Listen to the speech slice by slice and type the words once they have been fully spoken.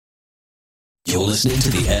You're listening to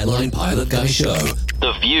the Airline Pilot Guy Show.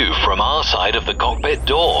 The view from our side of the cockpit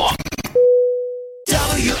door.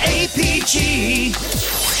 WAPG,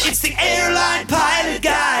 it's the Airline Pilot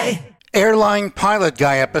Guy. Airline Pilot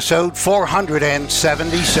Guy episode 477.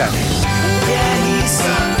 Yeah, he's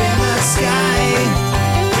up in the sky.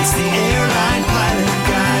 It's the Airline Pilot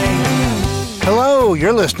Guy. Hello,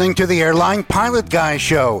 you're listening to the Airline Pilot Guy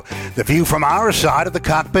Show, the view from our side of the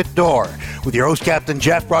cockpit door, with your host, Captain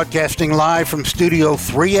Jeff, broadcasting live from Studio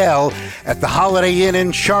 3L at the Holiday Inn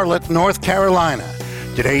in Charlotte, North Carolina.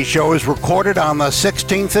 Today's show is recorded on the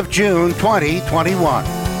 16th of June, 2021.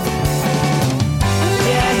 Yeah,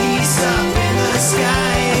 he's up in the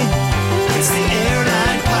sky. It's the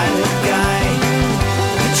Airline Pilot Guy.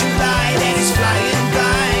 Put your light and he's flying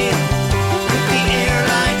by. With the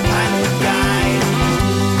Airline Pilot Guy.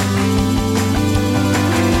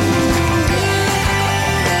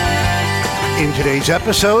 In today's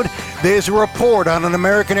episode, there's a report on an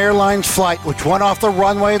American Airlines flight which went off the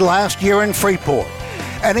runway last year in Freeport.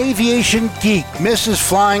 An aviation geek misses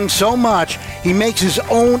flying so much, he makes his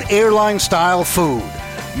own airline-style food.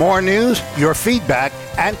 More news, your feedback,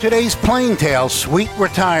 and today's Plane Tales sweet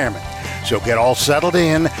retirement. So get all settled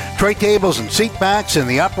in, tray tables and seat backs in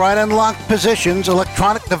the upright and locked positions,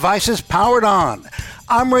 electronic devices powered on.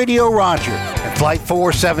 I'm Radio Roger, and Flight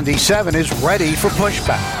 477 is ready for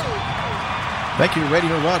pushback. Thank you,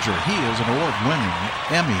 Radio Roger. He is an award-winning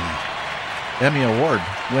Emmy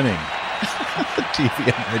Award-winning TV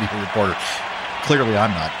and radio reporter. Clearly,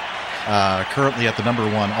 I'm not. Currently at the number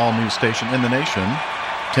one all-news station in the nation,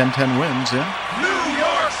 1010 Wins in New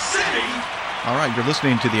York City. All right, you're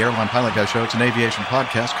listening to the Airline Pilot Guy Show. It's an aviation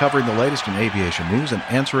podcast covering the latest in aviation news and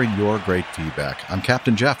answering your great feedback. I'm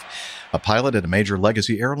Captain Jeff, a pilot at a major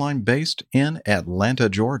legacy airline based in Atlanta,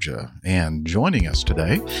 Georgia. And joining us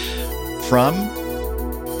today from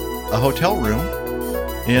a hotel room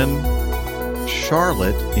in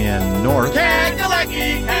Charlotte in North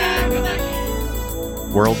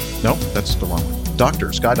World. Nope, that's the wrong one. Doctor,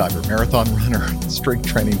 skydiver, marathon runner, strength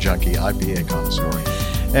training junkie, IPA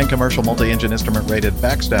connoisseur, and commercial multi-engine instrument rated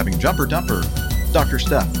backstabbing jumper dumper, Dr.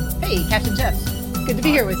 Steph. Hey, Captain Jeff. Good to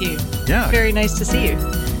be here with you. Yeah. Very nice to see you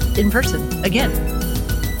in person again.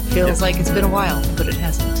 Feels like it's been a while, but it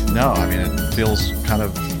hasn't. No, I mean, it feels kind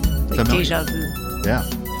of Like familiar. deja vu. Yeah.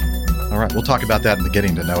 All right, we'll talk about that in the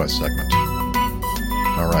Getting to Know Us segment.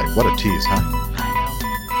 All right, what a tease, huh?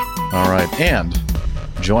 I All right, and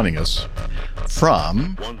joining us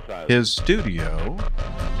from his studio,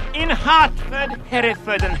 in Hartford,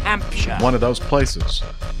 Hereford, and Hampshire. one of those places,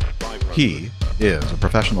 he is a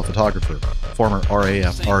professional photographer, former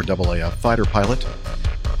RAF, RAAF fighter pilot,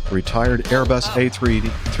 retired Airbus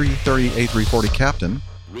A330, A340 captain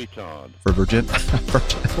for Virgin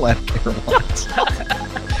Atlantic Airlines.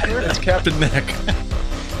 That's Captain Nick.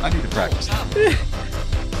 I need to practice that.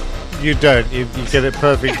 You don't. You get it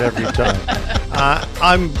perfect every time.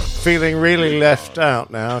 I'm feeling really left out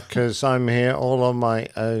now because I'm here all on my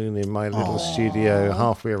own in my little studio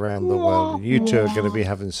halfway around the world. You two are going to be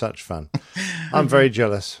having such fun. I'm very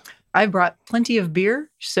jealous. I brought plenty of beer,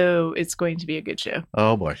 so it's going to be a good show.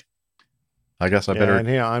 Oh, boy. I guess I Yeah, better... and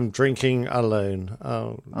here I'm drinking alone.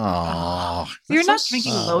 Oh, Oh, You're not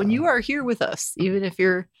drinking alone. You are here with us, even if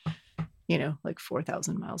you're, like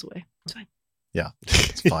 4,000 miles away. It's fine. yeah,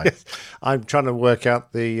 it's fine. I'm trying to work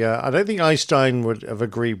out the. I don't think Einstein would have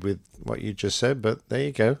agreed with what you just said, but there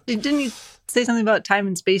you go. Didn't you say something about time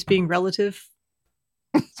and space being relative?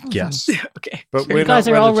 Yes. Okay. But Sure. we're You guys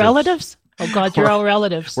not are all relatives. relatives? Oh, God, you're all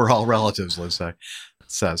relatives. We're all relatives, Liz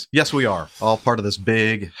says. Yes, we are. All part of this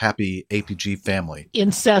big, happy APG family.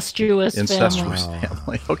 Incestuous family. Incestuous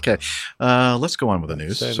family. Okay. Let's go on with the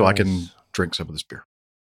news so I can nice. drink some of this beer.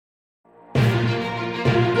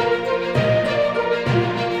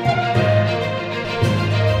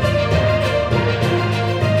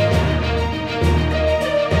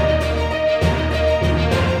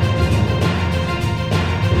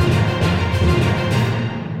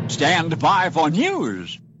 Stand by for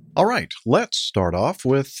news. All right. Let's start off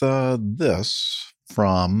with this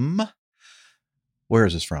from... Where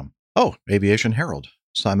is this from? Oh, Aviation Herald.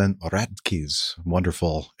 Simon Radke's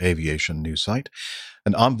wonderful aviation news site.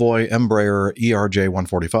 An Envoy Embraer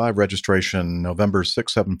ERJ-145, registration November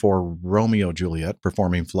 674 Romeo Juliet,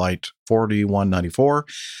 performing flight 4194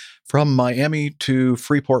 from Miami to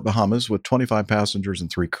Freeport, Bahamas, with 25 passengers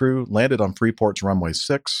and 3 crew, landed on Freeport's runway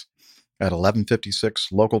 6 at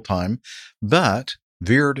 11:56 local time, but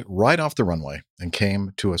veered right off the runway and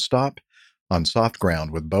came to a stop on soft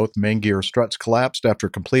ground with both main gear struts collapsed after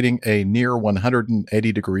completing a near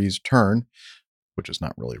 180 degrees turn which is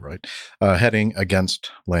not really right, heading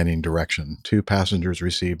against landing direction. 2 passengers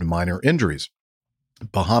received minor injuries.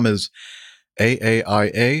 Bahamas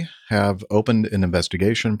AAIA have opened an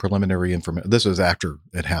investigation. Preliminary information. This is after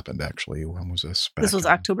it happened, actually. When was this? This was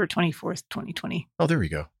October 24th, 2020. Oh, there you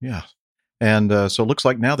go. Yeah. And so it looks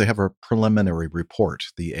like now they have a preliminary report,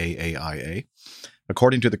 the AAIA.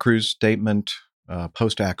 According to the crew's statement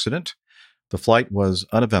post-accident, the flight was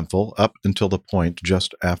uneventful up until the point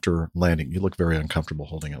just after landing. You look very uncomfortable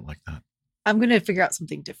holding it like that. I'm going to figure out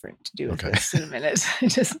something different to do with this in a minute.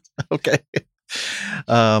 Okay.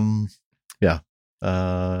 Yeah.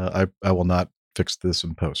 I will not fix this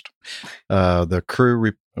in post. The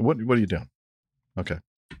crew... What are you doing? Okay.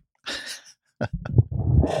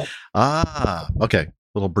 Okay.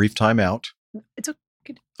 Little brief timeout. It's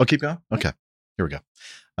okay. Oh, keep going? Okay. Here we go.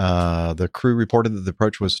 The crew reported that the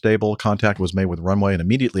approach was stable. Contact was made with runway, and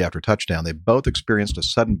immediately after touchdown, they both experienced a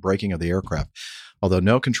sudden braking of the aircraft, although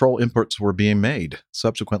no control inputs were being made.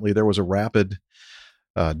 Subsequently, there was a rapid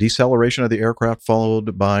deceleration of the aircraft,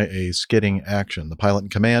 followed by a skidding action. The pilot in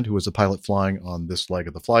command, who was the pilot flying on this leg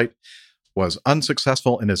of the flight, was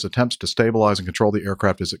unsuccessful in his attempts to stabilize and control the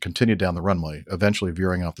aircraft as it continued down the runway, eventually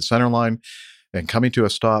veering off the center line and coming to a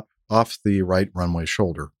stop off the right runway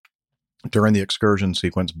shoulder. During the excursion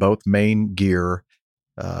sequence, both main gear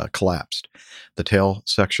collapsed. The tail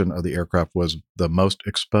section of the aircraft was the most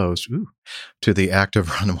exposed to the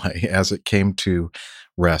active runway as it came to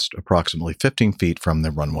rest approximately 15 feet from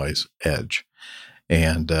the runway's edge.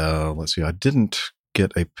 And let's see, I didn't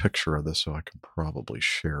get a picture of this, so I can probably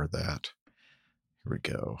share that. Here we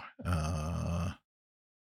go.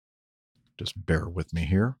 Just bear with me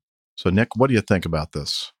here. So, Nick, what do you think about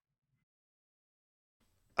this?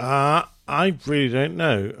 I really don't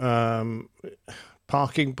know.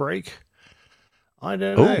 Parking brake? I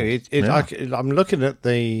don't know. I'm looking at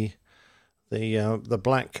the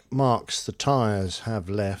black marks the tires have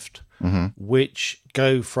left, which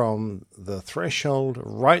go from the threshold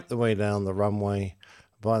right the way down the runway.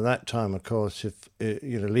 By that time, of course, if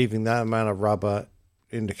leaving that amount of rubber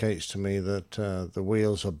indicates to me that the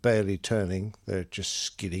wheels are barely turning; they're just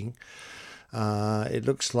skidding. It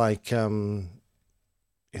looks like one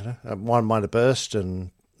might have burst,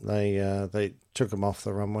 and they took them off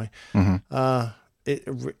the runway.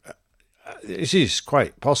 It is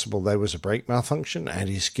quite possible there was a brake malfunction,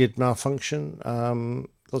 anti-skid malfunction.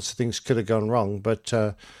 Lots of things could have gone wrong, but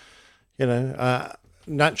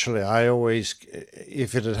naturally, I always,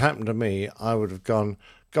 if it had happened to me, I would have gone,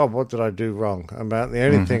 God, what did I do wrong? About the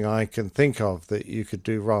only thing I can think of that you could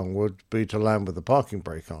do wrong would be to land with the parking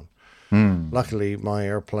brake on. Luckily, my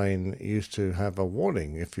airplane used to have a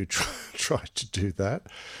warning if you try to do that.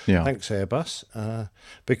 Yeah. Thanks, Airbus.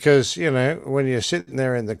 Because, when you're sitting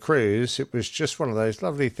there in the cruise, it was just one of those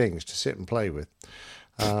lovely things to sit and play with.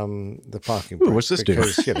 The parking brake. What's this do?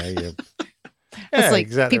 Because, It's like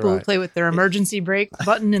exactly people right. who play with their emergency brake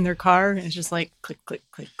button in their car, and it's just like click, click,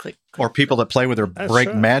 click, click. Or people that play with their That's brake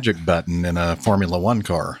right. magic button in a Formula One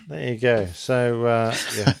car. There you go. So,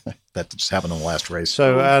 yeah. That just happened in the last race.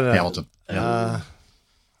 So, I don't know. Hamilton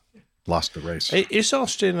lost the race. Is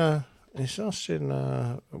Austin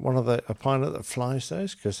one of a pilot that flies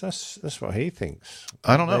those? Because that's what he thinks.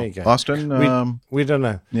 I don't There know. you go. Austin, we don't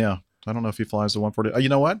know. yeah. I don't know if he flies the 140. You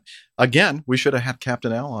know what? Again, we should have had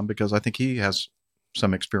Captain Al on because I think he has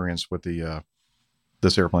some experience with the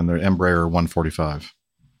this airplane, the Embraer 145.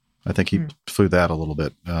 I think he flew that a little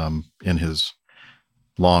bit in his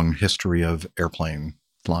long history of airplane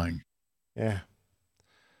flying. Yeah.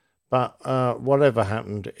 But whatever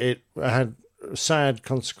happened, it had sad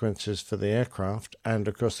consequences for the aircraft and,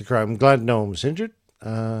 of course, the crew. I'm glad no one was injured,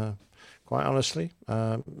 quite honestly.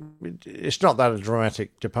 It's not that a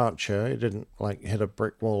dramatic departure. It didn't, hit a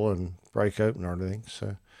brick wall and break open or anything.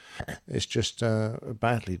 So it's just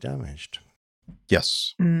badly damaged.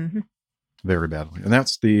 Yes. Mm-hmm. Very badly. And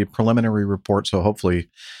that's the preliminary report. So hopefully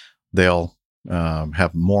they'll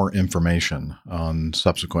have more information on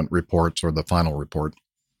subsequent reports or the final report.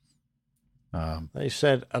 They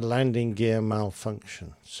said a landing gear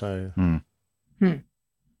malfunction. So That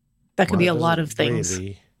could be a doesn't lot of things.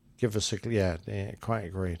 Really give us yeah, quite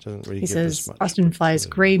agree. It doesn't really He give us says much. Austin flies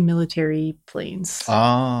gray military planes.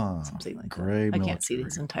 Something like gray that. I can't see military.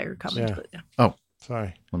 his entire comment, Yeah. but yeah. Oh,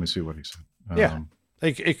 Sorry. let me see what he said. Yeah.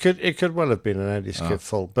 It could well have been an anti-skid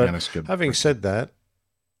fault. But anti-skid having said that,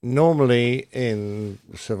 normally in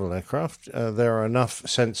civil aircraft, there are enough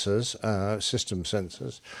sensors, system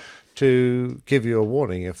sensors, to give you a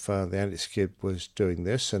warning if the anti-skid was doing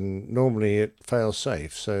this. And normally it fails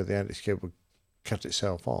safe, so the anti-skid would cut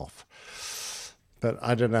itself off. But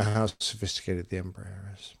I don't know how sophisticated the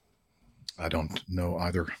Embraer is. I don't know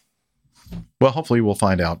either. Well, hopefully we'll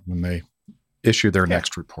find out when they issue their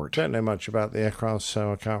next report. Don't know much about the aircraft,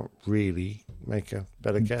 so I can't really make a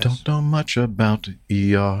better guess. Don't know much about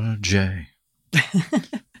ERJ.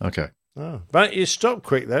 Okay. Oh, but you stopped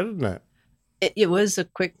quick there, didn't it? It was a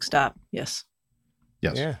quick stop. Yes.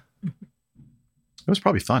 Yes. Yeah. It was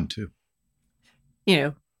probably fun too. You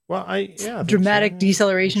know, Well, I think dramatic so, yeah.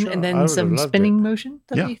 deceleration Sure, and I then would have some loved spinning it. motion.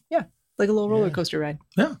 That'd be, like a little roller coaster ride.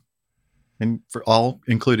 Yeah. And for all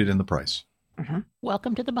included in the price.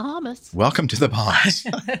 Welcome to the Bahamas. Welcome to the Bahamas.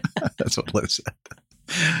 That's what Liz said.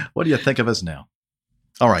 What do you think of us now?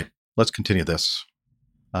 All right, let's continue this.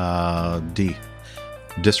 D.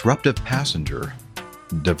 Disruptive passenger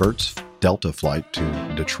diverts Delta flight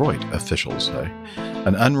to Detroit, officials say.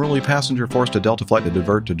 An unruly passenger forced a Delta flight to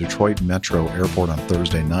divert to Detroit Metro Airport on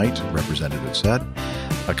Thursday night, representatives said.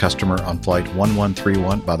 A customer on flight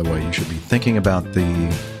 1131, by the way, you should be thinking about the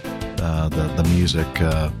music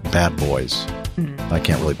Bad Boys. I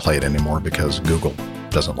can't really play it anymore because Google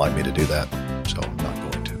doesn't like me to do that, so I'm not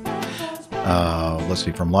going to. Let's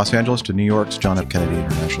see, from Los Angeles to New York's John F. Kennedy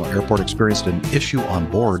International Airport experienced an issue on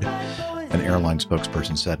board, an airline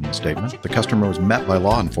spokesperson said in a statement. The customer was met by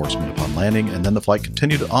law enforcement upon landing, and then the flight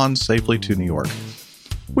continued on safely to New York.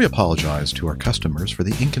 We apologize to our customers for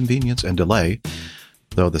the inconvenience and delay,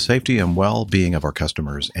 though the safety and well-being of our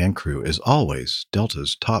customers and crew is always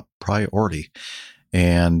Delta's top priority.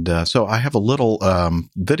 And so I have a little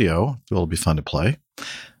video. It'll be fun to play.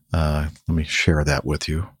 Let me share that with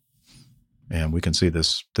you. And we can see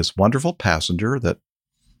this wonderful passenger that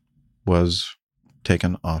was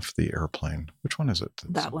taken off the airplane. Which one is it?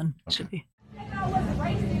 That one should be. I wasn't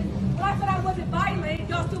racist. When I said I wasn't violent,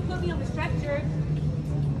 y'all still put me on the stretcher.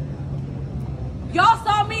 Y'all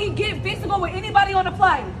saw me get physical with anybody on the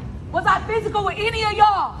flight. Was I physical with any of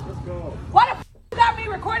y'all? Let's go. Why the f*** you got me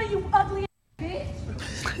recording, you ugly bitch?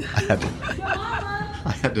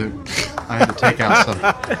 I had to take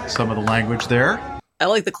out some of the language there. I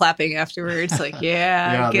like the clapping afterwards. Like,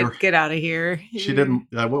 get out of here. She didn't.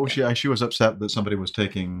 What was she? She was upset that somebody was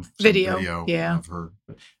taking some video of her.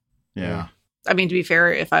 Yeah. I mean, to be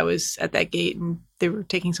fair, if I was at that gate and they were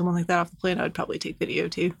taking someone like that off the plane, I would probably take video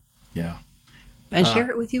too. Yeah. And share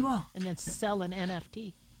it with you all. And then sell an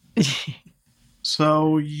NFT.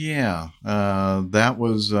 So, yeah, that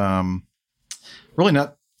was really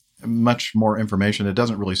not much more information. It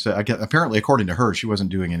doesn't really say. Apparently, according to her, she wasn't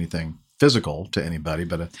doing anything physical to anybody,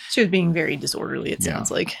 but she was being very disorderly. It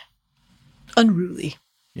sounds like unruly.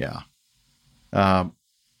 Yeah, and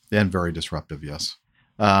very disruptive. Yes.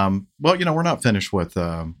 Well, we're not finished with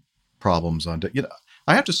problems on.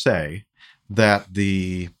 I have to say that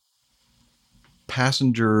the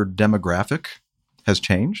passenger demographic has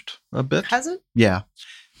changed a bit. Has it? Yeah.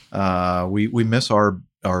 We miss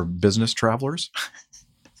our business travelers.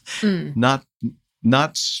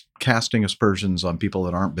 Not casting aspersions on people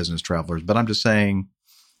that aren't business travelers, but I'm just saying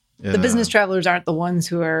the business travelers aren't the ones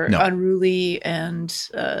who are unruly and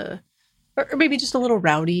or maybe just a little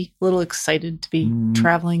rowdy, a little excited to be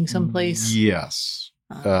traveling someplace. Yes.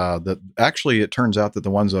 That actually, it turns out that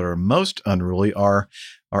the ones that are most unruly are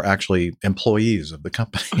actually employees of the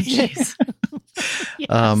company. Yes,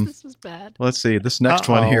 this was bad. Let's see this next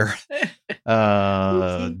one here.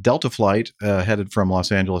 Delta flight headed from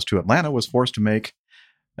Los Angeles to Atlanta was forced to make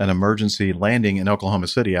an emergency landing in Oklahoma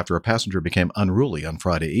City after a passenger became unruly on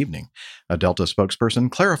Friday evening. A Delta spokesperson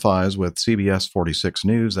clarifies with CBS 46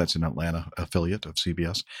 News, that's an Atlanta affiliate of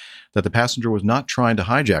CBS, that the passenger was not trying to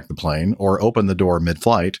hijack the plane or open the door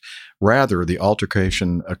mid-flight. Rather, the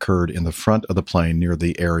altercation occurred in the front of the plane near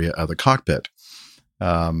the area of the cockpit.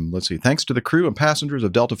 Let's see. Thanks to the crew and passengers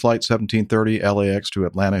of Delta Flight 1730 LAX to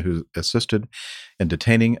Atlanta who assisted in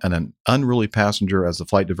detaining an unruly passenger as the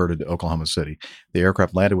flight diverted to Oklahoma City. The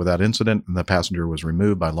aircraft landed without incident and the passenger was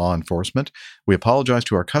removed by law enforcement. We apologize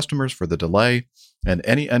to our customers for the delay and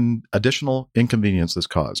any additional inconvenience this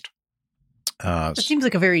caused. That seems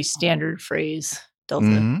like a very standard phrase,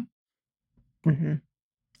 Delta. Mm-hmm.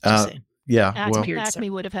 Yeah, Acme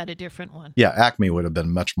would have had a different one. Yeah, Acme would have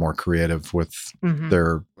been much more creative with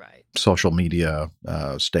their social media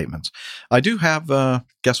statements. I do have,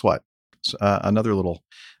 guess what? Another little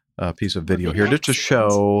piece of video here just to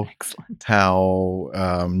show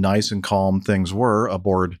how nice and calm things were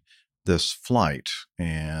aboard this flight.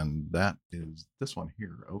 And that is this one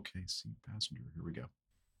here, OKC passenger. Here we go.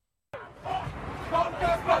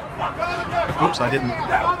 Oops, I didn't.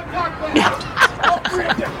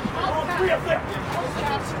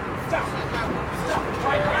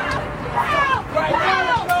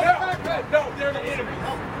 No, they're the enemy.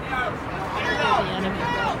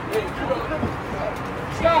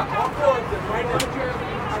 Stop!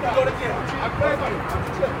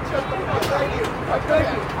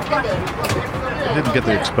 didn't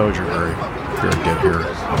get the exposure very good here.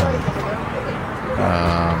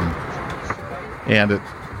 And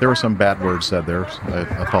there were some bad words said there.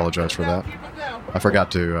 I apologize for that. I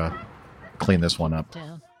forgot to clean this one up.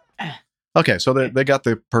 Okay, so they got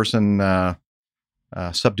the person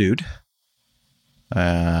subdued.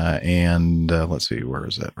 And let's see, where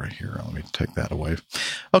is that? Right here. Let me take that away.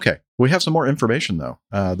 Okay, we have some more information, though.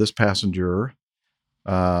 This passenger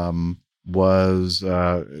was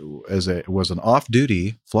an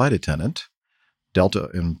off-duty flight attendant, Delta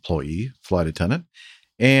employee flight attendant,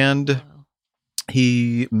 and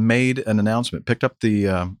he made an announcement, picked up the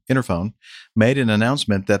interphone, made an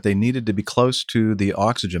announcement that they needed to be close to the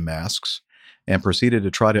oxygen masks and proceeded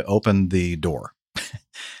to try to open the door.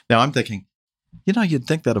 Now I'm thinking, you'd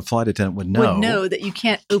think that a flight attendant would know that you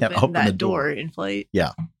can't open that door in flight.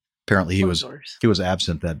 Yeah. Apparently he was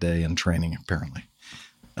absent that day in training, apparently.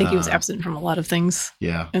 I think he was absent from a lot of things.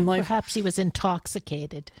 Yeah. In life. Perhaps he was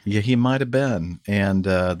intoxicated. Yeah, he might have been. And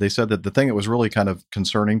they said that the thing that was really kind of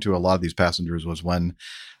concerning to a lot of these passengers was when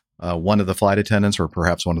one of the flight attendants or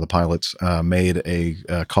perhaps one of the pilots made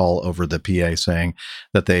a call over the PA saying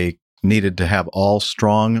that they needed to have all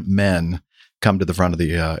strong men come to the front of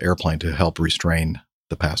the airplane to help restrain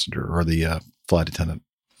the passenger or the flight attendant.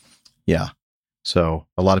 Yeah. So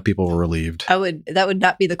a lot of people were relieved. That would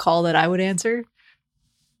not be the call that I would answer.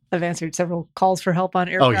 I've answered several calls for help on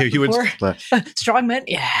aircraft before. Strong men?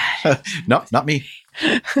 Yeah. No, not me.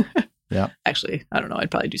 Yeah. Actually, I don't know.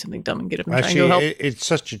 I'd probably do something dumb and get him trying to help. It's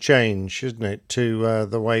such a change, isn't it, to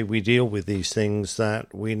the way we deal with these things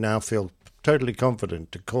that we now feel totally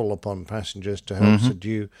confident to call upon passengers to help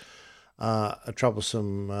subdue a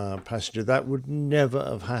troublesome passenger. That would never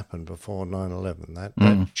have happened before 9/11.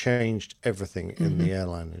 That changed everything in the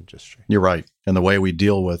airline industry. You're right. And the way we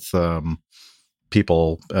deal with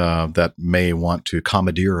people that may want to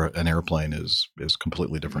commandeer an airplane is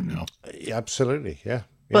completely different now. Absolutely, yeah.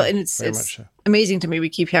 Well, and it's amazing to me. We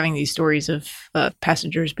keep having these stories of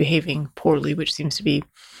passengers behaving poorly, which seems to be,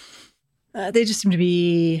 they just seem to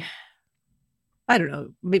be, I don't know,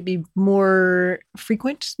 maybe more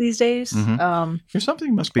frequent these days. There's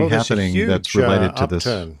something must be happening that's related to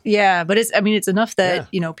upturn. this. Yeah, but it's enough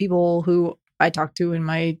that, people who I talk to in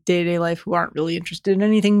my day-to-day life who aren't really interested in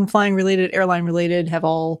anything flying related, airline related, a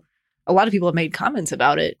lot of people have made comments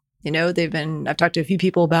about it. I've talked to a few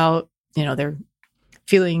people about, they're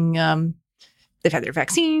feeling, they've had their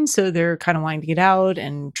vaccines, so they're kind of wanting to get out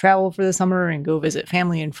and travel for the summer and go visit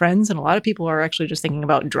family and friends. And a lot of people are actually just thinking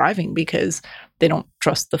about driving because they don't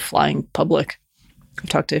trust the flying public. I've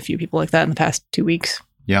talked to a few people like that in the past 2 weeks.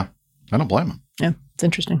 Yeah, I don't blame them. Yeah, it's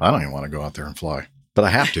interesting. I don't even want to go out there and fly, but I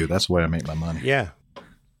have to. That's the way I make my money. Yeah.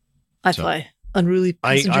 I fly unruly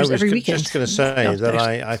passengers every weekend. I was just going to say that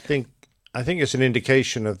I think it's an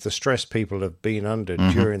indication of the stress people have been under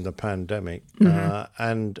during the pandemic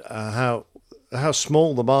and how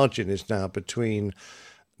small the margin is now between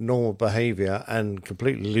normal behavior and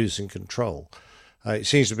completely losing control. It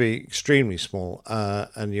seems to be extremely small.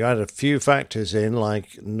 And you add a few factors in,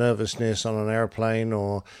 like nervousness on an airplane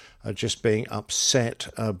or just being upset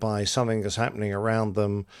by something that's happening around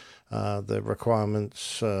them, the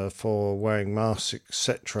requirements for wearing masks,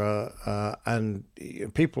 etc. And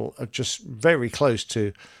people are just very close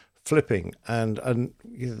to flipping. And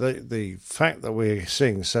the fact that we're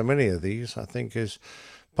seeing so many of these, I think, is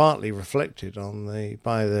partly reflected on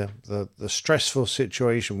by the stressful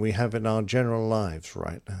situation we have in our general lives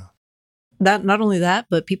right now. That not only that,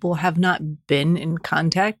 but people have not been in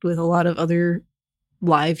contact with a lot of other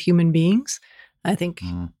live human beings. I think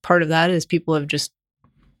part of that is people have just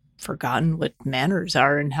forgotten what manners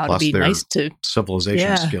are and how Plus to be nice to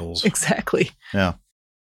civilization skills. Exactly. Yeah,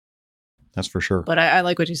 that's for sure. But I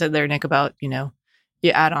like what you said there, Nick, about, you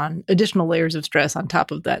add on additional layers of stress on top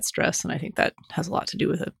of that stress. And I think that has a lot to do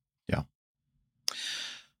with it. Yeah.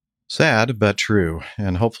 Sad, but true.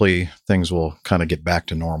 And hopefully things will kind of get back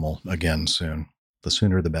to normal again soon. The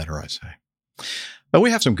sooner the better, I say. But we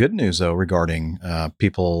have some good news, though, regarding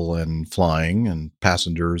people and flying and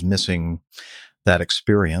passengers missing that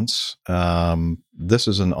experience. This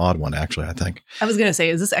is an odd one, actually, I think. I was going to say,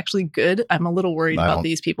 is this actually good? I'm a little worried about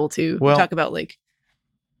these people, too. Well, talk about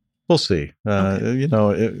we'll see.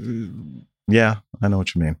 Okay. Yeah, I know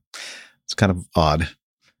what you mean. It's kind of odd.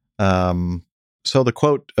 So the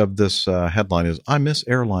quote of this headline is, "I miss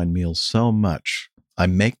airline meals so much. I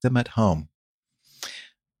make them at home."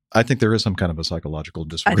 I think there is some kind of a psychological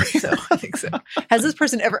disorder. I think so. Has this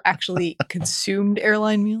person ever actually consumed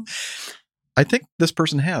airline meals? I think this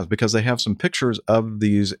person has, because they have some pictures of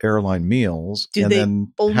these airline meals. Do and they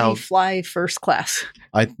then only fly first class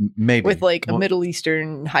maybe with like a Middle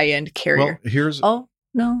Eastern high-end carrier? Well, here's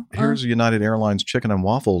Here's a United Airlines chicken and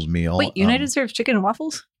waffles meal. Wait, United serves chicken and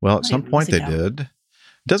waffles? Well, at some point they did. It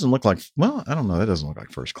doesn't look like, well, I don't know. That doesn't look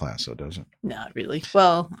like first class, though, does it? Not really.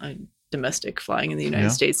 Well, domestic flying in the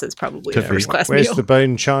United States, that's probably a first class Where's meal. the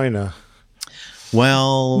bone china?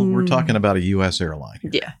 Well, we're talking about a U.S. airline.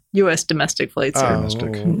 Yeah. U.S. domestic flights are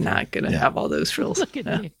Domestic. not going to have all those frills. Look at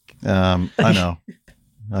Nick. I know.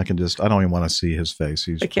 I don't even want to see his face.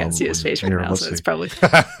 I can't see his face right now, so it's probably...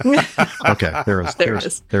 Okay,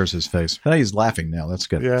 there's his face. Oh, he's laughing now. That's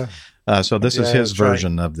good. Yeah. So this is his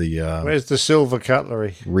version of the... Where's the silver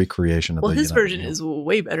cutlery? Recreation of the... Well, his version is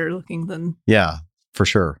way better looking than... Yeah, for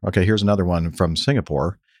sure. Okay, here's another one from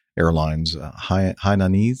Singapore Airlines.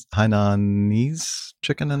 Hainanese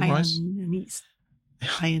chicken and rice?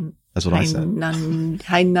 That's what I said.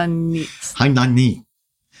 Hainanese. Hainanese.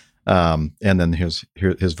 And then here's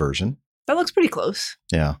his version. That looks pretty close.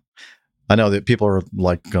 Yeah. I know that people are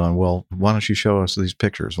like going, well, why don't you show us these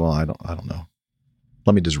pictures? Well, I don't know.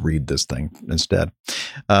 Let me just read this thing instead.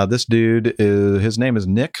 This dude his name is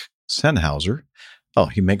Nick Sennhauser. Oh,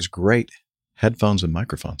 he makes great headphones and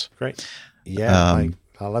microphones. Great. Yeah.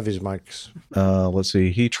 I love his mics. Let's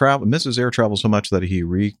see. He misses air travel so much that he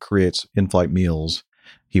recreates in-flight meals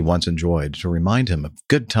he once enjoyed to remind him of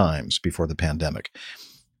good times before the pandemic.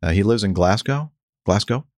 He lives in Glasgow.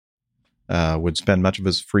 Would spend much of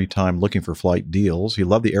his free time looking for flight deals. He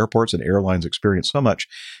loved the airports and airlines experience so much,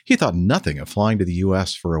 he thought nothing of flying to the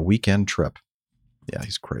U.S. for a weekend trip. Yeah,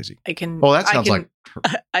 he's crazy. I can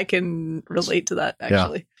relate to that,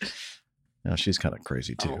 actually. Yeah, she's kind of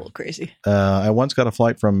crazy, too. A little crazy. I once got a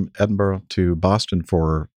flight from Edinburgh to Boston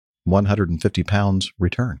for £150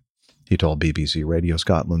 return, he told BBC Radio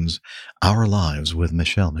Scotland's Our Lives with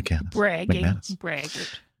Michelle McManus.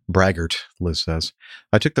 Braggart, Liz says.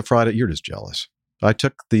 I took the Friday, you're just jealous. I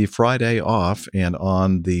took the Friday off, and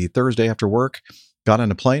on the Thursday after work, got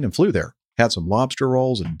on a plane and flew there. Had some lobster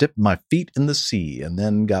rolls and dipped my feet in the sea, and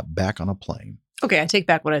then got back on a plane. Okay, I take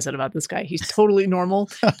back what I said about this guy. He's totally normal.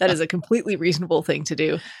 That is a completely reasonable thing to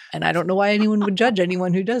do. And I don't know why anyone would judge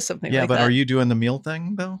anyone who does something like that. Yeah, but are you doing the meal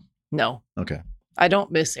thing, though? No. Okay. I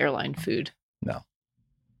don't miss airline food. No.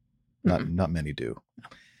 Not many do.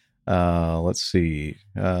 Let's see.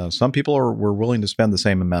 Some people were willing to spend the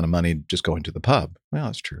same amount of money just going to the pub. Well,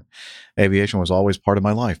 that's true. Aviation was always part of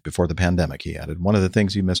my life before the pandemic, he added. One of the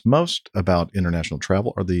things he missed most about international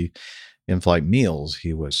travel are the in-flight meals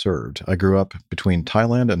he was served. I grew up between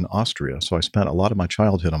Thailand and Austria, so I spent a lot of my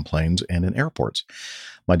childhood on planes and in airports.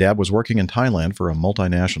 My dad was working in Thailand for a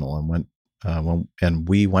multinational and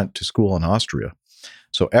we went to school in Austria.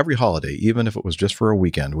 So every holiday, even if it was just for a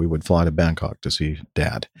weekend, we would fly to Bangkok to see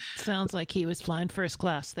Dad. Sounds like he was flying first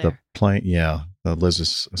class there. The plane, yeah. Liz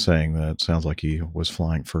is saying that it sounds like he was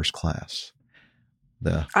flying first class.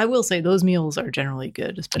 I will say those meals are generally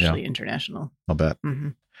good, especially international. I'll bet. Mm-hmm.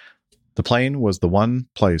 The plane was the one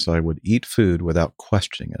place I would eat food without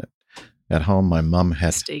questioning it. At home, my mom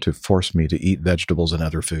had to force me to eat vegetables and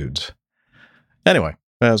other foods. Anyway,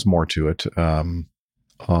 there's more to it.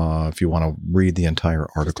 If you want to read the entire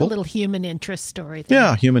article. Just a little human interest story there.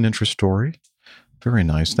 Yeah, human interest story. Very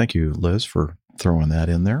nice. Thank you, Liz, for throwing that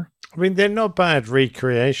in there. I mean, they're not bad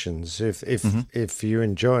recreations if you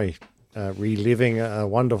enjoy reliving a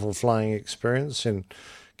wonderful flying experience in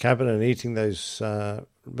cabin and eating those.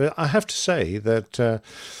 But I have to say that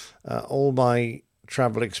all my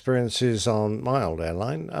travel experiences on my old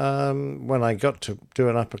airline, when I got to do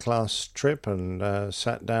an upper class trip and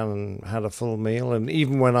sat down and had a full meal, and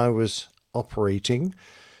even when I was operating,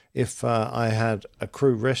 if I had a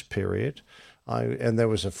crew rest period, and there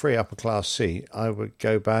was a free upper class seat, I would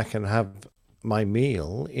go back and have my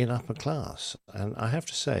meal in upper class. And I have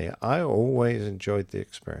to say, I always enjoyed the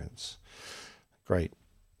experience. Great.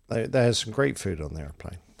 There's some great food on the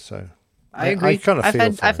airplane. So I agree.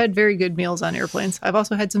 I've had very good meals on airplanes. I've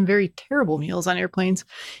also had some very terrible meals on airplanes,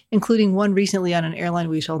 including one recently on an airline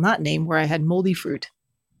we shall not name where I had moldy fruit.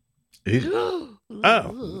 Oh,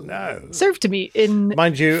 no. Served to me in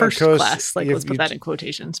Mind you, first of course, class. Like, let's put that in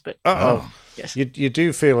quotations. But yes. You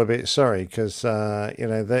do feel a bit sorry because,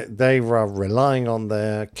 they were relying on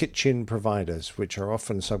their kitchen providers, which are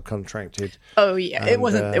often subcontracted. Oh, yeah. It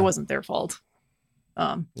wasn't their fault.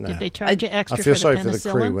 No. Did they charge you extra I feel for sorry the for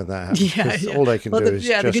the crew when that happens. Yeah. All they can do is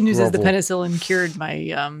the just good news is the grovel. penicillin cured my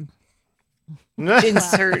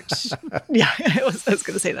insert. Yeah, I was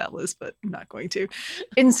going to say that, Liz, but I'm not going to.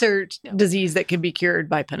 Insert disease that can be cured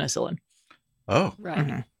by penicillin. Oh, right.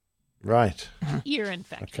 Mm-hmm. Right. Ear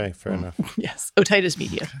infection. Okay, fair enough. Yes, otitis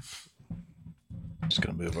media. Just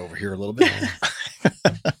going to move over here a little bit.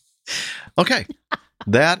 Okay.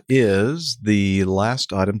 That is the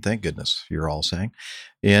last item, thank goodness, you're all saying,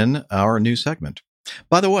 in our new segment.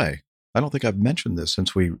 By the way, I don't think I've mentioned this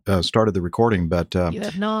since we started the recording, but You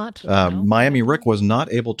have not. Miami Rick was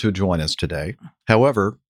not able to join us today.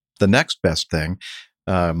 However, the next best thing,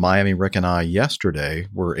 Miami Rick and I yesterday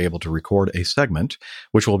were able to record a segment,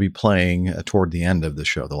 which we'll be playing toward the end of the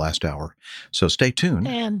show, the last hour. So stay tuned.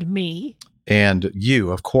 And me. And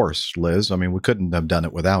you, of course, Liz. I mean, we couldn't have done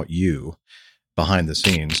it without you behind the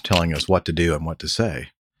scenes telling us what to do and what to say.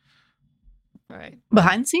 Right.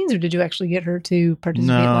 Behind the scenes, or did you actually get her to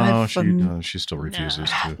participate live? No, she still refuses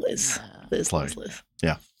to Liz. play. Liz.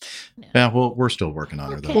 Yeah. No. Yeah, well, we're still working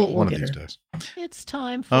on her, Okay. though, We'll one of get these her. days. It's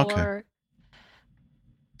time for Okay.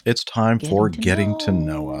 It's time for Getting to getting to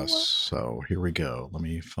know know. us. So here we go. Let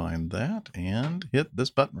me find that and hit this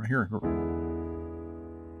button right here.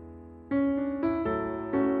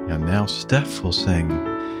 And now Steph will sing.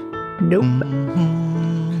 Nope.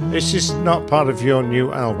 This is not part of your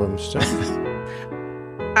new album, Steph.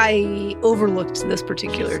 I overlooked this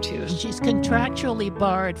particular tune. She's contractually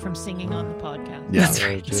barred from singing on the podcast. Yeah, That's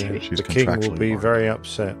right. That's right. she's The king will contractually be barred. very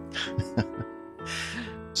upset.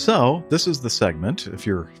 So, this is the segment, if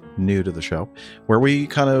you're new to the show, where we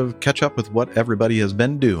kind of catch up with what everybody has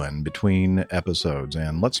been doing between episodes.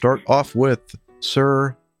 And let's start off with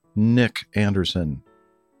Sir Nick Anderson.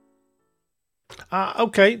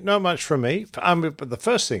 Okay, not much from me. But the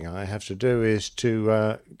first thing I have to do is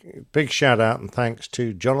to big shout out and thanks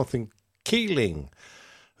to Jonathan Keeling,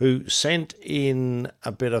 who sent in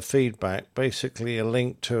a bit of feedback, basically a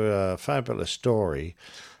link to a fabulous story.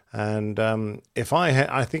 And if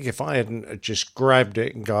I think if I hadn't just grabbed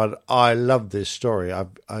it and gone, I love this story.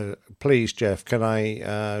 Please, Jeff, can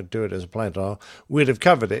I do it as a plan? We'd have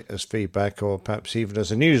covered it as feedback, or perhaps even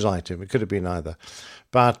as a news item. It could have been either.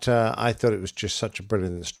 But I thought it was just such a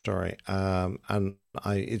brilliant story, and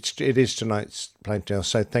it is tonight's Plain Tale.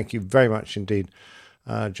 So thank you very much indeed,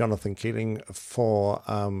 Jonathan Keeling, for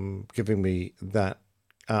giving me that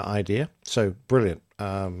idea. So brilliant,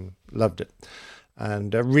 loved it.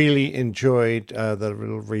 And really enjoyed the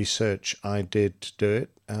little research I did to do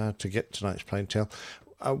it, to get tonight's Plain Tale,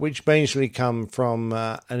 which basically come from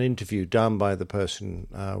an interview done by the person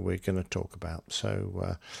we're going to talk about.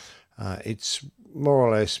 So it's more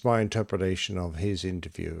or less my interpretation of his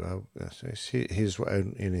interview,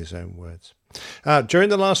 in his own words. During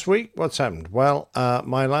the last week, what's happened? Well,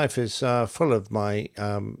 my life is full of my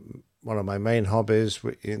one of my main hobbies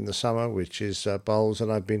in the summer, which is bowls,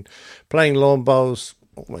 and I've been playing lawn bowls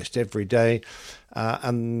almost every day,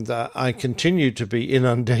 and I continue to be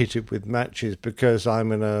inundated with matches because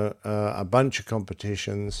I'm in a bunch of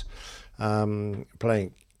competitions,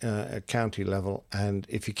 playing at county level, and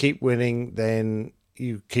if you keep winning, then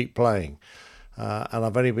you keep playing. And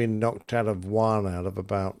I've only been knocked out of one out of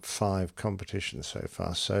about 5 competitions so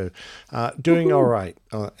far. So doing all right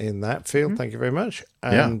in that field. Thank you very much.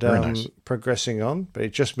 And very nice. Progressing on. But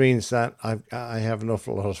it just means that I have an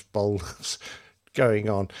awful lot of bowls going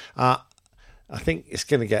on. I think it's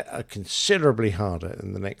going to get considerably harder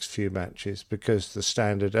in the next few matches because the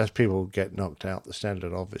standard, as people get knocked out, the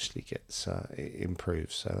standard obviously gets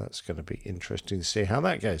improved. So that's going to be interesting to see how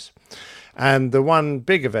that goes. And the one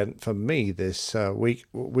big event for me this week,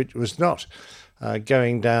 which was not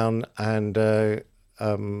going down and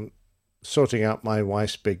sorting out my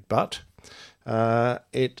wife's big butt,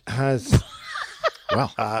 it has... Wow.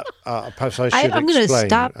 Perhaps I should I'm going to explain.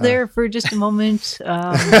 stop there for just a moment.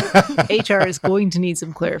 HR is going to need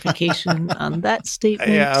some clarification on that statement.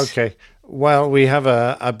 Yeah, okay. Well, we have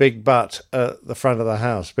a big butt at the front of the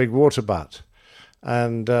house, big water butt.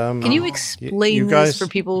 And can you explain you guys, this for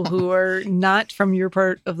people who are not from your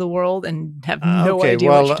part of the world and have no idea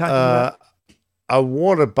what you're talking about? A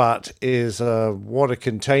water butt is a water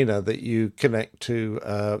container that you connect to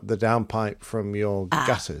the downpipe from your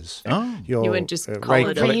gutters. Oh. Your, You would just call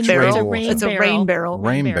it a collects barrel. rainwater. It's a rain barrel.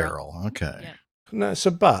 Rain barrel. Okay. Yeah. No, it's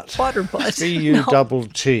a butt. Water butt.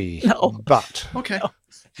 B-U-double-T. No. Butt. Okay.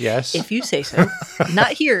 Yes. If you say so.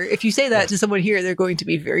 Not here. If you say that to someone here, they're going to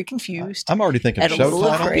be very confused I'm already thinking and a show little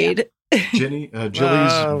title. afraid. Jilly's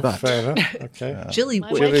butt. Fair enough. Okay. Jilly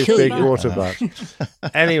My would Jilly's kill big you. water butt.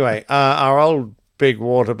 Anyway, our old big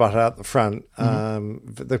water butt out the front,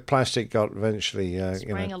 the plastic got eventually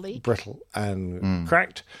Sprang a leak. brittle and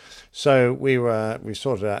cracked. So we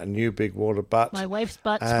sorted out a new big water butt. My wife's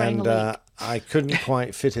butt sprang a leak. I couldn't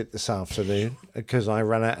quite fit it this afternoon because I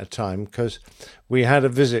ran out of time, because we had a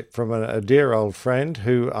visit from a dear old friend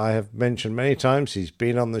who I have mentioned many times. He's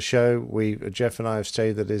been on the show. Jeff and I have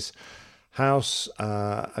stayed at his house,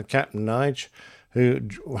 Captain Nige, who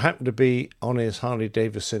happened to be on his Harley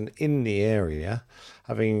Davidson in the area,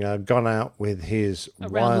 having gone out with his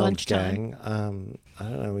Around wild lunchtime. gang. I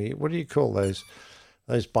don't know, what do you call those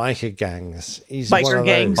biker gangs? He's Biker one of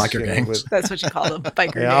gangs. those, Biker you know, gangs. with- That's what you call them,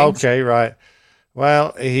 biker yeah, gangs. okay, right.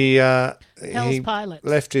 Well, he Pilots.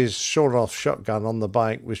 left his short-off shotgun on the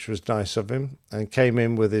bike, which was nice of him, and came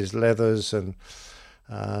in with his leathers and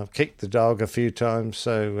kicked the dog a few times.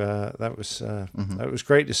 So that was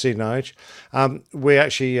great to see Nige. We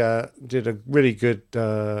actually did a really good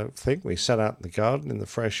thing. We sat out in the garden in the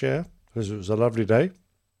fresh air because it was a lovely day,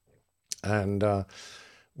 and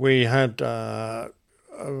we had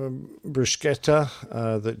bruschetta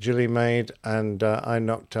that Jilly made, and I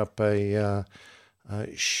knocked up a I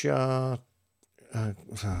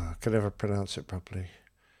can never pronounce it properly.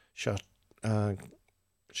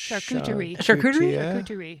 Charcuterie.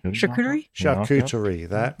 Charcuterie? Charcuterie. Charcuterie?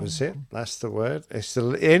 That was it. That's the word. It's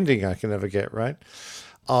the ending I can never get right.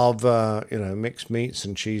 Of mixed meats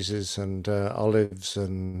and cheeses and olives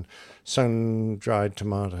and sun-dried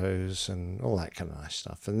tomatoes and all that kind of nice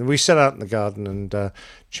stuff. And we sat out in the garden and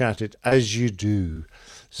chatted, as you do.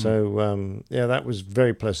 So, that was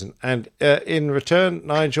very pleasant. And in return,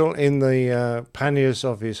 Nigel, in the panniers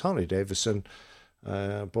of his Harley Davidson,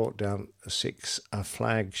 brought down 6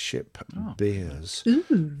 flagship beers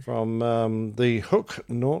from the Hook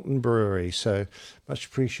Norton Brewery. So much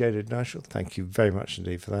appreciated, Nigel. Thank you very much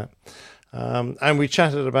indeed for that. And we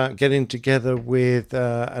chatted about getting together with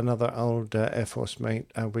another old Air Force mate.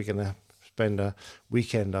 We're going to spend a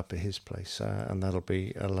weekend up at his place, and that'll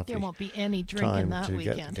be a lovely There won't be any drinking time that to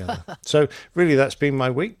get weekend. together. So really, that's been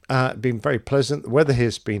my week. Been very pleasant. The weather here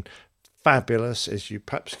has been fabulous, as you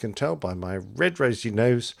perhaps can tell by my red rosy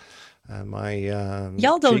nose. My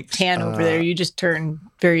Y'all don't cheeks, tan over there. You just turn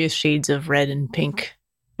various shades of red and pink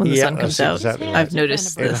when the sun comes out. that's exactly right. I've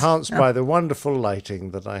noticed this. enhanced by the wonderful lighting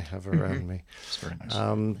that I have around me. It's very nice.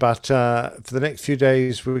 But for the next few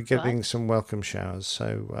days, we're getting some welcome showers.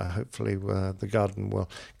 So hopefully the garden will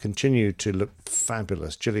continue to look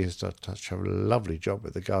fabulous. Jilly has done such a lovely job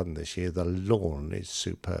with the garden this year. The lawn is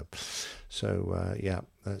superb. So,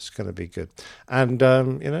 that's going to be good. And,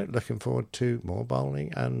 looking forward to more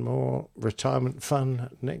bowling and more retirement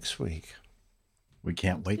fun next week. We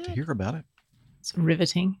can't wait to hear about it. It's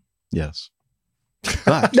riveting. Yes.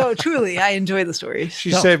 But No, truly, I enjoy the stories.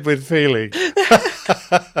 She said with feeling.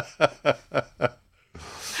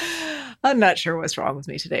 I'm not sure what's wrong with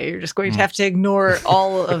me today. You're just going to have to ignore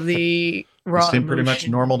all of the raw it seemed pretty much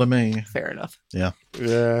emotion. normal to me. Fair enough. Yeah.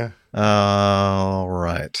 Yeah. All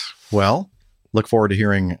right. Well, look forward to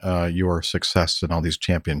hearing your success in all these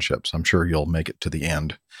championships. I'm sure you'll make it to the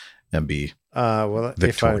end and be Well, victorious.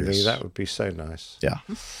 if only, that would be so nice. Yeah.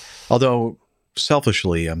 Although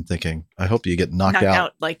selfishly, I'm thinking, I hope you get knocked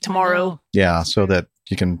out. like tomorrow. Yeah, so that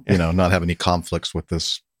you can, not have any conflicts with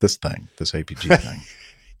this thing, this APG thing.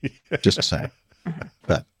 Just saying.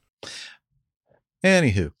 But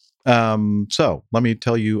anywho, so let me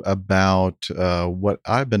tell you about what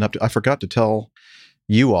I've been up to. I forgot to tell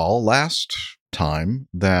you all last time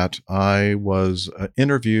that I was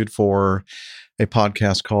interviewed for a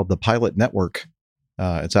podcast called The Pilot Network.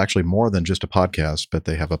 It's actually more than just a podcast, but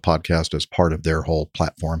they have a podcast as part of their whole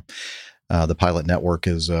platform. The Pilot Network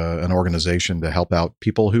is an organization to help out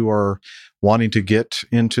people who are wanting to get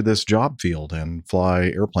into this job field and fly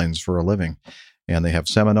airplanes for a living. And they have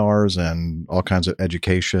seminars and all kinds of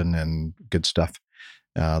education and good stuff.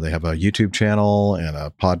 They have a YouTube channel and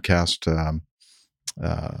a podcast,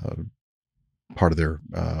 part of their,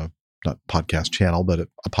 not podcast channel, but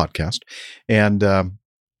a podcast. And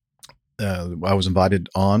I was invited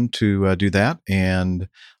on to do that, and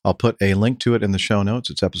I'll put a link to it in the show notes.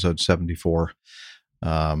 It's episode 74.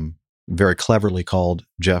 Very cleverly called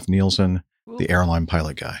Jeff Nielsen, the airline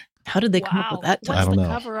pilot guy. How did they come up with that Wow. I title? don't the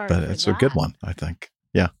know, cover art but for it's a good that? one, I think.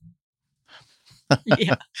 Yeah.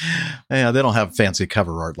 Yeah. Yeah, they don't have fancy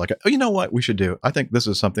cover art. Like, oh, you know what we should do? I think this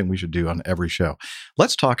is something we should do on every show.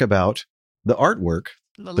 Let's talk about the artwork,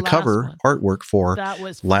 the last cover one. artwork for That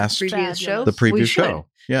was last Previous show? the We preview should. show.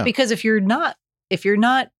 Yeah. Because if you're not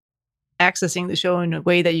accessing the show in a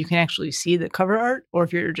way that you can actually see the cover art, or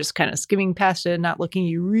if you're just kind of skimming past it and not looking,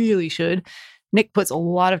 you really should. Nick puts a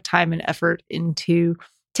lot of time and effort into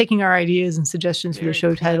taking our ideas and suggestions for the Very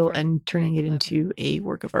show title clever. and turning it Very into a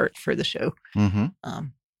work of art for the show. Mm-hmm.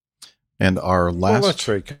 Um, And our Well, that's last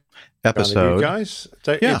very kind of episode, you guys.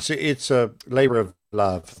 Yeah. It's a labor of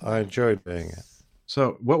love. I enjoyed doing it.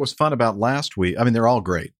 So what was fun about last week, I mean, they're all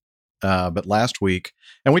great, but last week,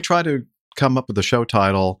 and we try to come up with a show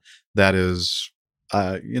title that is,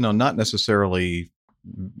 not necessarily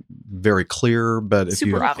very clear, but if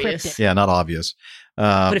Super you, obvious. yeah, not obvious.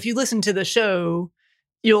 But if you listen to the show,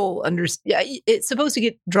 you'll understand. Yeah, it's supposed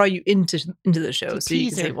to draw you into the show, so you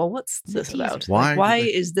can say, "Well, what's this about? Why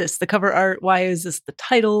is this the cover art? Why is this the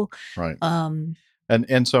title?" Right.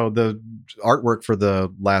 And so the artwork for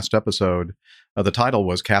the last episode, the title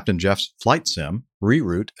was Captain Jeff's Flight Sim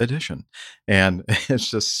Reroute Edition, and it's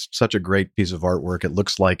just such a great piece of artwork. It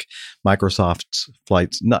looks like Microsoft's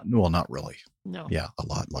flights. Not really. No. Yeah, a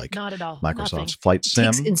lot like not at all. Microsoft's Nothing. Flight Sim.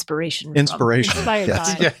 Takes inspiration. Inspired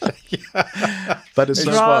Yes. by. Yeah. But it's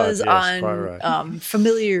so draws yes, on quite right.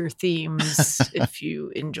 familiar themes if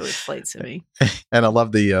you enjoy flight simming. And I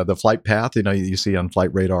love the flight path. You see on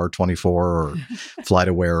Flight Radar 24 or Flight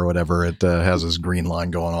Aware or whatever. It has this green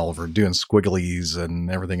line going all over, doing squigglies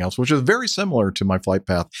and everything else, which is very similar to my flight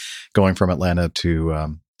path going from Atlanta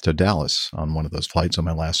to Dallas on one of those flights on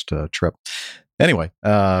my last trip. Anyway,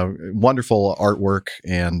 wonderful artwork,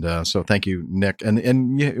 and so thank you, Nick.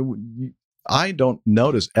 And I don't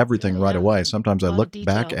notice everything right away. Sometimes I look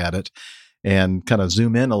back at it and kind of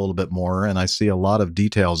zoom in a little bit more, and I see a lot of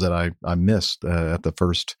details that I missed at the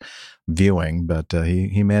first viewing. But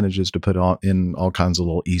he manages to put in all kinds of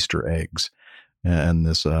little Easter eggs in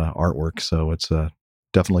this artwork. So it's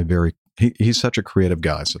definitely very. He's such a creative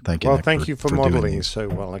guy. So thank you. Well, Nick, thank you for doing modeling these. so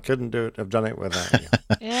well. I couldn't have done it without you.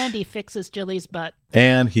 And he fixes Jilly's butt.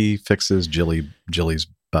 And he fixes Jilly's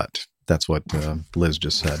butt. That's what Liz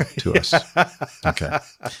just said to us. Okay.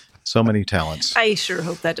 So many talents. I sure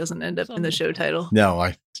hope that doesn't end up in the show title. No,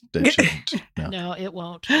 it shouldn't. No. No, it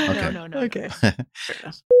won't. Okay. No. Okay. Fair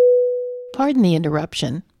enough. Pardon the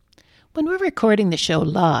interruption. When we're recording the show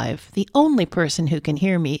live, the only person who can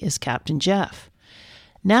hear me is Captain Jeff.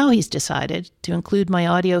 Now he's decided to include my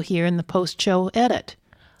audio here in the post-show edit.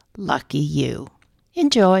 Lucky you.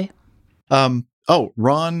 Enjoy. Ron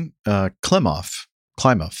Klimoff,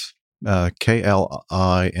 Klimoff,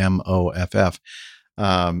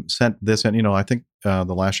 sent this in. I think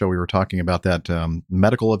the last show we were talking about that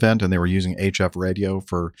medical event, and they were using HF radio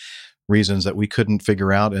for reasons that we couldn't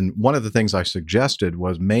figure out. And one of the things I suggested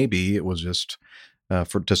was maybe it was just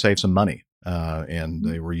to save some money. And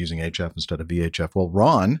they were using HF instead of VHF. Well,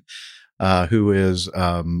 Ron, who is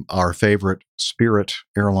our favorite Spirit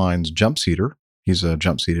Airlines jump seater, he's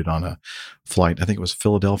jump seated on a flight, I think it was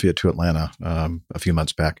Philadelphia to Atlanta a few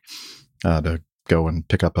months back to go and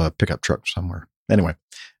pick up a pickup truck somewhere. Anyway,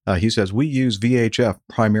 he says, we use VHF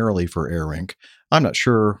primarily for AirInc. I'm not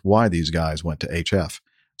sure why these guys went to HF.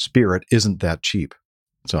 Spirit isn't that cheap.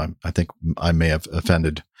 So I think I may have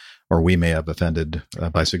offended, or we may have offended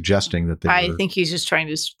by suggesting that they I think he's just trying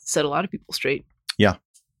to set a lot of people straight. Yeah.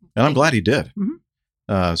 And I'm glad he did.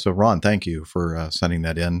 Mm-hmm. So Ron, thank you for sending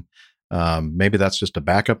that in. Maybe that's just a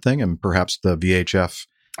backup thing, and perhaps the VHF.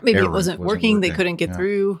 Maybe it wasn't working. They couldn't get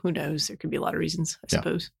through. Who knows? There could be a lot of reasons, I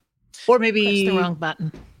suppose. Or maybe Press the wrong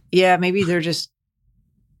button. Yeah, maybe they're just,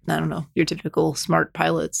 I don't know, your typical smart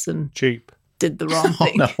pilots and cheap. Did the wrong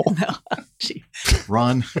thing. No. Cheap.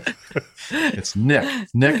 Ron, it's Nick.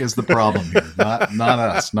 Nick is the problem here, not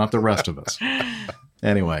us, not the rest of us.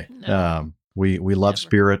 Anyway, we love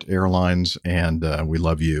Spirit Airlines, and we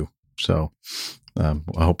love you. So I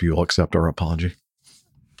hope you'll accept our apology.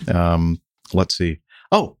 Let's see.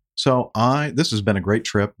 Oh, so this has been a great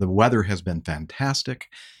trip. The weather has been fantastic.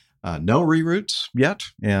 No reroutes yet,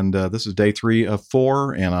 and this is day 3 of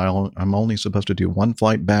 4, and I'm only supposed to do one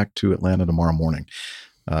flight back to Atlanta tomorrow morning.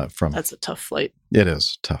 That's a tough flight. It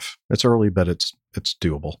is tough. It's early, but it's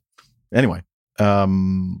doable. Anyway,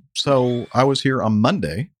 so I was here on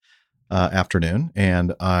Monday afternoon,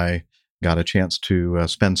 and I got a chance to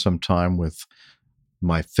spend some time with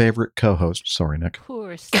my favorite co-host. Sorry, Nick.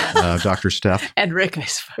 Poor Dr. Steph. And Rick, I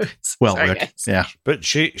suppose. Well, Sorry, Rick, guys. yeah. But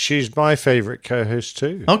she's my favorite co-host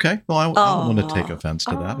too. Okay. Well, I don't want to take offense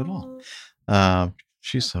to that at all.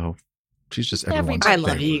 She's just everyone's I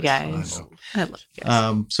love favorite. you guys. I love you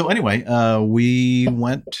guys. So anyway, we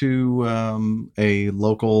went to a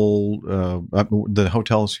local, the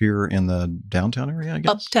hotels here in the downtown area, I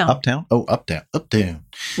guess. Uptown. Oh, uptown.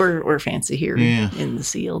 We're fancy here in the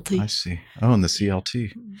CLT. I see. Oh, in the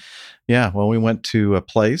CLT. Yeah. Well, we went to a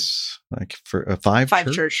place like for a Five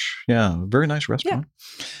Church. Yeah. Very nice restaurant.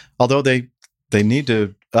 Yeah. Although they need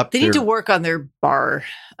to need to work on their bar,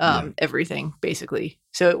 everything basically.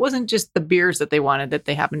 So it wasn't just the beers that they wanted that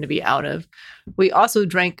they happened to be out of. We also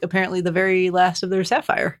drank apparently the very last of their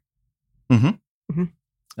Sapphire. Mm-hmm.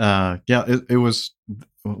 Mm-hmm. It was,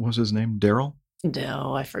 what was his name? Daryl?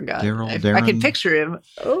 No, I forgot. Daryl, I Darren. can picture him.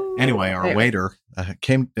 Oh, Anyway, our waiter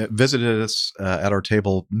visited us at our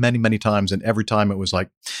table many, many times, and every time it was like,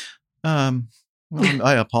 I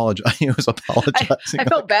apologize. He was apologizing. I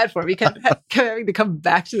felt bad for him. He kept having to come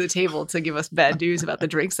back to the table to give us bad news about the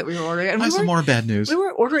drinks that we were ordering. And some more bad news. We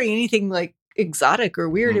weren't ordering anything like exotic or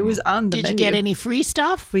weird. It was on the Did menu. you get any free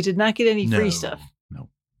stuff? We did not get any free stuff.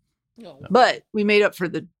 No. But we made up for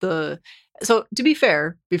the. So to be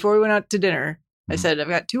fair, before we went out to dinner, I said I've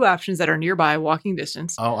got 2 options that are nearby, walking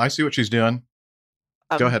distance. Oh, I see what she's doing.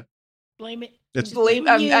 Go ahead. Blame it. It's Blame.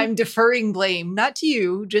 I'm deferring blame, not to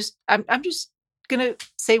you. Just I'm just gonna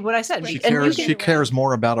say what I said. She cares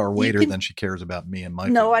more about our waiter than she cares about me and my.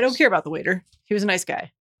 No, feelings. I don't care about the waiter. He was a nice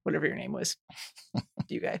guy, whatever your name was.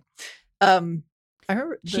 You guy. I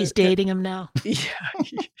remember she's dating him now. Yeah.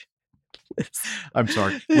 I'm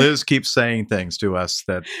sorry. Liz keeps saying things to us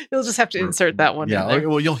that you'll just have to insert that one. Yeah. in there.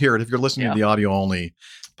 Well, you'll hear it if you're listening to the audio only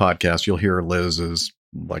podcast. You'll hear Liz's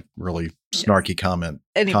like really snarky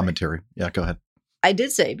commentary. Yeah. Go ahead. I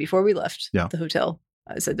did say before we left the hotel,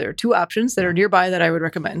 I said there are 2 options that are nearby that I would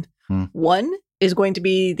recommend. One is going to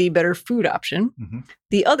be the better food option.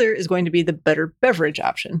 The other is going to be the better beverage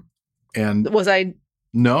option. And was I?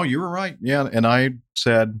 No, you were right. Yeah. And I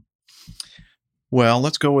said, well,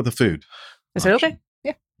 let's go with the food. I said, okay.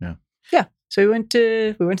 Yeah. So we went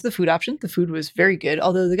to the food option. The food was very good,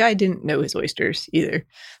 although the guy didn't know his oysters either.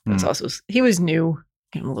 That's also, he was new.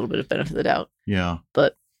 Give him a little bit of benefit of the doubt. Yeah.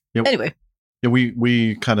 But anyway. Yeah,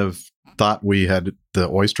 we kind of thought we had the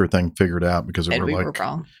oyster thing figured out because we were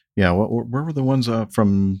wrong. Yeah, where were the ones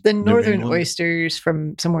from? The northern oysters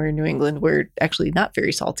from somewhere in New England were actually not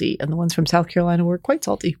very salty, and the ones from South Carolina were quite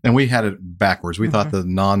salty. And we had it backwards. We thought the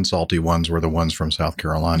non-salty ones were the ones from South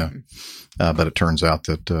Carolina, but it turns out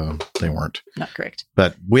that they weren't. Not correct.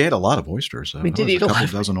 But we ate a lot of oysters. We did eat a couple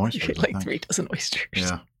dozen oysters. We ate like 3 dozen oysters.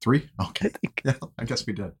 Yeah, 3. Okay, yeah, I guess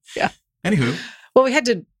we did. Yeah. Anywho, well, we had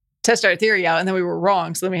to test our theory out, and then we were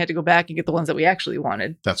wrong. So then we had to go back and get the ones that we actually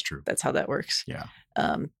wanted. That's true. That's how that works. Yeah.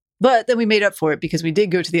 But then we made up for it because we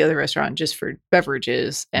did go to the other restaurant just for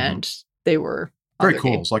beverages, and they were very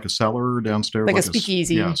cool. It's like a cellar downstairs, like a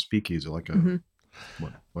speakeasy. Speakeasy, like a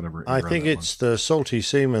whatever. I think it's the salty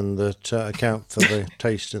semen that account for the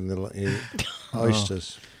taste in the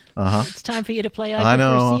oysters. It's time for you to play. I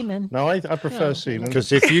know. Seaman. No, I prefer semen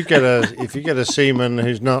because if you get a seaman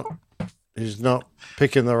who's not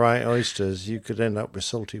picking the right oysters, you could end up with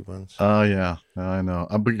salty ones. Oh yeah, I know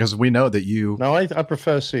because we know that you. No, I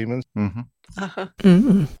prefer semen.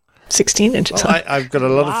 16 inches. Well, I've got a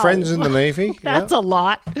lot of friends in the Navy. That's a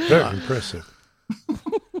lot. Very impressive.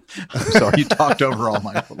 I'm sorry, you talked over all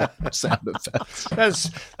my sound effects. That's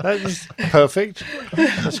perfect.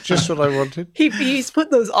 That's just what I wanted. He's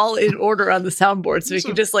put those all in order on the soundboard, so he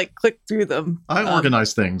can just like click through them. I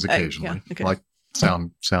organize things occasionally, like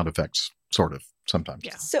sound effects, sort of sometimes.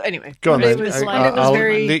 Yeah. So anyway, go on. I'll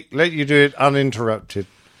let you do it uninterrupted.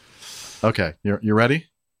 Okay, you ready?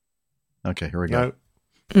 Okay, here we go.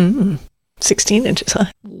 16 inches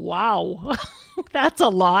high. Wow, that's a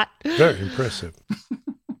lot. Very impressive.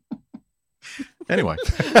 Anyway,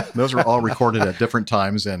 those are all recorded at different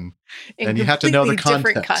times, and you have to know the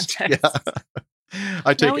context. Yeah.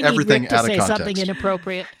 I take everything out of context. Something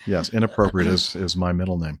inappropriate. Yes, inappropriate is my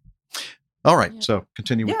middle name. All right, so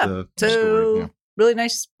continue with the story. Yeah. Really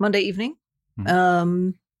nice Monday evening.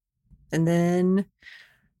 And then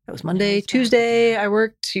that was Monday. Tuesday, I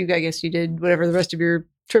worked. I guess you did whatever the rest of your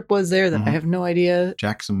trip was there. That I have no idea.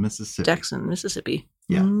 Jackson, Mississippi.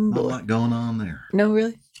 Yeah, not a lot going on there. No,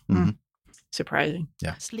 really? Surprising.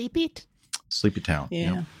 Yeah. Sleepy town.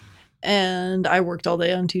 Yeah. And I worked all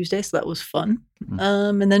day on Tuesday, so that was fun.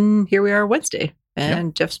 And then here we are Wednesday,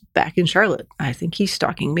 and Jeff's back in Charlotte. I think he's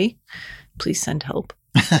stalking me. Please send help.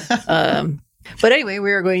 But anyway,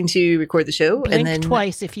 we are going to record the show. Blink and then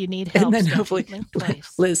twice if you need help. And then hopefully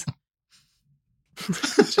Liz.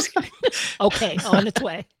 Just kidding. Okay, on its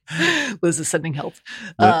way. Liz is sending help.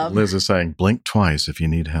 Liz is saying, blink twice if you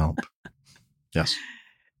need help. Yes.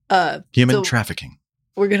 Human trafficking.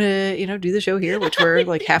 We're going to, do the show here, which we're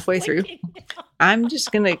like halfway through. I'm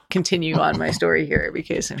just going to continue on my story here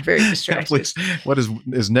because I'm very distracted. Please. What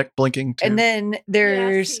is Nick blinking too? And then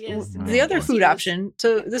there's the other food option.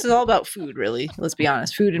 So this is all about food, really. Let's be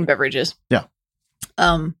honest. Food and beverages. Yeah.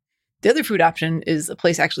 The other food option is a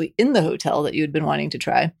place actually in the hotel that you had been wanting to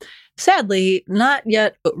try. Sadly, not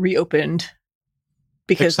yet reopened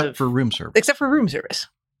except for room service.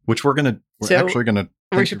 Which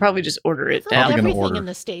we should probably just order it now. Everything in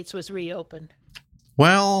the States was reopened.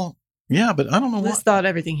 Well, Yeah, but I don't know Liz what. thought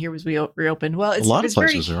everything here was reopened. Well, it's A lot of it's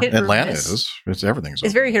very places are. hit or Atlanta miss. is. It's everything's.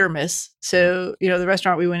 It's very hit or miss. So, the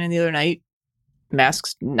restaurant we went in the other night,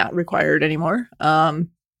 masks not required anymore. And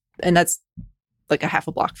that's like a half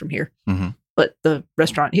a block from here. Mm-hmm. But the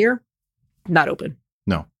restaurant here, not open.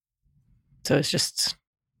 No. So it's just.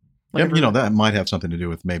 Yeah, whatever. that might have something to do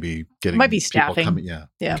with maybe getting. Might be people staffing.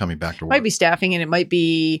 Coming back to work. Might be staffing, and it might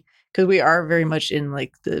be because we are very much in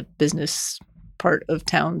like the business part of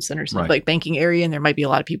town centers, Right. like banking area, and there might be a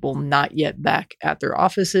lot of people not yet back at their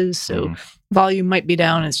offices. So Mhm. volume might be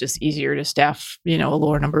down. It's just easier to staff, a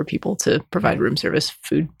lower number of people to provide room service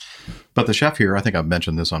food. But the chef here, I think I've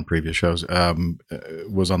mentioned this on previous shows,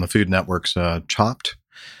 was on the Food Network's Chopped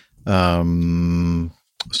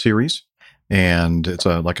series. And it's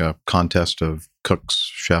like a contest of cooks,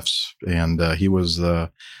 chefs. And he was the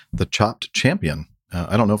Chopped champion.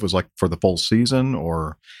 I don't know if it was like for the full season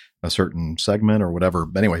or a certain segment or whatever.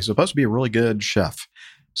 But anyway, he's supposed to be a really good chef.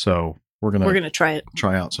 So we're gonna try it.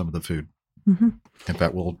 Try out some of the food. Mm-hmm. In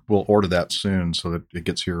fact, we'll order that soon so that it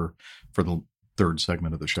gets here for the third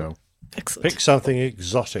segment of the show. Excellent. Pick something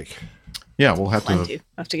exotic. Yeah, we'll have Mine to. too.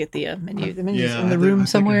 I have to get the menu. The menu's Yeah, in the I room think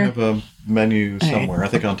somewhere. I have a menu All right. somewhere. I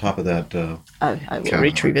think on top of that. I will cabinet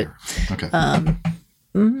retrieve right it. there. Okay.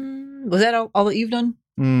 Was that all that you've done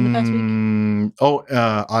in the past week?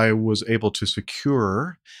 I was able to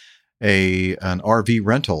secure an RV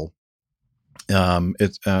rental.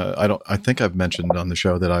 I think I've mentioned on the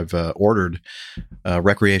show that I've ordered a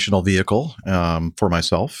recreational vehicle for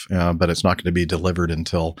myself, but it's not going to be delivered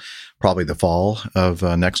until probably the fall of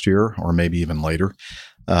next year, or maybe even later.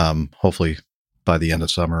 Hopefully by the end of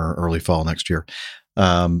summer, early fall next year.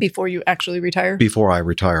 Before you actually retire? Before I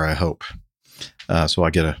retire, I hope. So I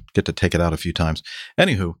get to take it out a few times.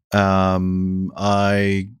 Anywho,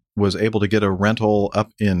 I was able to get a rental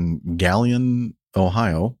up in Galion,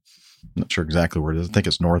 Ohio. I'm not sure exactly where it is. I think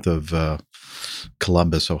it's north of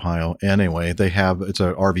Columbus, Ohio. Anyway, it's an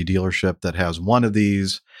RV dealership that has one of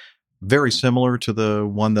these very similar to the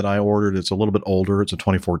one that I ordered. It's a little bit older. It's a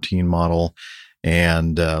 2014 model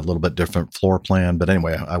and a little bit different floor plan. But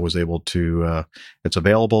anyway, I was able to, it's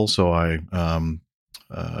available. So I am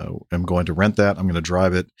going to rent that. I'm going to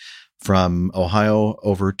drive it from Ohio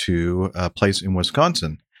over to a place in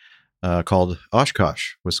Wisconsin called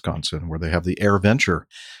Oshkosh, Wisconsin, where they have the Air Venture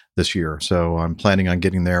this year. So I'm planning on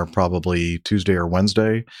getting there probably Tuesday or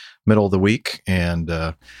Wednesday, middle of the week, and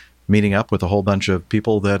meeting up with a whole bunch of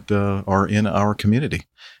people that are in our community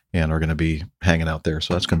and are going to be hanging out there.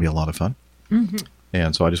 So that's going to be a lot of fun. Mm-hmm.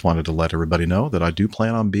 And so I just wanted to let everybody know that I do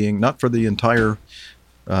plan on being, not for the entire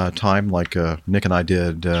time like Nick and I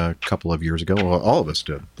did a couple of years ago. Well, all of us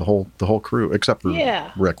did, the whole crew, except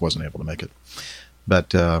for Rick wasn't able to make it.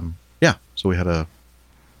 But so we had a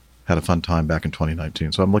fun time back in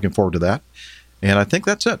 2019. So I'm looking forward to that. And I think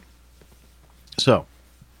that's it. So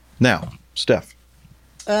now, Steph.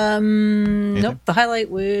 Nope. The highlight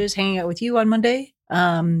was hanging out with you on Monday.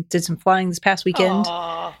 Did some flying this past weekend.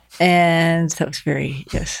 Aww. And that was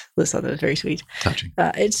Liz thought that was very sweet. Touching.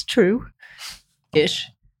 It's true-ish.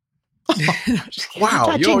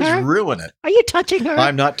 Wow, you always ruin it. Are you touching her?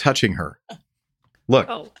 I'm not touching her. Look,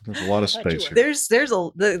 there's a lot of space here. There's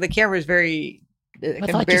the camera is very. I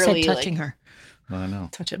thought you said touching her. I know.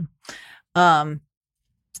 Touch him. And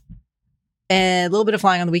a little bit of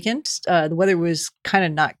flying on the weekend. The weather was kind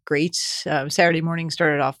of not great. Saturday morning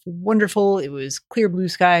started off wonderful. It was clear blue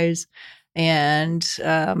skies, and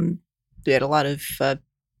we had a lot of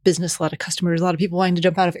business, a lot of customers, a lot of people wanting to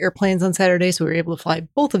jump out of airplanes on Saturday. So we were able to fly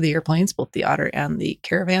both of the airplanes, both the Otter and the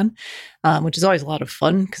Caravan, which is always a lot of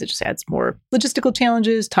fun because it just adds more logistical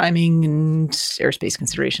challenges, timing, and airspace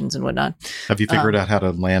considerations and whatnot. Have you figured out how to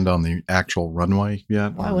land on the actual runway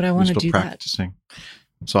yet? Why would I want to do practicing?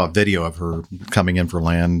 Saw a video of her coming in for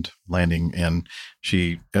landing, and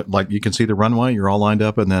she, like, you can see the runway, you're all lined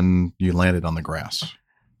up, and then you landed on the grass.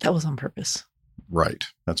 That was on purpose. Right.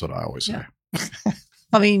 That's what I always say.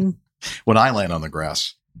 I mean, when I land on the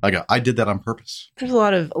grass, I did that on purpose. There's a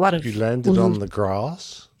lot of. You landed on the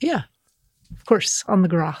grass? Yeah. Of course, on the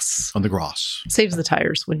grass. On the grass. Saves the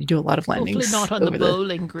tires when you do a lot of landings. Hopefully not on the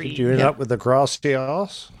bowling green. Did you end up with the grassy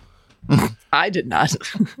ass? I did not.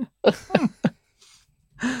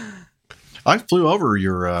 I flew over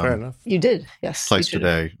your Fair enough. You did, yes. place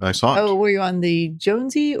today. I saw it. Oh, were you on the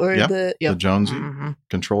Jonesy or the Jonesy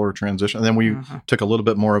controller transition? And then we took a little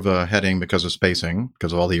bit more of a heading because of spacing,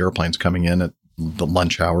 because of all the airplanes coming in at the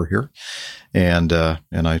lunch hour here. And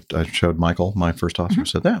I showed Michael, my first officer,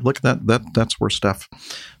 said, "Yeah, look at that. That's where Steph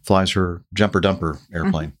flies her jumper dumper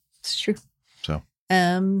airplane." It's true. So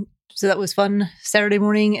So that was fun Saturday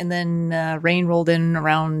morning, and then rain rolled in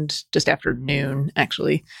around just after noon,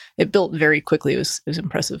 actually. It built very quickly. It was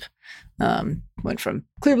impressive. Went from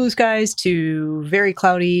clear blue skies to very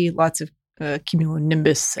cloudy, lots of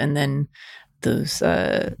cumulonimbus, and then those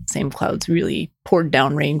same clouds really poured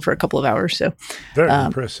down rain for a couple of hours. So very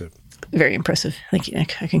impressive. Very impressive. Thank you,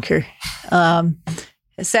 Nick. I concur.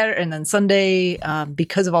 Saturday and then Sunday,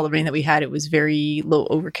 because of all the rain that we had, it was very low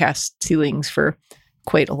overcast ceilings for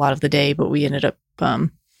quite a lot of the day, but we ended up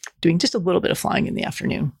doing just a little bit of flying in the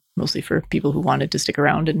afternoon, mostly for people who wanted to stick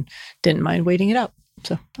around and didn't mind waiting it out.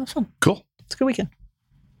 So that was fun. Cool. It's a good weekend.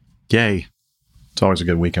 Yay. It's always a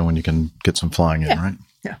good weekend when you can get some flying in, right?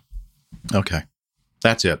 Yeah. Okay.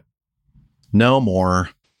 That's it. No more.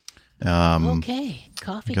 Okay.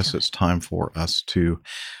 Coffee I guess time. it's time for us to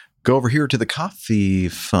go over here to the Coffee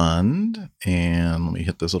Fund. And let me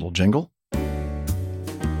hit this little jingle.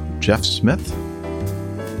 Jeff Smith,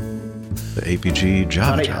 the APG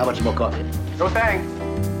Java. Honey, how much more coffee? No thanks.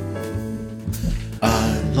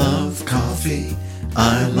 I love coffee.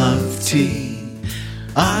 I love tea.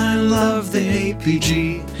 I love the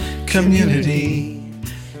APG community.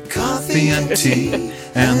 Coffee and tea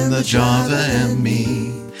and the Java and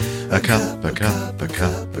me. A cup, a cup, a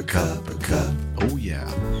cup, a cup, a cup. Oh, yeah.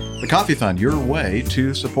 The Coffee Fund, your way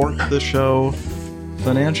to support the show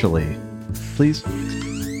financially. Please.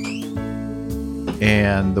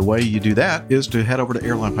 And the way you do that is to head over to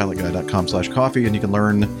airlinepilotguy.com/coffee, and you can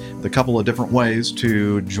learn the couple of different ways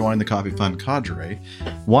to join the Coffee Fund cadre.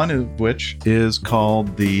 One of which is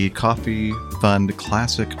called the Coffee Fund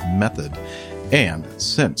Classic Method. And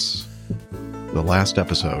since the last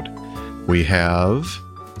episode, we have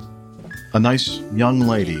a nice young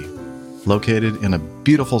lady located in a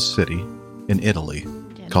beautiful city in Italy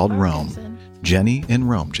called Rome. Jenny in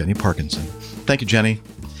Rome. Jenny Parkinson. Thank you, Jenny.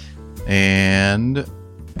 And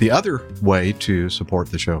the other way to support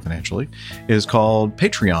the show financially is called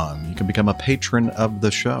Patreon. You can become a patron of the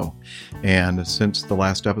show. And since the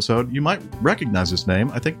last episode, you might recognize his name.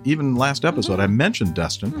 I think even last episode I mentioned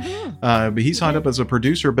Dustin. But he signed up as a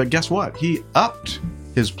producer. But guess what? He upped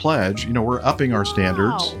his pledge. You know, we're upping our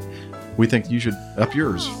standards. We think you should up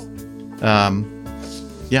yours.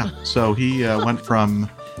 So he went from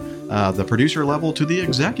the producer level to the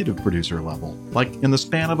executive producer level, like in the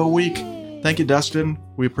span of a week. Thank you, Dustin.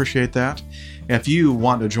 We appreciate that. If you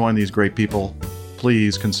want to join these great people,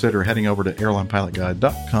 please consider heading over to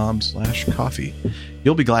airlinepilotguide.com/coffee.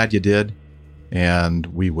 You'll be glad you did, and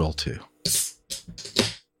we will too.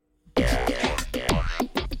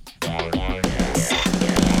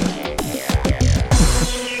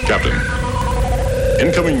 Captain,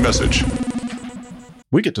 incoming message.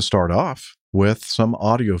 We get to start off with some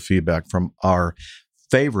audio feedback from our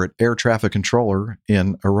favorite air traffic controller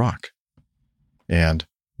in Iraq. And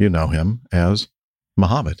you know him as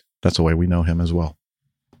Mohammed. That's the way we know him as well.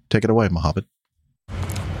 Take it away, Mohammed.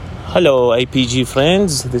 Hello, APG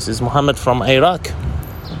friends. This is Mohammed from Iraq.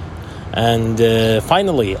 And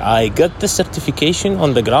finally, I got the certification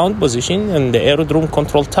on the ground position in the aerodrome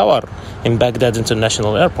control tower in Baghdad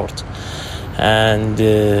International Airport. And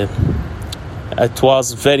it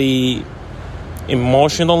was very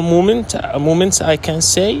emotional moments, I can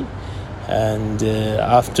say. And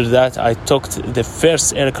after that, I took the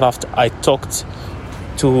first aircraft I took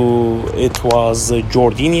to, it was a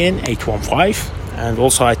Jordanian 815. And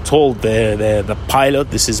also I told the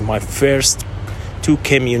pilot, this is my first two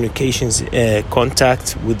communications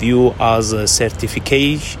contact with you as a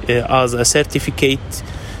certificated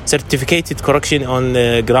correction on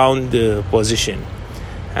the ground position.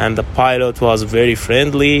 And the pilot was very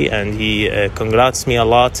friendly, and he congrats me a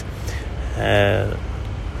lot. And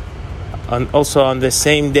also on the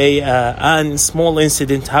same day, a small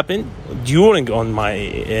incident happened during on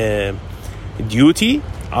my duty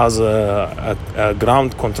as a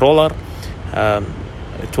ground controller.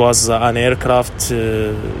 It was an aircraft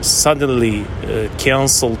suddenly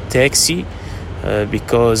canceled taxi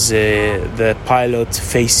because the pilot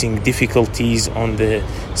facing difficulties on the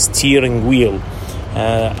steering wheel.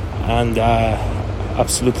 And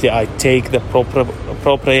absolutely, I take the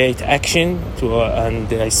appropriate action to, and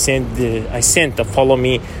I sent the follow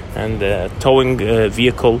me and the towing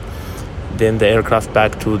vehicle, then the aircraft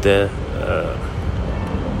back to the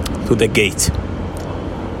gate.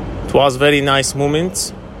 It was very nice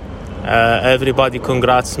moment. Everybody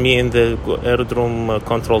congrats me in the aerodrome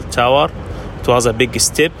control tower. It was a big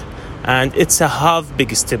step, and it's a half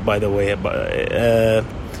big step, by the way.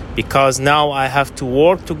 Because now I have to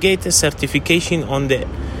work to get a certification on the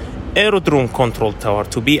aerodrome control tower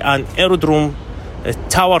to be an aerodrome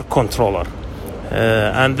tower controller.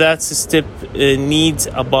 and that step needs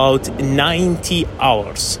about 90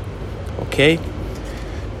 hours. Okay?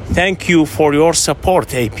 Thank you for your support,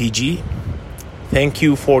 APG. Thank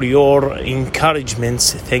you for your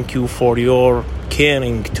encouragements. Thank you for your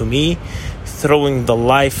caring to me, throwing the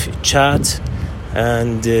live chat.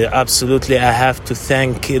 And absolutely, I have to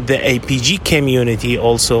thank the APG community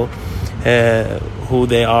also, who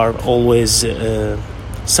they are always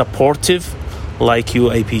supportive, like you,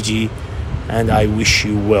 APG. And I wish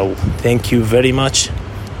you well. Thank you very much.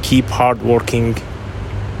 Keep hard working.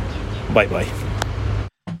 Bye-bye.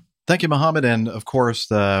 Thank you, Mohammed. And of course,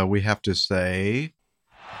 we have to say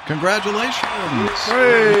congratulations.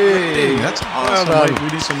 Hey, that's awesome. Well we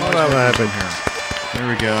need some noise in here. There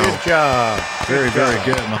we go. Good job. Very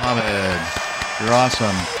good, Mohammed. You're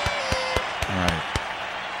awesome. All right.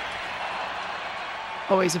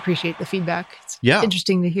 Always appreciate the feedback. It's Yeah.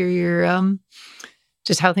 interesting to hear your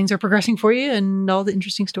just how things are progressing for you and all the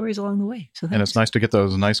interesting stories along the way. So And it's nice to get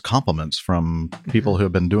those nice compliments from people who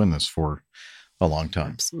have been doing this for a long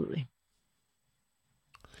time. Absolutely.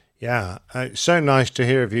 Yeah, it's so nice to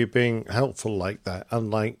hear of you being helpful like that,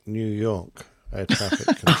 unlike New York air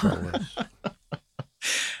traffic controllers.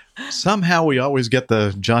 Somehow we always get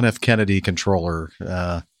the John F. Kennedy controller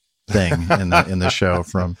thing in the show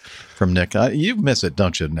from Nick. You miss it,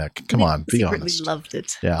 don't you, Nick? Come on, be honest. Loved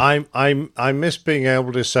it. Yeah, I miss being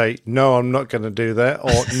able to say no, I'm not going to do that,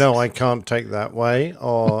 or no, I can't take that way,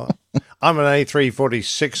 or I'm an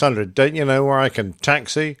A340-600. Don't you know where I can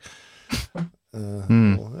taxi?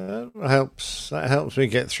 Well, that helps me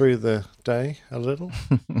get through the day a little.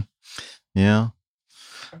 Yeah.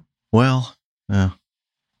 Well, yeah.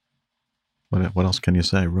 What else can you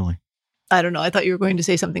say, really? I don't know. I thought you were going to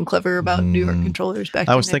say something clever about New York controllers back.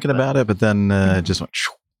 I was thinking about it, but then it just went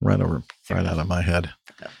right out of my head.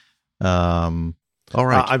 All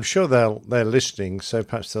right. I'm sure they're listening, so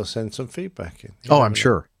perhaps they'll send some feedback in. Oh, I'm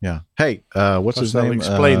sure. Yeah. Hey, what's his name?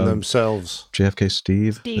 Explain themselves. JFK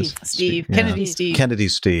Steve. Steve. Yeah. Kennedy Steve.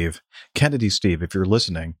 Kennedy Steve. If you're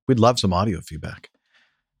listening, we'd love some audio feedback.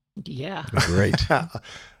 Yeah. Great. Yeah.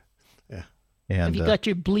 And, have you got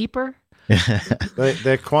your bleeper?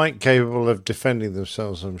 They're quite capable of defending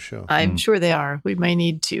themselves, I'm sure. I'm sure they are. We may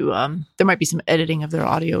need to, there might be some editing of their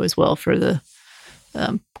audio as well for the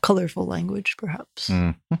colorful language, perhaps.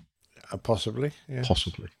 Possibly. Yeah.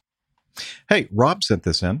 Possibly. Hey, Rob sent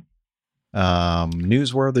this in.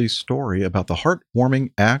 Newsworthy story about the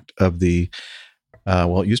heartwarming act of the,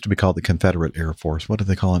 it used to be called the Confederate Air Force. What do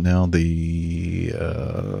they call it now? The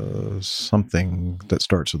something that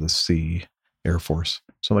starts with a C. Air Force.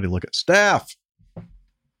 Somebody look at staff.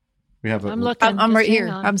 We have. I'm looking. I'm right here.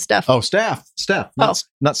 On. I'm Steph. Oh, staff. Not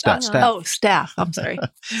staff. Staff. Oh, staff. I'm sorry. I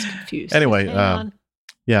was confused. Anyway,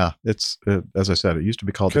 yeah, it's as I said, it used to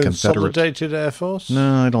be called the Confederate Consolidated Air Force.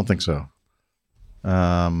 No, I don't think so.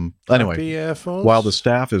 Anyway, Air Force? While the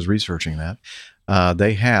staff is researching that,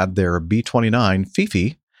 they had their B-29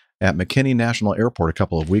 Fifi at McKinney National Airport a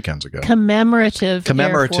couple of weekends ago. Commemorative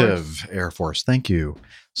Air Force. Thank you,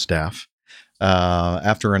 staff.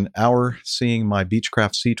 After an hour seeing my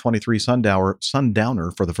Beechcraft C-23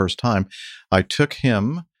 Sundowner for the first time, I took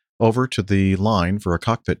him over to the line for a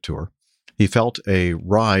cockpit tour. He felt a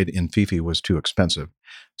ride in Fifi was too expensive.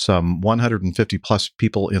 Some 150 plus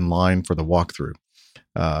people in line for the walkthrough.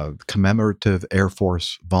 Commemorative Air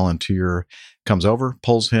Force volunteer comes over,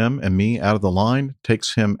 pulls him and me out of the line,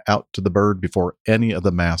 takes him out to the bird before any of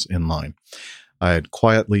the mass in line. I had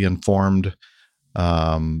quietly informed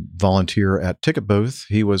volunteer at ticket booth.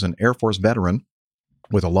 He was an Air Force veteran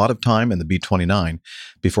with a lot of time in the B-29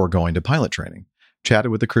 before going to pilot training.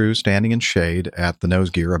 Chatted with the crew standing in shade at the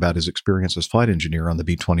nose gear about his experience as flight engineer on the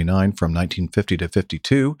B-29 from 1950 to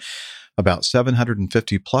 52, about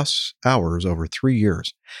 750 plus hours over 3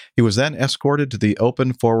 years. He was then escorted to the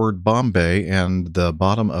open forward bomb bay and the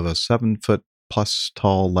bottom of a 7-foot plus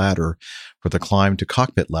tall ladder for the climb to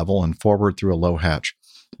cockpit level and forward through a low hatch.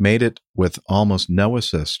 Made it with almost no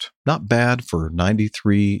assist. Not bad for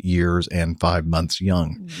 93 years and 5 months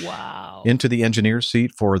young. Wow. Into the engineer's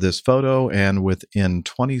seat for this photo, and within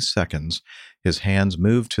 20 seconds, his hands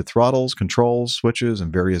moved to throttles, controls, switches,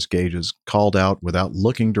 and various gauges, called out without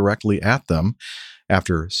looking directly at them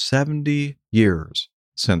after 70 years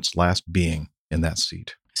since last being in that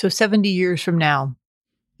seat. So 70 years from now,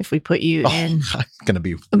 if we put you in... I'm going to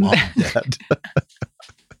be long dead.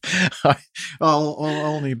 I'll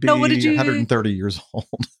only be 130 years old.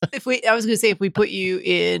 I was going to say, if we put you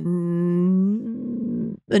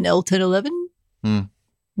in an L-1011?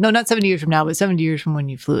 No, not 70 years from now, but 70 years from when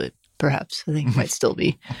you flew it. perhaps. I think he might still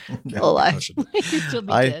be alive.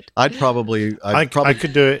 I'd probably. I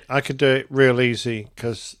could do it. I could do it real easy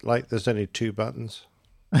because there's only 2 buttons.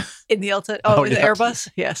 In the Delta? Oh, in the Airbus?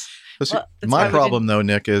 Yes. Well, my problem, though,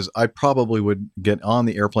 Nick, is I probably would get on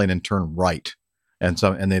the airplane and turn right. And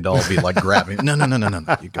they'd all be like grabbing. No.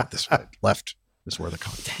 You go this way. Left is where the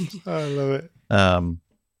cockpit is. I love it.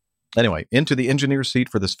 Anyway, into the engineer's seat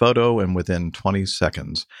for this photo, and within 20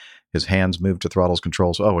 seconds, his hands moved to throttles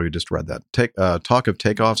controls. Oh, we just read that. Talk of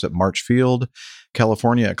takeoffs at March Field,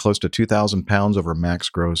 California, at close to 2,000 pounds over max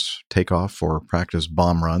gross takeoff for practice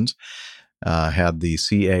bomb runs. Had the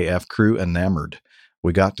CAF crew enamored.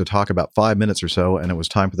 We got to talk about 5 minutes or so, and it was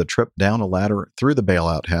time for the trip down a ladder through the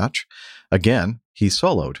bailout hatch. Again, he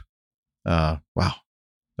soloed. Wow.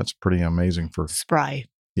 That's pretty amazing for... Spry.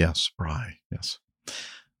 Yeah, spry. Yes.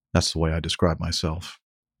 That's the way I describe myself.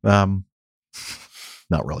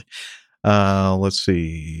 Not really. Let's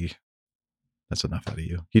see. That's enough out of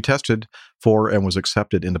you. He tested for and was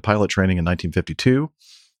accepted into pilot training in 1952,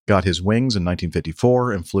 got his wings in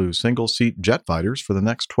 1954, and flew single-seat jet fighters for the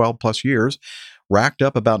next 12 plus years, racked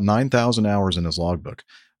up about 9,000 hours in his logbook.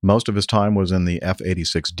 Most of his time was in the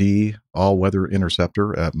F-86D all-weather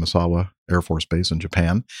interceptor at Misawa Air Force Base in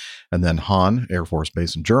Japan, and then Han Air Force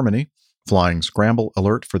Base in Germany, flying Scramble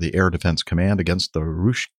Alert for the Air Defense Command against the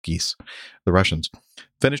Ruskies, the Russians.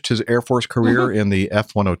 Finished his Air Force career in the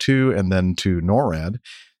F-102 and then to NORAD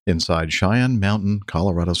inside Cheyenne Mountain,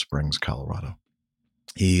 Colorado Springs, Colorado.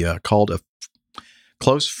 He called a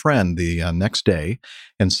close friend the next day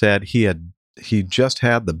and said he just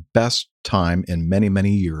had the best time in many,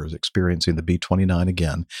 many years experiencing the B-29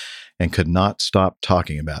 again and could not stop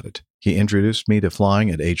talking about it. He introduced me to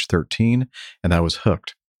flying at age 13, and I was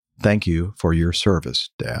hooked. Thank you for your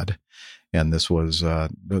service, Dad. And this was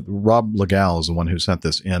Rob Legal is the one who sent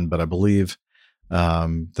this in, but I believe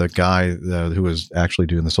the guy who was actually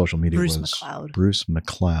doing the social media was Bruce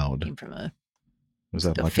McLeod. Came from a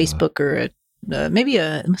like Facebook or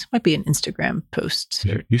this might be an Instagram post.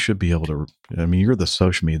 You should be able to. I mean, you're the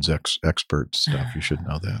social media expert stuff. You should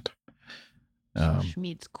know that. Social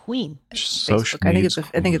media's queen. Social I think it's a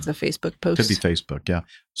Facebook post. Could be Facebook, yeah.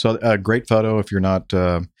 So a great photo. If you're not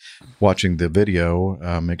watching the video,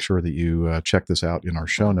 make sure that you check this out in our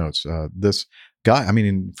show notes. This guy, I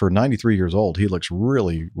mean, for 93 years old, he looks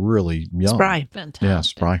really, really young. Spry. Fantastic. Yeah,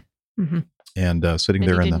 spry. Mm-hmm. And sitting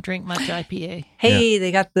there didn't drink much IPA. Hey,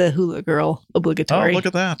 they got the Hula Girl obligatory. Oh, look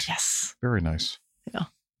at that. Yes. Very nice. Yeah.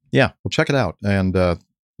 Yeah, well, check it out. And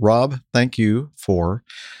Rob, thank you for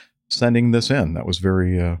sending this in. That was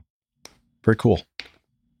very, very cool.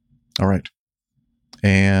 All right.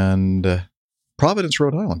 And Providence,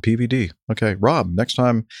 Rhode Island, PVD. Okay, Rob, next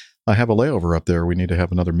time I have a layover up there, we need to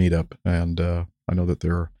have another meetup. And I know that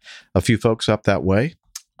there are a few folks up that way.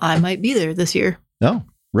 I might be there this year. Oh,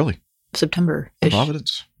 really? September-ish.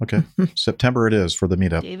 Providence. Okay. September it is for the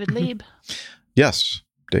meetup. David Lieb. Yes.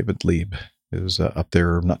 David Lieb is up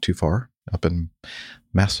there not too far, up in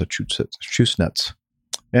Massachusetts.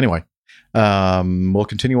 Anyway, we'll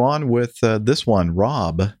continue on with this one.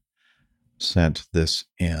 Rob sent this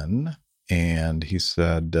in, and he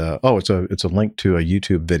said, it's a link to a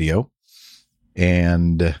YouTube video,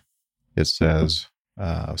 and it says,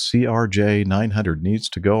 CRJ 900 needs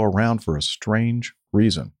to go around for a strange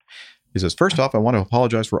reason. He says, first off, I want to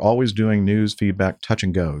apologize for always doing news feedback touch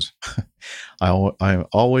and goes. I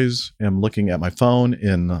always am looking at my phone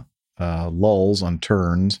in lulls on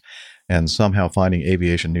turns and somehow finding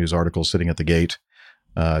aviation news articles sitting at the gate,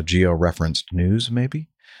 geo-referenced news maybe,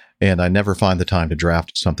 and I never find the time to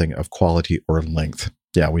draft something of quality or length.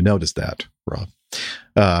 Yeah, we noticed that, Rob.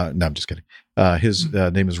 No, I'm just kidding. His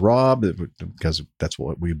name is Rob because that's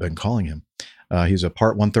what we've been calling him. He's a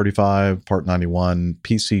Part 135, Part 91,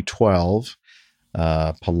 PC-12,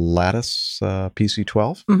 Pilatus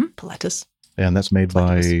PC-12. Mm-hmm. Pilatus. And that's made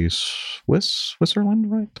by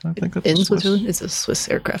Switzerland, right? I think that's in Switzerland. It's a Swiss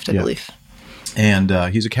aircraft, I believe. And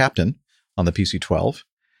he's a captain on the PC-12.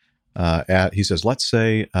 He says, let's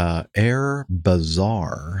say Air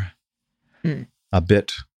Bazaar, a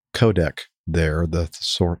bit codec there. The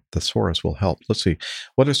thesaurus will help. Let's see.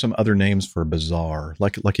 What are some other names for bazaar?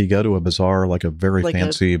 Like you go to a bazaar, like a very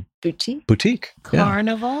fancy a boutique. Boutique.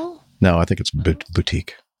 Carnival? Yeah. No, I think it's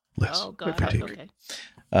boutique. Liz. Oh, God. Boutique. Okay.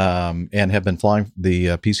 And have been flying the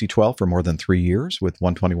PC-12 for more than 3 years, with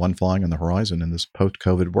 121 flying on the horizon in this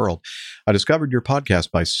post-COVID world. I discovered your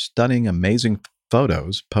podcast by stunning, amazing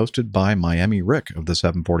photos posted by Miami Rick of the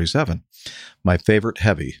 747. My favorite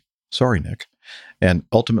heavy. Sorry, Nick. And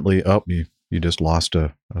ultimately, you just lost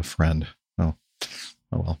a friend. Oh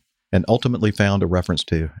well. and ultimately found a reference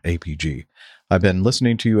to APG. I've been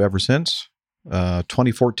listening to you ever since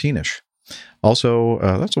 2014-ish. Also,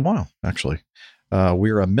 that's a while, actually.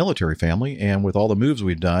 We're a military family, and with all the moves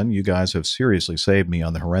we've done, you guys have seriously saved me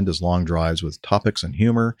on the horrendous long drives with topics and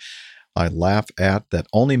humor I laugh at that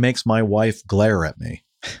only makes my wife glare at me.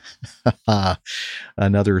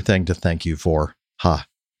 Another thing to thank you for. Ha.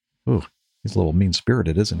 Ooh, he's a little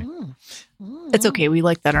mean-spirited, isn't he? It's okay. We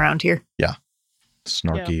like that around here. Yeah.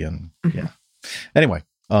 Snarky and yeah. Anyway,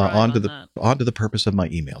 on to the purpose of my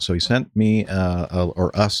email. So he sent me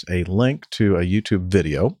or us a link to a YouTube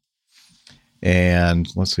video. And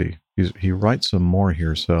let's see, he writes some more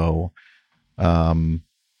here. So,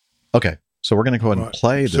 okay. So we're going to go ahead and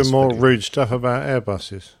play this. Some more rude stuff about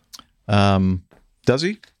Airbuses. Does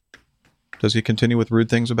he? Does he continue with rude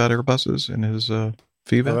things about Airbuses in his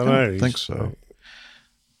feed? I don't think so.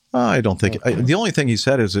 I don't think. The only thing he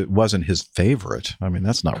said is it wasn't his favorite. I mean,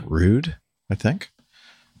 that's not rude, I think.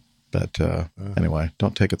 But anyway,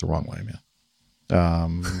 don't take it the wrong way, man.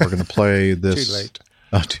 We're going to play this. Too late.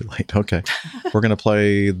 Oh, too late. Okay. We're going to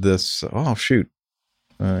play this. Oh, shoot.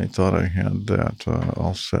 I thought I had that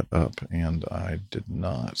all set up, and I did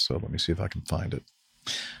not. So let me see if I can find it.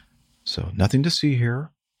 So nothing to see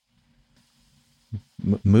here.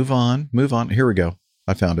 Move on. Move on. Here we go.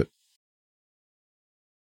 I found it.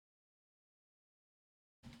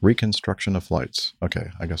 Reconstruction of flights.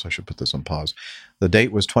 Okay, I guess I should put this on pause. The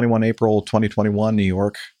date was 21 April 2021, New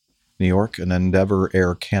York. An Endeavour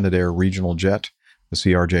Air Canadair regional jet, the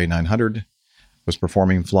CRJ 900, was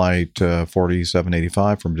performing flight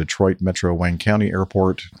 4785 from Detroit Metro Wayne County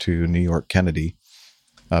Airport to New York Kennedy.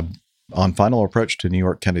 On final approach to New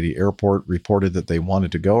York Kennedy Airport, reported that they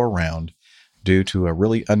wanted to go around due to a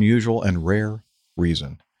really unusual and rare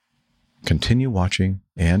reason. Continue watching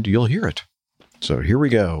and you'll hear it. So here we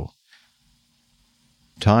go.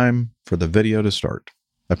 Time for the video to start.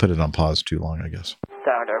 I put it on pause too long, I guess.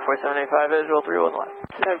 Tower 4785, visual 31 left.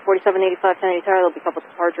 Tower 4785, Kennedy Tower, there'll be a couple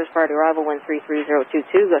departures prior to arrival, wind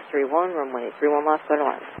 33022, gust 31, runway 31 left, clear to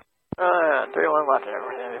land. 31 left, Tower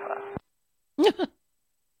 4785.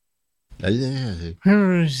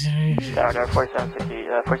 Tower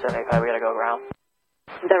 4785, we gotta go ground.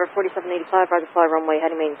 Endeavour 4785, right to fly runway,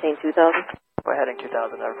 heading maintain 2000. We're heading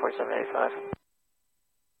 2000, Endeavour 4785.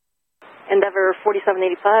 Endeavour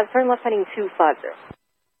 4785, turn left heading 250.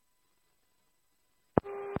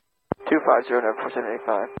 250, Endeavour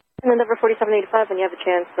 4785. And Endeavour 4785, when you have a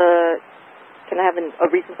chance, can I have a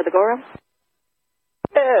reason for the go-around?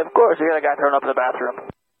 Yeah, of course, we got a guy thrown up in the bathroom.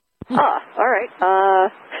 Alright,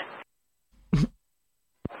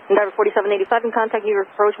 Endeavour 4785, in contact you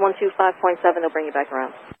approach 125.7, they'll bring you back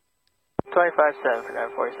around. 25.7 for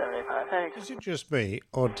Endeavour 4785, thanks. Is it just me,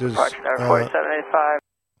 or does... Endeavour 4785.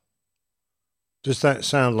 Does that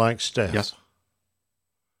sound like Steph? Yes.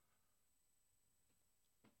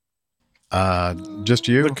 Just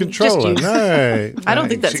you? The controller. No. I don't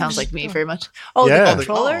think that sounds like me very much. Oh, yeah. The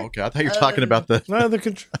controller? Oh, okay. I thought you were talking about the... No, the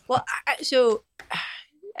controller. Well, so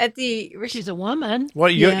at the... She's a woman. Well,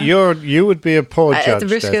 you would be a poor judge,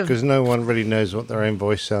 Steph, because no one really knows what their own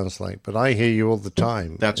voice sounds like. But I hear you all the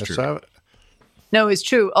time. That's true. No, it's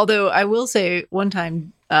true. Although I will say one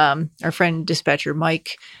time, our friend dispatcher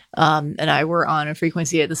Mike and I were on a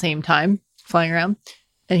frequency at the same time flying around.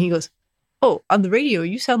 And he goes, "Oh, on the radio,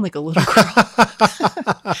 you sound like a little girl."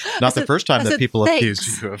 Not the first time that people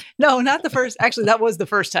accused you of. No, not the first. Actually, that was the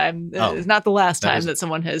first time. It's not the last time that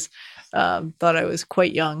someone has thought I was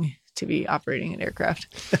quite young to be operating an aircraft.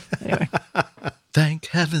 Anyway. Thank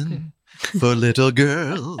heaven for little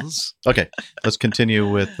girls. Okay, let's continue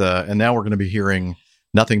with, and now we're going to be hearing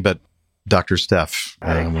nothing but Dr. Steph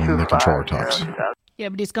when the controller talks. Yeah,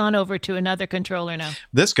 but he's gone over to another controller now.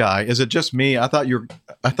 This guy, is it just me? I thought you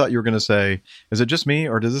were going to say, is it just me,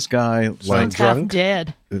 or does this guy like drunk?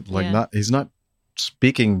 Dead. He's not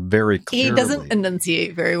speaking very clearly. He doesn't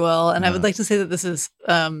enunciate very well, and I would like to say that this is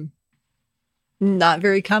not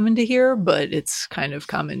very common to hear, but it's kind of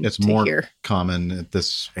common. It's more common at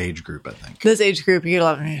this age group, I think. This age group, you get a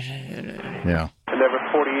lot of yeah. Endeavour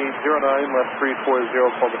 4809 left 340,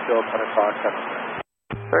 pull the field 10 o'clock.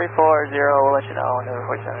 340, we'll let you know,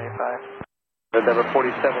 Endeavour 4785. Endeavour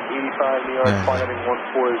 4785, New York, flight heading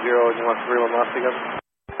 140, and you want 31 left again?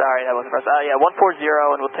 Sorry, that wasn't first. 140,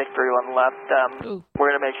 and we'll take 31 left. We're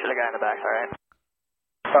going to make sure the guy in the back's all right.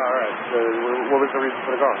 Alright, what was the reason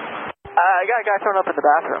for the call? I got a guy thrown up in the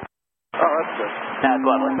bathroom. Oh, that's good. That's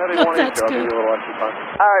lovely. That's good. I'll give you a little extra time.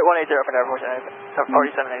 Alright, 180 for Endeavour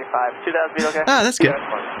 4785. 2,000 feet, okay? That's good.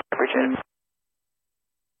 Appreciate it.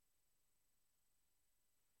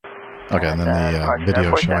 Okay, and then the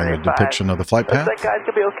video showing the depiction of the flight path. Looks like guys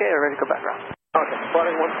could be okay or ready to go back around. Okay,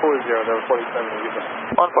 spotting 140, number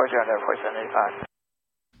 4785. 140, number 4785.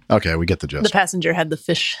 Okay, we get the gist. The passenger had the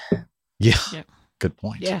fish. Yeah. Yep. Good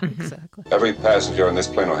point. Yeah, exactly. Every passenger on this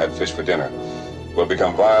plane will have fish for dinner. Will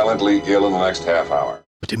become violently ill in the next half hour.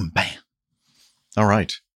 Bam. All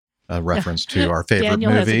right. A reference to our favorite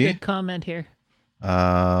Daniel has a movie. good comment here.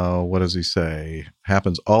 What does he say?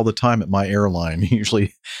 Happens all the time at my airline.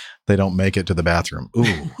 Usually they don't make it to the bathroom.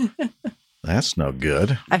 Ooh, that's no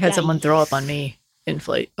good. I've had someone throw up on me in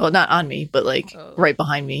flight. Well, not on me, but like right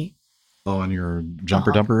behind me. Oh, on your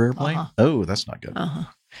jumper dumper airplane? Oh, that's not good.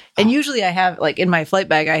 And usually I have, like, in my flight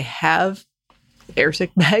bag, I have air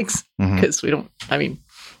sick bags because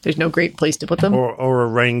there's no great place to put them. Or a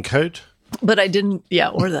raincoat. But I didn't,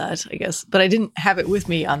 or that, I guess. But I didn't have it with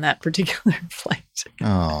me on that particular flight.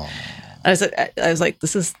 Oh. I was like,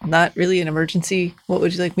 this is not really an emergency. What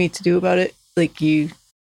would you like me to do about it? Like, Were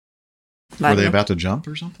they about to jump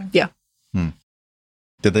or something? Yeah.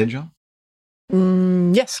 Did they jump?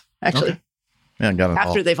 Yes, actually. Okay. Yeah, got it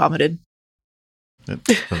After they vomited.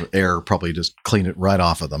 The air probably just cleaned it right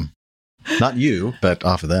off of them. Not you, but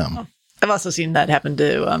off of them. I've also seen that happen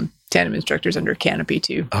to tandem instructors under canopy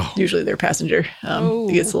too. Usually their passenger gets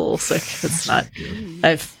a little sick. It's not.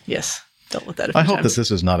 I've dealt with that. A few I hope times. that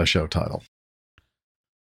this is not a show title.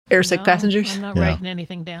 Air sick passengers. I'm not writing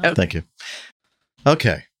anything down. Oh. Thank you.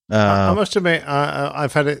 Okay. I must admit,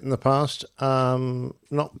 I've had it in the past.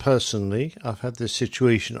 Not personally. I've had this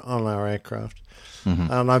situation on our aircraft.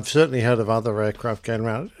 And I've certainly heard of other aircraft going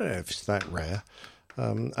around. I don't know if it's that rare.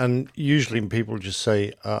 And usually people just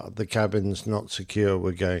say, the cabin's not secure,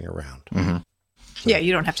 we're going around. Yeah,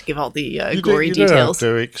 you don't have to give all the You gory don't details. have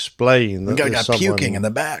to explain that The guy there's got someone puking in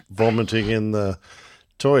the back. vomiting in the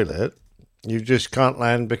toilet. You just can't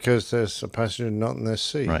land because there's a passenger not in their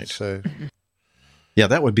seat. Right. So Yeah,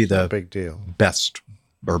 that would be the big deal. best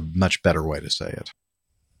or much better way to say it.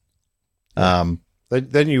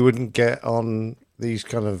 Then you wouldn't get on these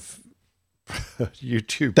kind of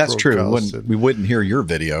YouTube. That's true. broadcasts. We wouldn't hear your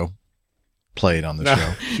video played on the No,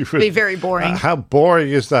 show. you Be very boring. How boring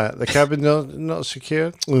is that? The cabin not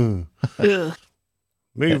secure? Ugh.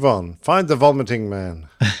 Move on. Find the vomiting man.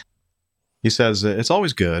 He says, it's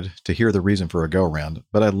always good to hear the reason for a go-around,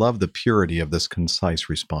 but I love the purity of this concise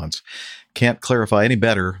response. Can't clarify any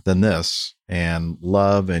better than this, and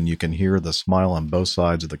love, and you can hear the smile on both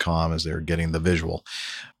sides of the comm as they're getting the visual.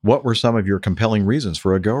 What were some of your compelling reasons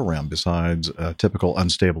for a go-around besides a typical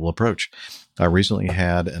unstable approach? I recently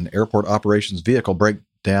had an airport operations vehicle break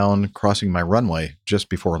down crossing my runway just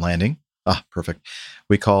before landing. Perfect.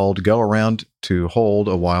 We called go around to hold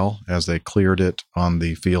a while as they cleared it on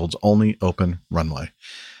the field's only open runway.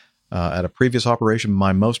 At a previous operation,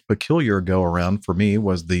 my most peculiar go around for me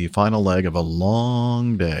was the final leg of a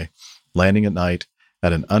long day, landing at night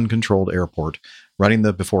at an uncontrolled airport. Running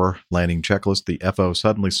the before landing checklist, the FO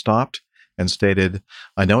suddenly stopped and stated,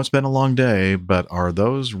 I know it's been a long day, but are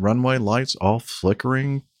those runway lights all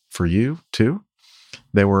flickering for you too?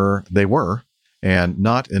 They were, and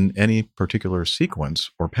not in any particular sequence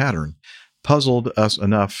or pattern, puzzled us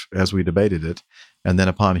enough as we debated it, and then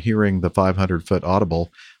upon hearing the 500-foot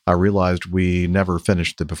audible, I realized we never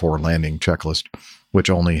finished the before landing checklist, which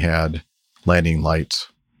only had landing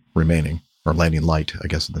lights remaining, or landing light, I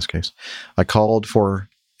guess in this case. I called for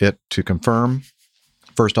it to confirm.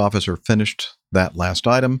 First officer finished that last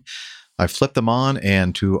item. I flipped them on,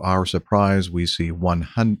 and to our surprise, we see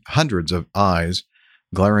hundreds of eyes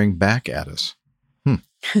glaring back at us.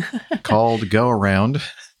 Called go around.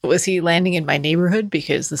 Was he landing in my neighborhood?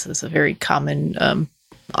 Because this is a very common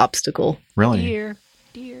obstacle. Really? Deer.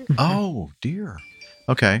 Oh, dear.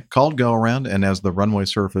 Okay. Called go around, and as the runway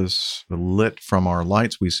surface lit from our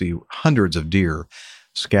lights, we see hundreds of deer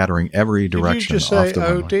scattering every direction. Did you just off say, the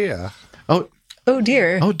oh runway. dear? Oh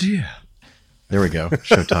dear. Oh dear. There we go.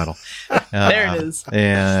 Show title. There it is.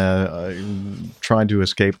 And trying to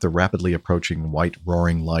escape the rapidly approaching white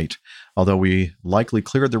roaring light. Although we likely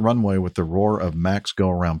cleared the runway with the roar of max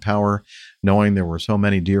go-around power, knowing there were so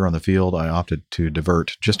many deer on the field, I opted to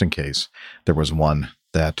divert just in case there was one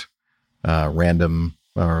that in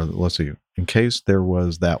case there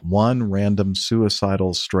was that one random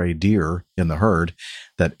suicidal stray deer in the herd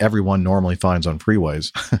that everyone normally finds on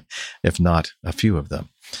freeways, if not a few of them.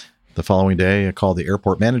 The following day, I called the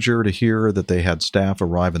airport manager to hear that they had staff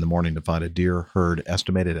arrive in the morning to find a deer herd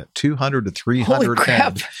estimated at 200 to 300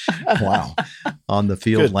 head. Wow. On the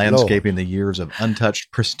field, Good landscaping the years of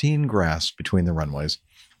untouched, pristine grass between the runways.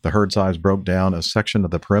 The herd size broke down a section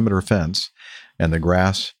of the perimeter fence, and the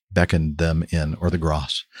grass beckoned them in, or the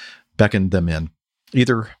grass beckoned them in.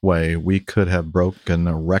 Either way, we could have broken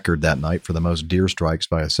a record that night for the most deer strikes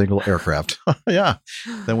by a single aircraft. Yeah,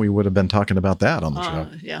 then we would have been talking about that on the show.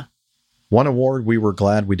 Yeah. One award we were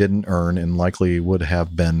glad we didn't earn and likely would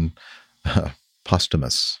have been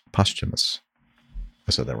posthumous.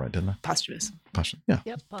 I said that right, didn't I? Posthumous. Yeah,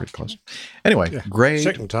 yep, pretty close. Anyway, great.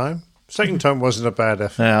 Second time wasn't a bad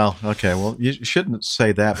effort. Well, okay. Well, you shouldn't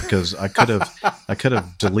say that because I could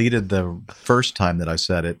have deleted the first time that I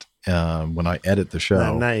said it when I edit the show.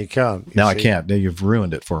 No, now you can't. I can't. Now you've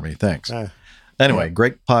ruined it for me. Thanks. Anyway,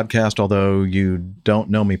 great podcast. Although you don't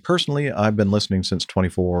know me personally, I've been listening since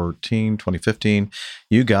 2014, 2015.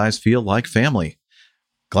 You guys feel like family.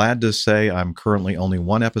 Glad to say I'm currently only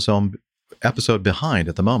one episode behind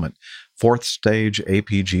at the moment. 4th stage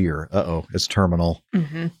APG-er. It's terminal.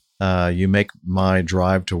 Mm-hmm. You make my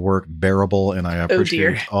drive to work bearable, and I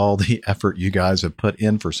appreciate all the effort you guys have put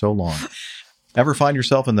in for so long. Ever find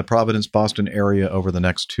yourself in the Providence, Boston area over the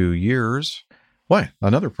next 2 years? Why?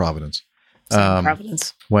 Another Providence.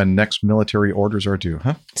 Providence. When next military orders are due,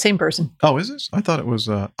 huh? Same person. Oh, is this? I thought it was,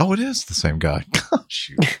 it is the same guy.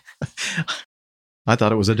 Shoot. I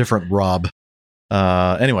thought it was a different Rob.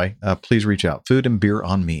 Anyway, please reach out. Food and beer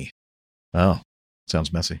on me. Oh,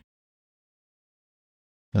 sounds messy.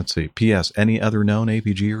 Let's see. P.S. Any other known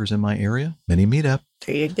APGers in my area? Mini meetup.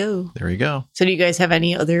 There you go. There you go. So do you guys have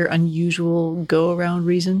any other unusual go-around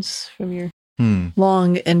reasons from your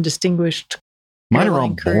long and distinguished Mine are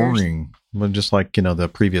all careers? Boring. Well, just like, the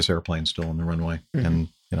previous airplane still on the runway and,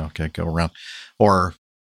 go around. Or,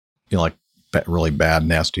 like really bad,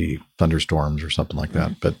 nasty thunderstorms or something like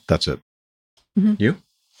that. But that's it. Mm-hmm. You?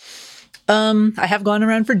 I have gone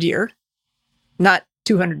around for deer. Not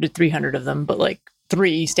 200 to 300 of them, but like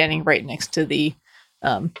 3 standing right next to the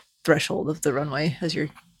threshold of the runway as you're,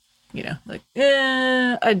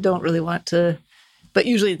 I don't really want to. But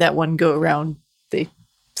usually that one go around, they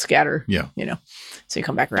scatter. Yeah. So you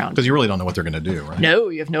come back around. Because you really don't know what they're going to do, right? No,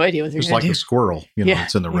 you have no idea what they're going to do. It's like the squirrel,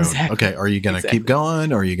 it's in the road. Exactly. Okay, are you going to keep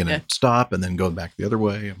going? Or are you going to stop and then go back the other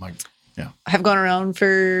way? I'm like, yeah. I have gone around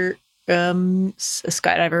for a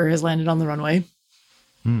skydiver has landed on the runway.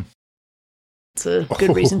 It's a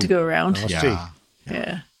good reason to go around.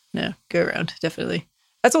 Yeah. No, go around, definitely.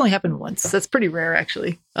 That's only happened once. That's pretty rare,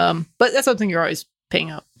 actually. But that's something you're always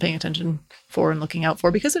paying attention for and looking out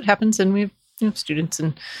for because it happens, and we have students,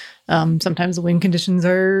 and sometimes the wind conditions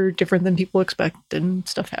are different than people expect, and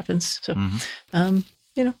stuff happens. So,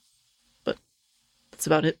 but that's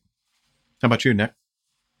about it. How about you, Nick?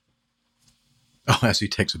 Oh, as he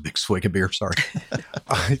takes a big swig of beer. Sorry.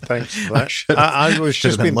 Thanks for that. I was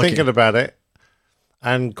just been thinking about it.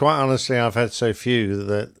 And quite honestly, I've had so few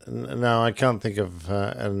that now I can't think of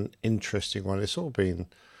an interesting one. It's all been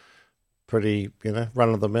pretty,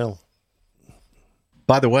 run of the mill.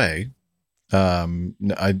 By the way,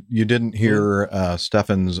 you didn't hear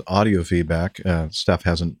Stefan's audio feedback. Steph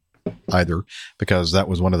hasn't either, because that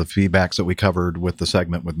was one of the feedbacks that we covered with the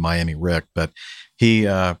segment with Miami Rick. But he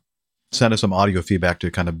sent us some audio feedback to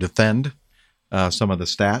kind of defend some of the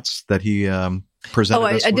stats that he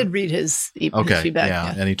presented. I did read his feedback.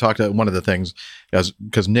 Yeah, and he talked about one of the things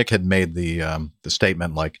because Nick had made the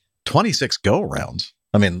statement like 26 go arounds.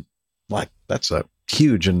 I mean, like that's a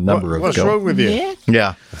huge number of. What's wrong with you? Nick?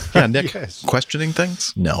 Yeah, Nick questioning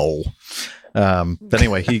things. No, but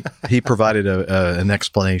anyway, he provided an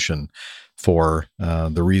explanation for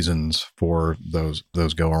the reasons for those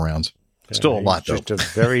go arounds. Still a lot, though. Just a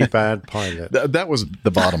very bad pilot. That was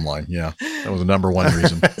the bottom line. Yeah, that was the number one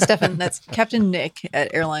reason. Stefan, that's Captain Nick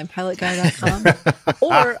at airlinepilotguy.com.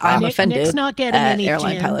 Or I'm offended Nick's not getting at any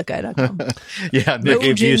airlinepilotguy.com. Yeah, Nick,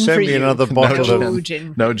 if you send me another bottle of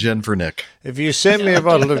gin. No gin for Nick. If you send me a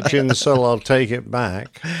bottle of gin Sol, I'll take it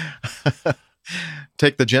back.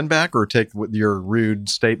 Take the gin back or take your rude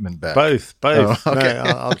statement back? Both. Oh, okay. No,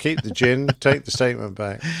 I'll keep the gin, take the statement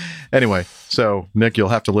back. Anyway, so Nick, you'll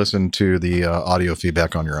have to listen to the audio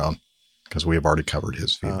feedback on your own because we have already covered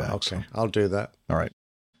his feedback. Okay, so. I'll do that. All right.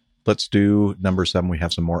 Let's do number 7. We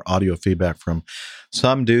have some more audio feedback from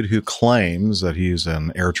some dude who claims that he's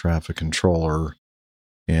an air traffic controller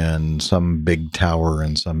in some big tower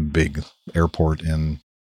in some big airport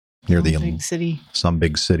near some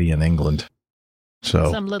big city in England.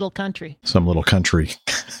 So some little country.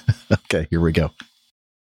 Okay, here we go.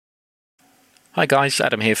 Hi guys,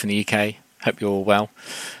 Adam here from the UK. Hope you're all well.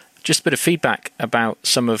 Just a bit of feedback about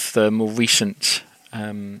some of the more recent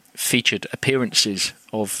featured appearances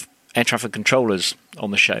of air traffic controllers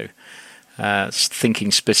on the show.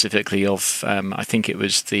 Thinking specifically of, I think it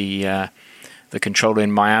was the controller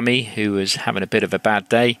in Miami who was having a bit of a bad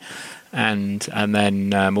day. and then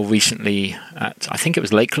more recently at, I think it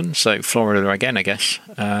was Lakeland, so Florida again, I guess,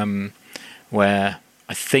 where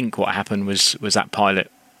I think what happened was that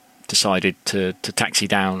pilot decided to taxi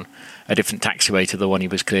down a different taxiway to the one he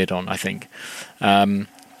was cleared on, I think.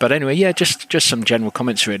 But anyway, yeah, just some general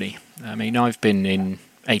comments really. I mean, I've been in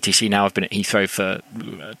ATC now, I've been at Heathrow for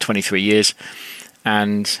 23 years,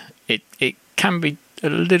 and it can be a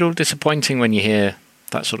little disappointing when you hear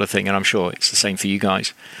that sort of thing, and I'm sure it's the same for you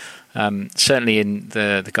guys. Certainly in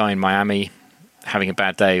the guy in Miami having a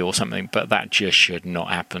bad day or something, but that just should not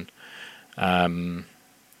happen. I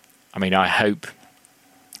mean, I hope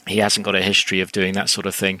he hasn't got a history of doing that sort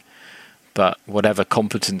of thing, but whatever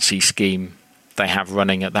competency scheme they have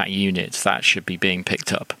running at that unit, that should be being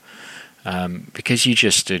picked up, because you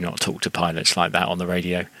just do not talk to pilots like that on the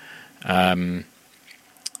radio.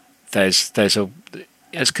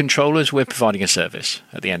 As controllers, we're providing a service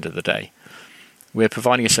at the end of the day. We're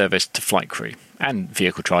providing a service to flight crew and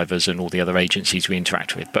vehicle drivers and all the other agencies we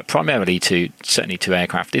interact with, but primarily certainly to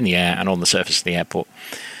aircraft in the air and on the surface of the airport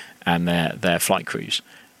and their flight crews.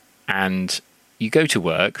 And you go to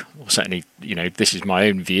work, or certainly, this is my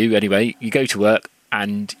own view anyway, you go to work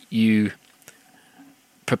and you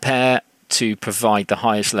prepare to provide the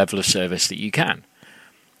highest level of service that you can.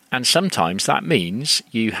 And sometimes that means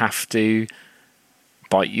you have to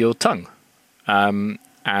bite your tongue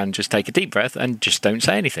and just take a deep breath and just don't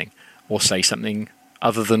say anything, or say something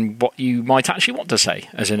other than what you might actually want to say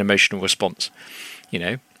as an emotional response.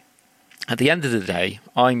 At the end of the day,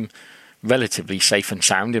 I'm relatively safe and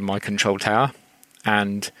sound in my control tower,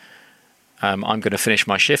 and I'm going to finish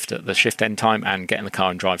my shift at the shift end time and get in the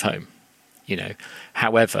car and drive home.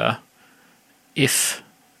 However, if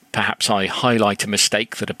perhaps I highlight a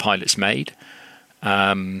mistake that a pilot's made,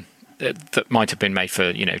 that might have been made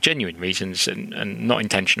for genuine reasons and not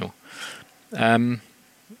intentional. What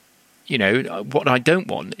I don't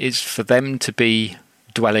want is for them to be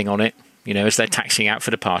dwelling on it. As they're taxiing out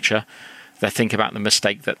for departure, they think about the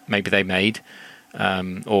mistake that maybe they made,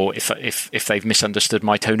 or if they've misunderstood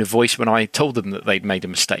my tone of voice when I told them that they'd made a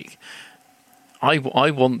mistake. I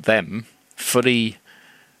want them fully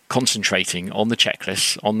concentrating on the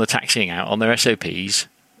checklists, on the taxiing out, on their SOPs,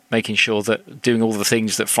 making sure that doing all the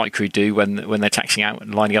things that flight crew do when they're taxiing out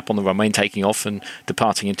and lining up on the runway and taking off and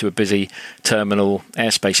departing into a busy terminal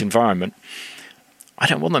airspace environment. I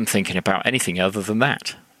don't want them thinking about anything other than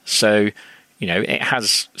that. So, it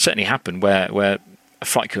has certainly happened where a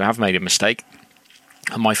flight crew have made a mistake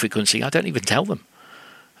on my frequency. I don't even tell them.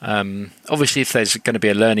 Obviously, if there's going to be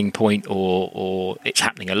a learning point or it's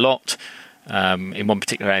happening a lot, in one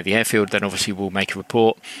particular area of the airfield, then obviously we'll make a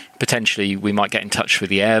report. Potentially we might get in touch with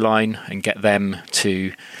the airline and get them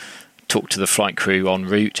to talk to the flight crew en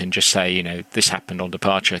route and just say, this happened on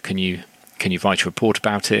departure, can you write a report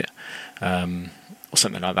about it, or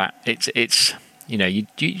something like that. It's you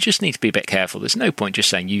just need to be a bit careful. There's no point just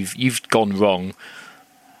saying you've gone wrong,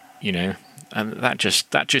 and that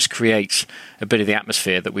just creates a bit of the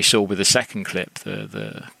atmosphere that we saw with the second clip,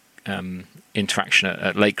 the interaction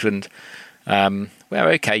at Lakeland.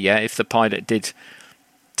 If the pilot did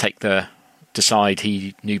decide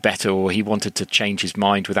he knew better, or he wanted to change his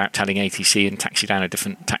mind without telling ATC and taxi down a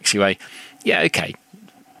different taxiway,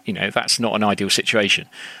 that's not an ideal situation.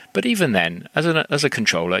 But even then, as a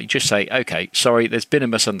controller, you just say, okay, sorry, there's been a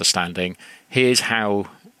misunderstanding. Here's how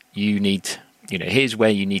you need, here's where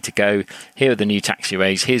you need to go. Here are the new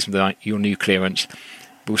taxiways. Here's your new clearance.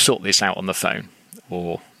 We'll sort this out on the phone,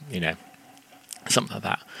 or something like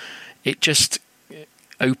that. It just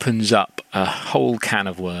opens up a whole can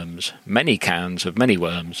of worms, many cans of many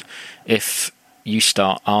worms, if you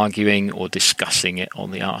start arguing or discussing it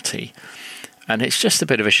on the RT. And it's just a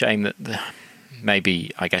bit of a shame that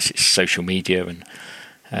maybe, I guess it's social media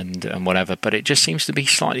and whatever, but it just seems to be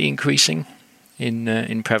slightly increasing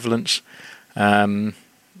in prevalence.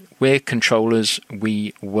 We're controllers,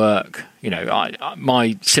 we work,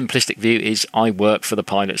 my simplistic view is I work for the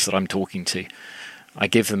pilots that I'm talking to. I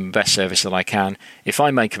give them the best service that I can. If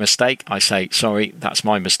I make a mistake, I say, sorry, that's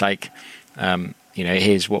my mistake.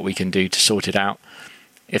 Here's what we can do to sort it out.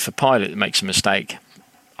 If a pilot makes a mistake,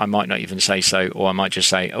 I might not even say so, or I might just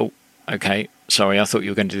say, oh, okay, sorry, I thought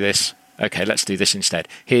you were going to do this. Okay, let's do this instead.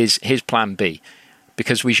 Here's plan B.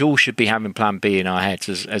 Because we all should be having plan B in our heads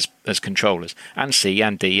as controllers, and C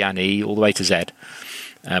and D and E all the way to Z.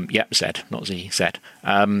 Z, not Z, Z.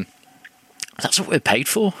 That's what we're paid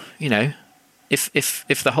for,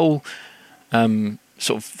 If the whole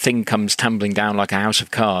sort of thing comes tumbling down like a house of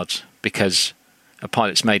cards because a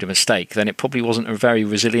pilot's made a mistake, then it probably wasn't a very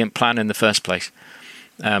resilient plan in the first place.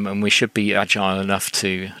 And we should be agile enough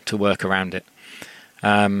to work around it.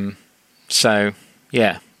 So,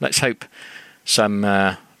 yeah, let's hope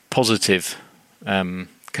some positive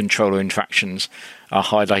controller interactions are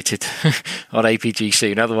highlighted on APG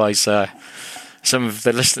soon. Otherwise, some of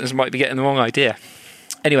the listeners might be getting the wrong idea.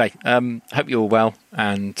 Anyway, hope you're all well,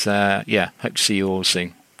 and hope to see you all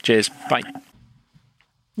soon. Cheers. Bye.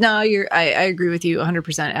 No, I agree with you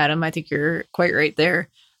 100%, Adam. I think you're quite right there.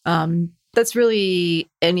 That's really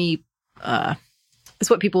it's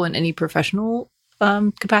what people in any professional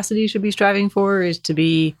capacity should be striving for, is to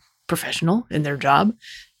be professional in their job,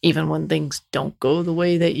 even when things don't go the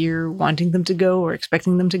way that you're wanting them to go or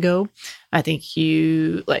expecting them to go. I think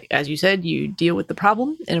you, like, as you said, you deal with the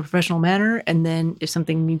problem in a professional manner. And then if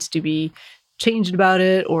something needs to be changed about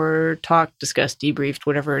it or talked, discussed, debriefed,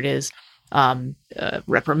 whatever it is,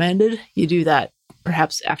 reprimanded, you do that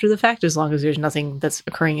perhaps after the fact, as long as there's nothing that's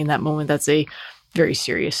occurring in that moment that's a very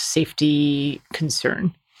serious safety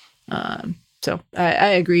concern. So I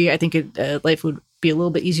agree. I think life would be a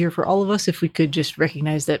little bit easier for all of us if we could just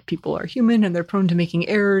recognize that people are human and they're prone to making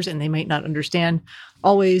errors, and they might not understand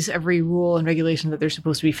always every rule and regulation that they're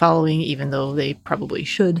supposed to be following, even though they probably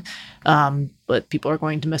should. But people are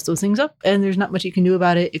going to mess those things up, and there's not much you can do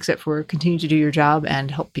about it except for continue to do your job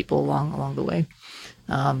and help people along the way.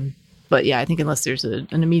 But yeah, I think unless there's an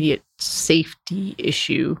immediate safety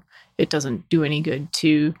issue, it doesn't do any good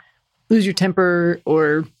to lose your temper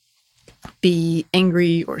or be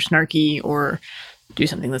angry or snarky or do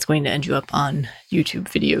something that's going to end you up on YouTube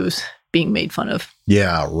videos being made fun of.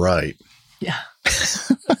 Yeah, right. Yeah.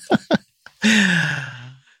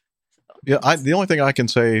 Yeah, the only thing I can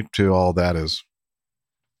say to all that is,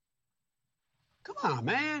 come on,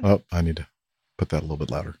 man. Oh, I need to put that a little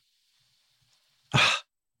bit louder.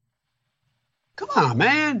 Come on,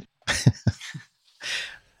 man.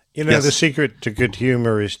 You know, the secret to good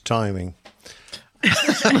humor is timing.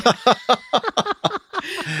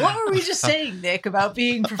 What were we just saying, Nick, about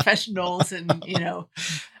being professionals and,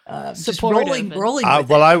 just rolling with well, it.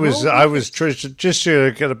 I was just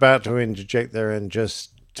to get about to interject there and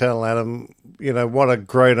just tell Adam, what a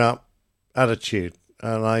grown-up attitude.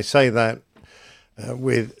 And I say that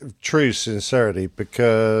with true sincerity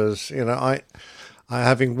because, I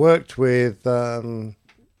having worked with the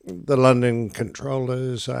London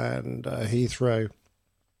controllers and Heathrow,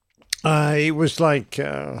 it was like,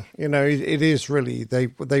 it is really,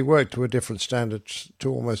 they work to a different standard to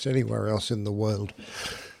almost anywhere else in the world.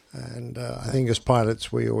 And I think as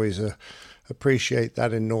pilots, we always appreciate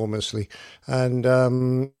that enormously. And,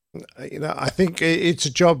 I think it's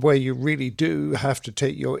a job where you really do have to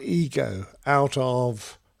take your ego out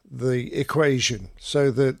of the equation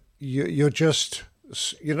so that you're just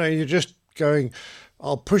going,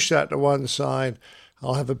 I'll push that to one side.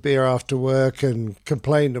 I'll have a beer after work and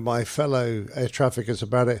complain to my fellow air traffickers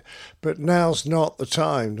about it. But now's not the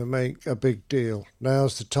time to make a big deal.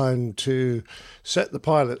 Now's the time to set the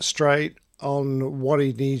pilot straight on what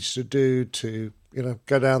he needs to do to,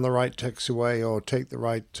 go down the right taxiway or take the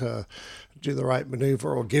right, do the right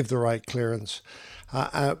maneuver or give the right clearance.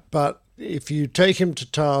 But if you take him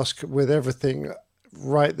to task with everything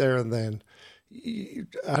right there and then,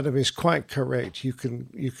 Adam is quite correct. You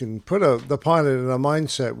can put the pilot in a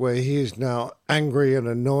mindset where he is now angry and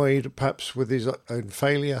annoyed, perhaps with his own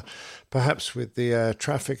failure, perhaps with the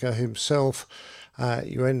trafficker himself.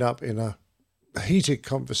 You end up in a heated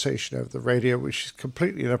conversation over the radio, which is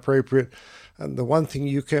completely inappropriate. And the one thing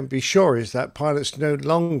you can be sure is that pilot's no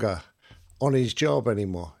longer on his job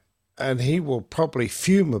anymore. And he will probably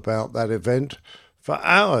fume about that event for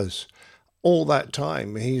hours. All that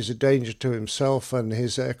time, he's a danger to himself and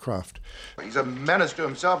his aircraft. He's a menace to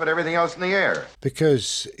himself and everything else in the air.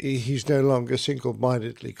 Because he's no longer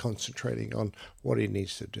single-mindedly concentrating on what he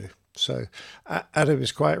needs to do. So Adam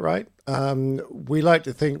is quite right. We like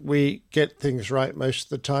to think we get things right most of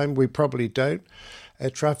the time. We probably don't. Air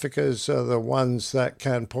traffickers are the ones that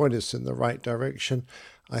can point us in the right direction.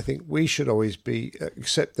 I think we should always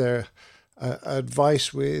accept their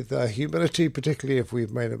advice with humility, particularly if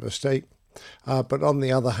we've made a mistake. But on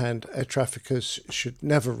the other hand, air traffickers should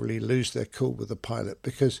never really lose their cool with the pilot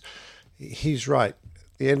because he's right.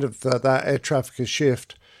 At the end of that air trafficker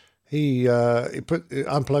shift, he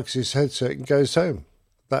unplugs his headset and goes home.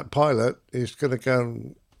 That pilot is going to go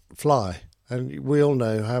and fly. And we all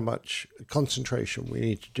know how much concentration we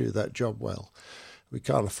need to do that job well. We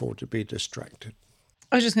can't afford to be distracted.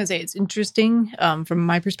 I was just going to say, it's interesting from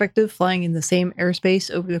my perspective, flying in the same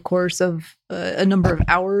airspace over the course of a number of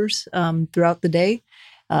hours throughout the day,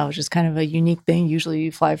 which is kind of a unique thing. Usually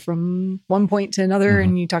you fly from one point to another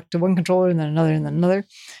and you talk to one controller and then another and then another.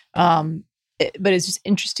 but it's just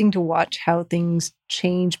interesting to watch how things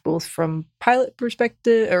change, both from pilot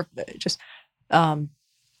perspective or just, I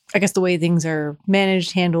guess, the way things are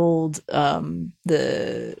managed, handled,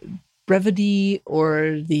 the brevity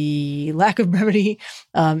or the lack of brevity,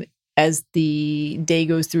 as the day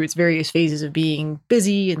goes through its various phases of being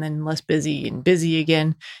busy and then less busy and busy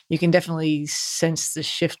again. You can definitely sense the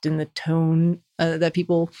shift in the tone that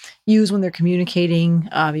people use when they're communicating.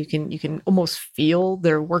 You can almost feel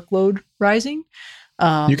their workload rising.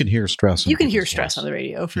 You can hear stress. You can hear stress on the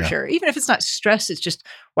radio for sure. Even if it's not stress, it's just,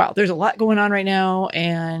 wow, there's a lot going on right now.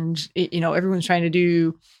 And, everyone's trying to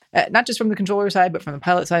do, not just from the controller side, but from the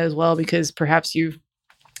pilot side as well, because perhaps you've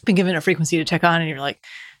been given a frequency to check on and you're like,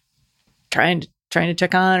 trying to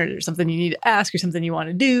check on, or there's something you need to ask or something you want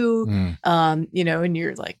to do, and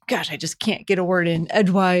you're like, gosh, I just can't get a word in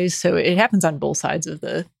edgewise. So it happens on both sides of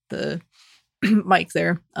the mic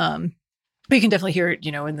there. But you can definitely hear it,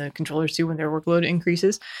 in the controllers too, when their workload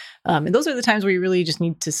increases. And those are the times where you really just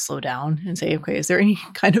need to slow down and say, okay, is there any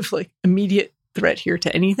kind of like immediate threat here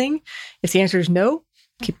to anything? If the answer is no,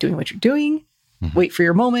 keep doing what you're doing, wait for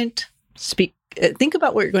your moment, speak, think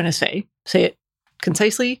about what you're going to say it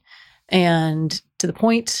concisely and to the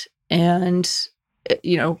point, and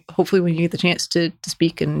hopefully when you get the chance to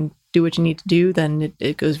speak and do what you need to do, then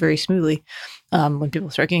it goes very smoothly. When people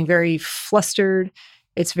start getting very flustered,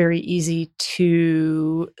 it's very easy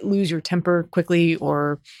to lose your temper quickly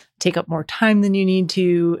or take up more time than you need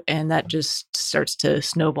to, and that just starts to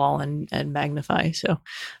snowball and magnify. So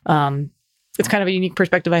it's kind of a unique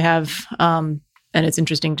perspective I have, and it's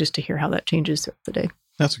interesting just to hear how that changes throughout the day.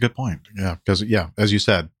 That's a good point. Yeah, because as you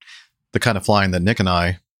said, the kind of flying that Nick and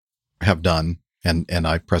I have done, and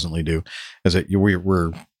I presently do, is that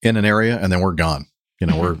we're in an area and then we're gone.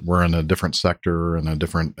 We're in a different sector and a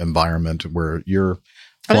different environment where you're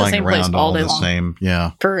flying around all the same.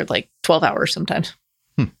 Yeah, for like 12 hours sometimes.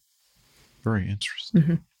 Very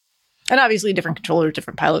interesting. And obviously, different controllers,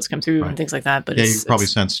 different pilots come through and things like that. But you probably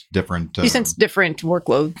sense different. You sense different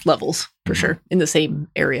workload levels for sure in the same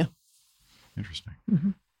area. Interesting.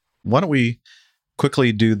 Why don't we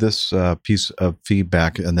quickly do this piece of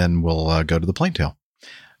feedback, and then we'll go to the plane tail.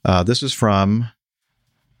 This is from,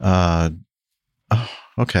 John.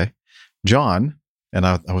 And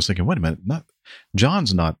I was thinking, wait a minute,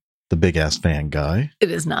 John's not the big ass fan guy.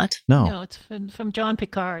 It is not. No, it's from John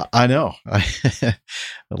Picard. I know.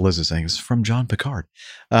 Liz is saying it's from John Picard.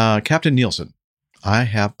 Captain Nielsen, I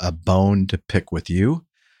have a bone to pick with you.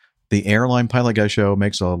 The Airline Pilot Guy Show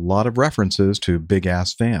makes a lot of references to big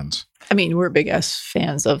ass fans. I mean, we're big ass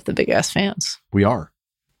fans of the big ass fans. We are.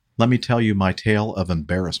 Let me tell you my tale of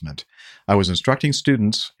embarrassment. I was instructing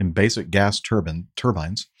students in basic gas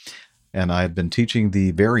turbines, and I had been teaching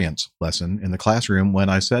the variance lesson in the classroom when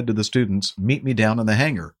I said to the students, meet me down in the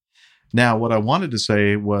hangar. Now, what I wanted to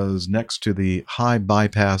say was next to the high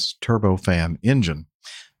bypass turbofan engine.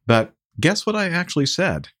 But guess what I actually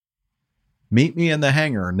said? Meet me in the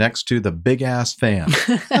hangar next to the big ass fan.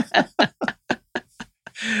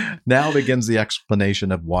 Now begins the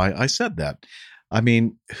explanation of why I said that. I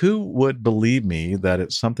mean, who would believe me that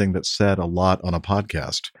it's something that's said a lot on a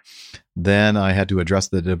podcast? Then I had to address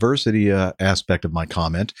the diversity aspect of my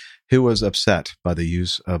comment. Who was upset by the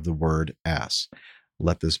use of the word ass?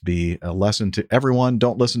 Let this be a lesson to everyone.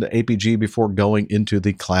 Don't listen to APG before going into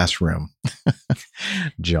the classroom.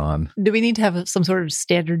 John. Do we need to have some sort of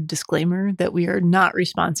standard disclaimer that we are not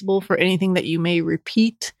responsible for anything that you may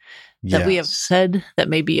repeat that we have said that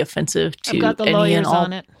may be offensive to any and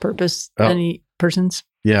all any persons?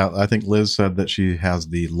 Yeah, I think Liz said that she has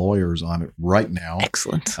the lawyers on it right now.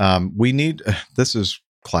 Excellent. This is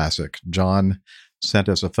classic. John sent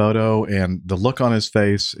us a photo, and the look on his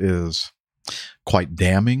face is quite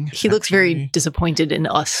damning. He looks very disappointed in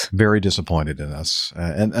us. Very disappointed in us.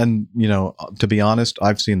 And to be honest,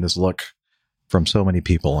 I've seen this look from so many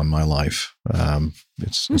people in my life.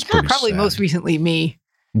 It's pretty probably sad. Most recently me.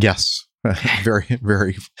 Yes. Very,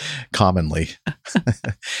 very commonly.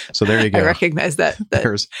 So there you go. I recognize that.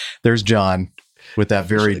 There's John with that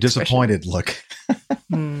very disappointed look.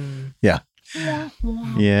 Yeah.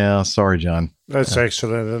 Yeah. Sorry, John. That's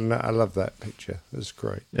excellent. And I love that picture. That's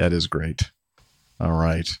great. That is great. All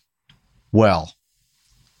right. Well,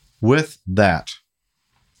 with that,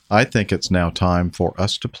 I think it's now time for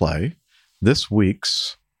us to play this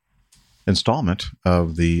week's installment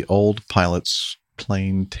of the Old Pilots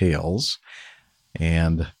Plane Tales.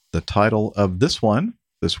 And the title of this one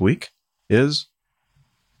this week is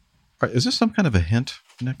this some kind of a hint,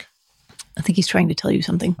 Nick? I think he's trying to tell you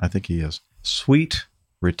something. I think he is. Sweet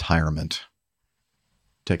Retirement.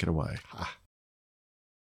 Take it away.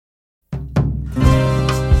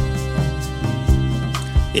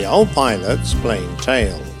 The Old Pilot's Plain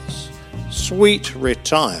Tales. Sweet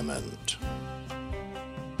Retirement.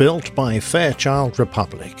 Built by Fairchild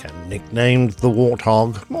Republic and nicknamed the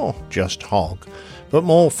Warthog, or just Hog, but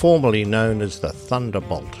more formally known as the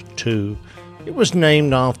Thunderbolt II, it was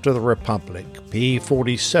named after the Republic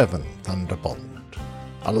P-47 Thunderbolt,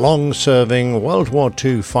 a long-serving World War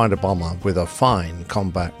II fighter bomber with a fine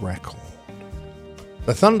combat record.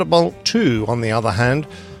 The Thunderbolt II, on the other hand,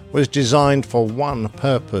 was designed for one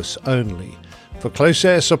purpose only, for close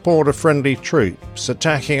air support of friendly troops,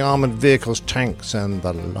 attacking armoured vehicles, tanks and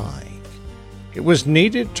the like. It was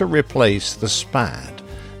needed to replace the SPAD,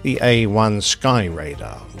 the A-1 Sky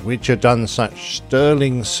Raider, which had done such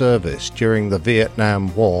sterling service during the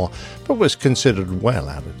Vietnam War but was considered well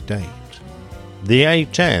out of date. The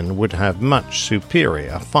A-10 would have much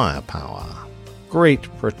superior firepower, great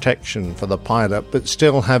protection for the pilot, but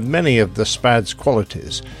still have many of the SPAD's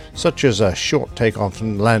qualities, such as a short takeoff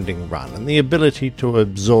and landing run and the ability to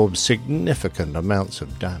absorb significant amounts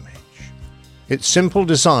of damage. Its simple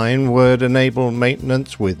design would enable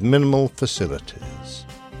maintenance with minimal facilities.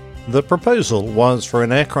 The proposal was for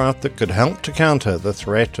an aircraft that could help to counter the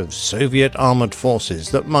threat of Soviet armoured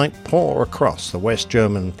forces that might pour across the West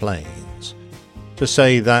German plains. To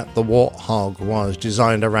say that the Warthog was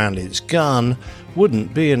designed around its gun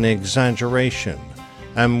wouldn't be an exaggeration,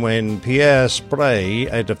 and when Pierre Sprey,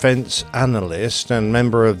 a defence analyst and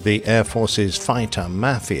member of the Air Force's fighter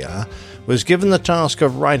mafia, was given the task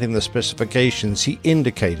of writing the specifications, he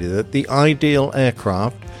indicated that the ideal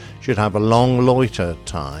aircraft should have a long loiter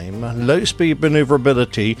time, low speed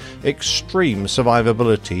manoeuvrability, extreme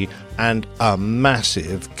survivability, and a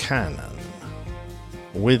massive cannon.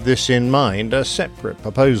 With this in mind, a separate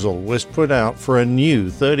proposal was put out for a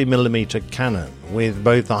new 30mm cannon with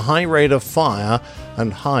both a high rate of fire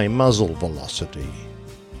and high muzzle velocity.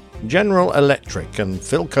 General Electric and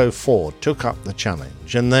Philco Ford took up the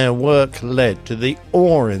challenge, and their work led to the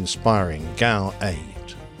awe-inspiring GAU 8.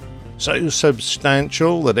 So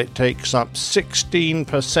substantial that it takes up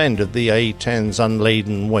 16% of the A-10's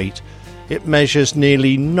unladen weight, it measures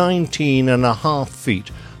nearly 19.5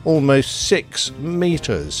 feet, almost 6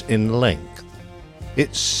 meters in length.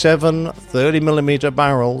 Its 7 30mm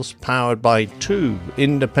barrels, powered by 2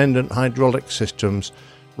 independent hydraulic systems,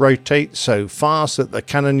 rotate so fast that the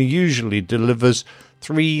cannon usually delivers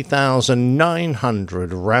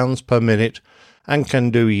 3,900 rounds per minute and can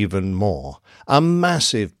do even more. A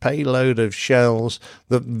massive payload of shells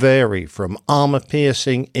that vary from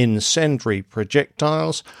armor-piercing incendiary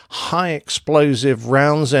projectiles, high-explosive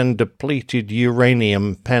rounds and depleted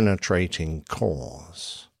uranium-penetrating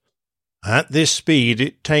cores. At this speed,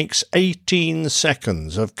 it takes 18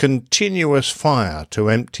 seconds of continuous fire to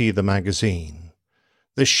empty the magazine.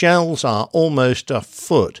 The shells are almost a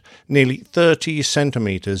foot, nearly 30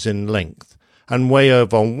 centimeters in length, and weigh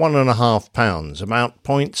over 1.5 pounds, about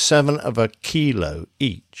 0.7 of a kilo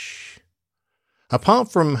each. Apart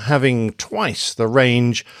from having twice the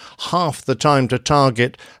range, half the time to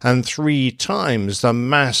target, and 3 times the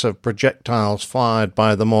mass of projectiles fired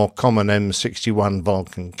by the more common M61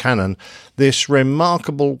 Vulcan cannon, this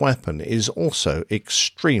remarkable weapon is also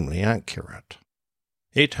extremely accurate.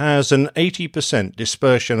 It has an 80%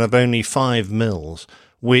 dispersion of only 5 mils,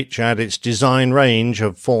 which at its design range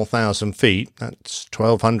of 4,000 feet, that's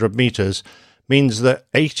 1,200 meters, means that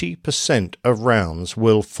 80% of rounds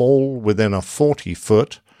will fall within a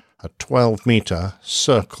 40-foot, a 12-meter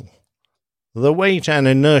circle. The weight and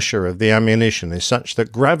inertia of the ammunition is such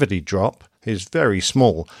that gravity drop is very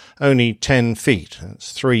small, only 10 feet,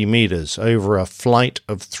 that's 3 meters, over a flight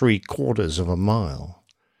of 3/4 of a mile.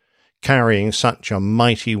 Carrying such a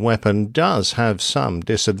mighty weapon does have some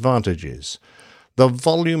disadvantages. The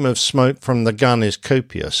volume of smoke from the gun is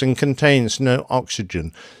copious and contains no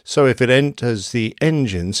oxygen, so if it enters the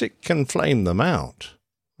engines it can flame them out.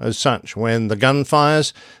 As such, when the gun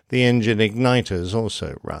fires, the engine igniters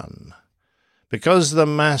also run. Because the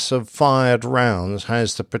mass of fired rounds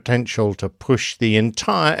has the potential to push the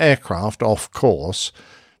entire aircraft off course,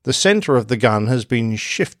 the centre of the gun has been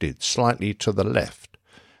shifted slightly to the left.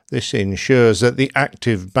 This ensures that the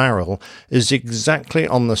active barrel is exactly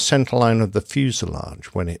on the centerline of the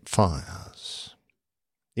fuselage when it fires.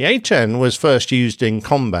 The A-10 was first used in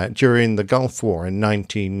combat during the Gulf War in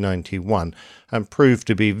 1991 and proved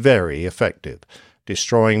to be very effective,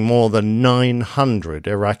 destroying more than 900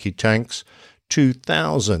 Iraqi tanks,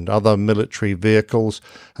 2,000 other military vehicles,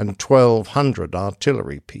 and 1,200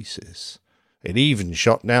 artillery pieces. It even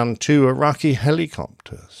shot down 2 Iraqi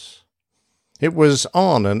helicopters. It was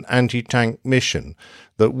on an anti-tank mission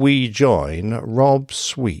that we join Rob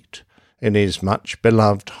Sweet in his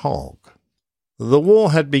much-beloved Hog. The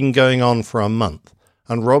war had been going on for a month,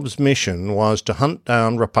 and Rob's mission was to hunt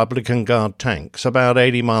down Republican Guard tanks about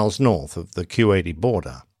 80 miles north of the Kuwaiti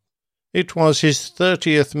border. It was his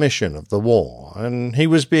 30th mission of the war, and he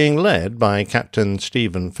was being led by Captain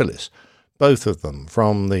Stephen Phillis, both of them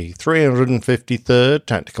from the 353rd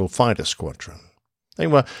Tactical Fighter Squadron. They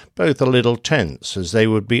were both a little tense, as they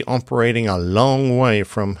would be operating a long way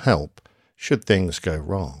from help should things go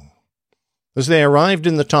wrong. As they arrived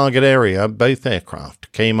in the target area, both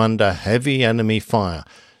aircraft came under heavy enemy fire,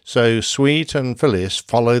 so Sweet and Phyllis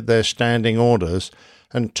followed their standing orders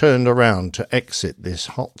and turned around to exit this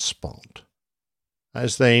hot spot.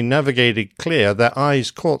 As they navigated clear, their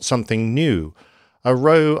eyes caught something new, a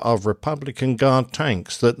row of Republican Guard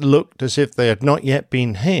tanks that looked as if they had not yet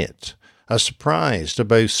been hit, a surprise to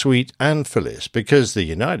both Sweet and Phyllis, because the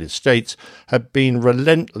United States had been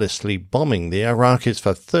relentlessly bombing the Iraqis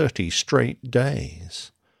for 30 straight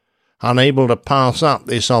days. Unable to pass up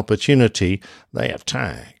this opportunity, they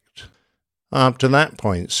attacked. Up to that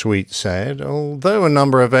point, Sweet said, although a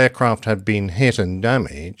number of aircraft had been hit and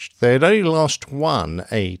damaged, they had only lost one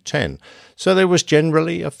A-10, so there was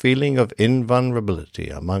generally a feeling of invulnerability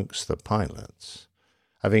amongst the pilots.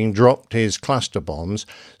 Having dropped his cluster bombs,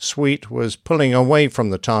 Sweet was pulling away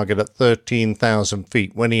from the target at 13,000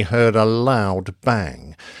 feet when he heard a loud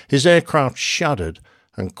bang. His aircraft shuddered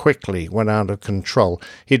and quickly went out of control.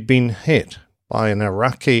 He'd been hit by an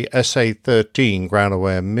Iraqi SA-13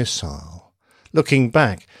 ground-aware missile. Looking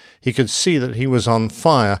back, he could see that he was on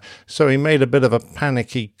fire, so he made a bit of a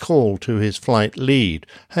panicky call to his flight lead.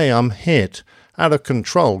 "Hey, I'm hit. Out of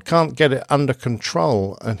control. Can't get it under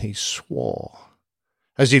control," and he swore.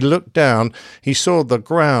 As he looked down, he saw the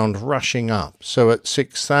ground rushing up, so at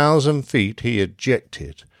 6,000 feet he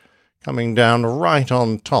ejected, coming down right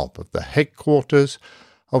on top of the headquarters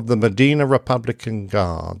of the Medina Republican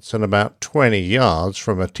Guards and about 20 yards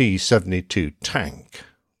from a T-72 tank.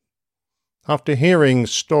 After hearing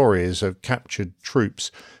stories of captured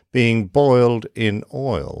troops being boiled in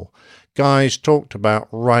oil, guys talked about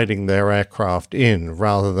riding their aircraft in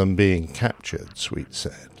rather than being captured, Sweet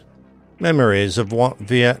said. Memories of what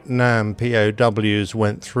Vietnam POWs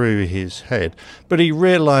went through his head, but he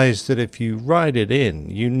realized that if you ride it in,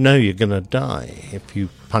 you know you're going to die. If you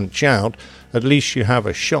punch out, at least you have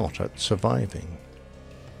a shot at surviving.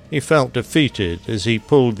 He felt defeated as he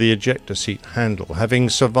pulled the ejector seat handle, having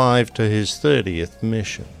survived to his 30th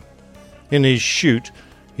mission. In his chute,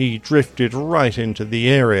 he drifted right into the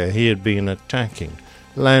area he had been attacking,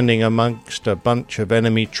 landing amongst a bunch of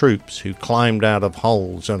enemy troops who climbed out of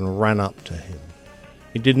holes and ran up to him.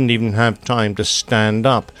 He didn't even have time to stand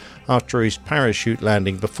up after his parachute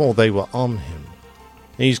landing before they were on him.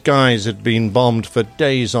 These guys had been bombed for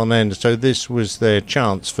days on end, so this was their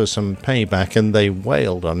chance for some payback, and they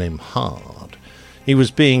wailed on him hard. He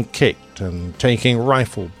was being kicked and taking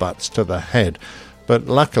rifle butts to the head, but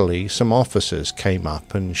luckily some officers came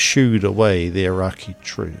up and shooed away the Iraqi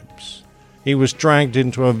troops. He was dragged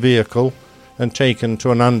into a vehicle and taken to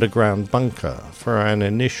an underground bunker for an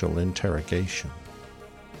initial interrogation.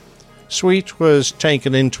 Sweet was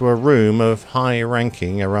taken into a room of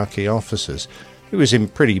high-ranking Iraqi officers. He was in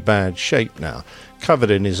pretty bad shape now, covered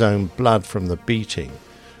in his own blood from the beating,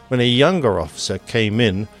 when a younger officer came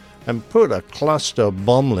in and put a cluster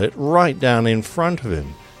bomblet right down in front of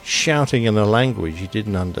him, shouting in a language he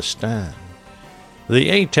didn't understand. The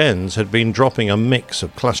A-10s had been dropping a mix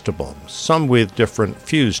of cluster bombs, some with different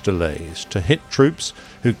fuse delays, to hit troops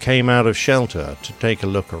who came out of shelter to take a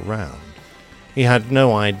look around. He had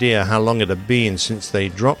no idea how long it had been since they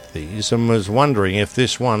dropped these and was wondering if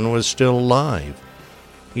this one was still live.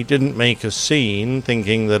 He didn't make a scene,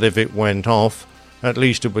 thinking that if it went off, at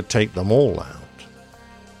least it would take them all out.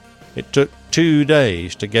 It took 2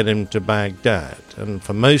 days to get him to Baghdad, and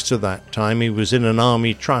for most of that time he was in an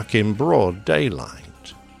army truck in broad daylight.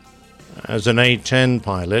 As an A-10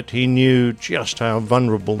 pilot, he knew just how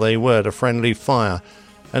vulnerable they were to friendly fire,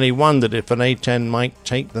 and he wondered if an A-10 might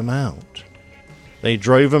take them out. They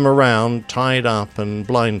drove him around, tied up and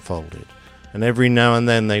blindfolded, and every now and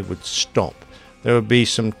then they would stop. There would be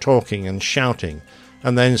some talking and shouting,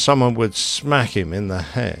 and then someone would smack him in the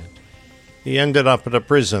head. He ended up at a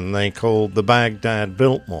prison they called the Baghdad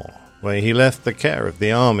Biltmore, where he left the care of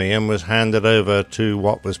the army and was handed over to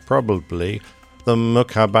what was probably the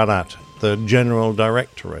Mukhabarat, the General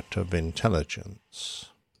Directorate of Intelligence.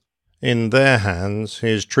 In their hands,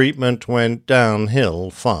 his treatment went downhill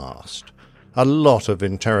fast. A lot of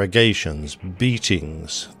interrogations,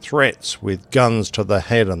 beatings, threats with guns to the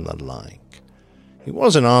head and the like. He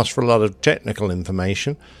wasn't asked for a lot of technical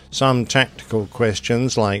information, some tactical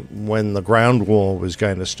questions like when the ground war was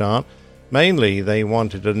going to start, Mainly, they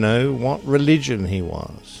wanted to know what religion he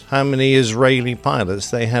was, how many Israeli pilots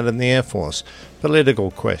they had in the Air Force,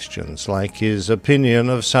 political questions like his opinion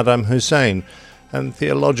of Saddam Hussein, and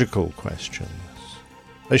theological questions.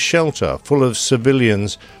 A shelter full of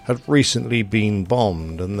civilians had recently been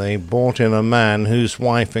bombed, and they brought in a man whose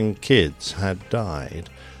wife and kids had died,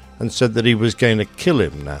 and said that he was going to kill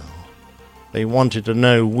him now. They wanted to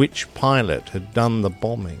know which pilot had done the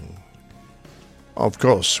bombing. Of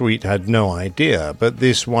course, Sweet had no idea, but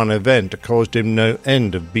this one event caused him no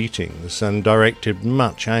end of beatings and directed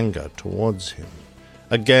much anger towards him.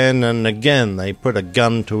 Again and again they put a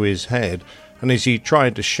gun to his head, and as he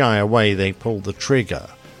tried to shy away they pulled the trigger.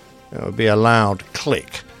 There would be a loud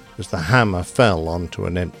click as the hammer fell onto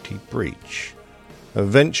an empty breech.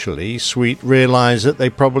 Eventually, Sweet realized that they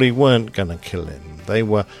probably weren't going to kill him. They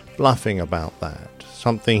were bluffing about that,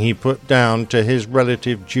 something he put down to his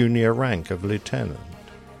relative junior rank of lieutenant.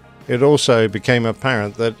 It also became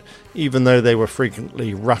apparent that even though they were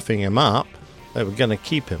frequently roughing him up, they were going to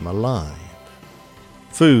keep him alive.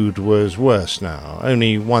 Food was worse now,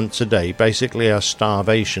 only once a day, basically a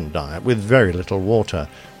starvation diet with very little water,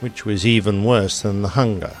 which was even worse than the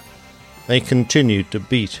hunger. They continued to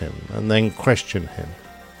beat him and then question him,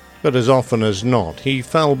 but as often as not he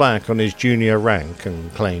fell back on his junior rank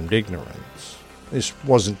and claimed ignorance. This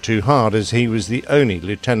wasn't too hard, as he was the only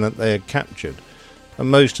lieutenant they had captured,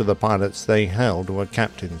 and most of the pilots they held were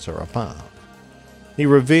captains or above. He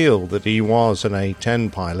revealed that he was an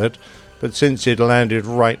A-10 pilot, but since it landed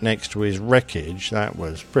right next to his wreckage, that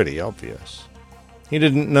was pretty obvious. He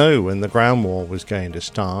didn't know when the ground war was going to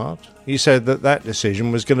start. He said that that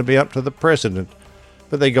decision was going to be up to the president,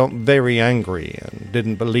 but they got very angry and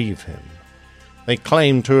didn't believe him. They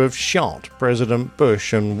claimed to have shot President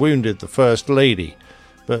Bush and wounded the First Lady,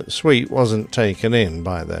 but Sweet wasn't taken in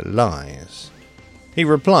by their lies. He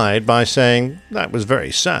replied by saying that was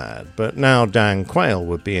very sad, but now Dan Quayle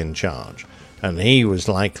would be in charge, and he was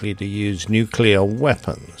likely to use nuclear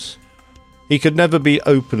weapons. He could never be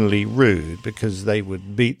openly rude because they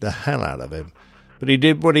would beat the hell out of him, but he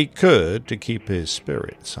did what he could to keep his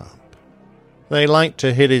spirits up. They liked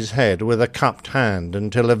to hit his head with a cupped hand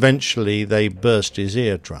until eventually they burst his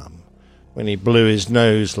eardrum. When he blew his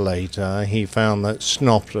nose later, he found that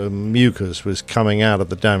snot and mucus was coming out of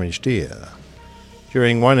the damaged ear.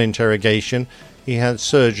 During one interrogation, he had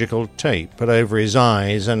surgical tape put over his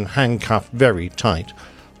eyes and handcuffed very tight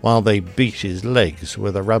while they beat his legs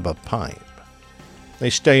with a rubber pipe. They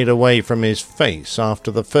stayed away from his face after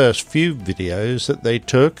the first few videos that they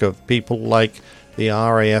took of people like the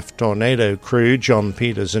RAF Tornado crew, John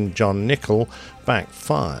Peters and John Nickel,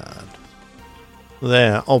 backfired.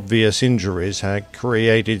 Their obvious injuries had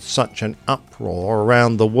created such an uproar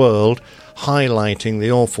around the world, highlighting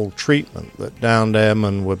the awful treatment that downed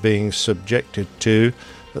airmen were being subjected to,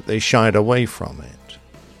 that they shied away from it.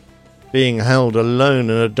 Being held alone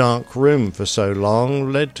in a dark room for so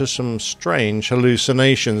long led to some strange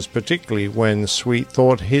hallucinations, particularly when Sweet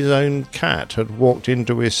thought his own cat had walked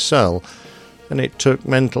into his cell, and it took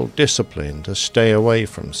mental discipline to stay away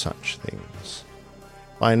from such things.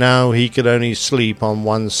 By now he could only sleep on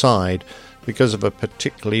one side because of a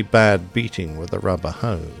particularly bad beating with a rubber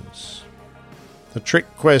hose. The trick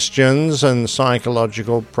questions and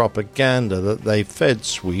psychological propaganda that they fed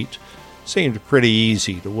Sweet seemed pretty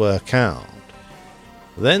easy to work out.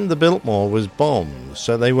 Then the Biltmore was bombed,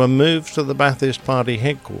 so they were moved to the Ba'athist Party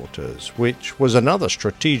headquarters, which was another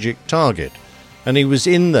strategic target, and he was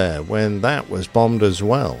in there when that was bombed as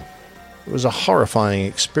well. It was a horrifying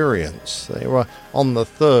experience. They were on the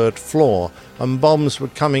 3rd floor, and bombs were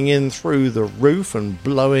coming in through the roof and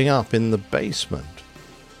blowing up in the basement.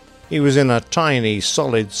 He was in a tiny,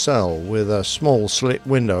 solid cell with a small slit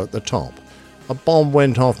window at the top. A bomb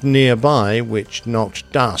went off nearby, which knocked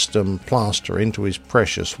dust and plaster into his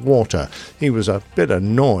precious water. He was a bit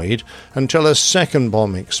annoyed until a second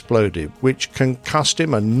bomb exploded, which concussed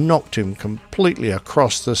him and knocked him completely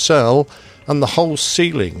across the cell, and the whole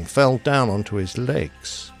ceiling fell down onto his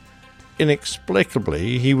legs.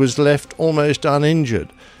 Inexplicably, he was left almost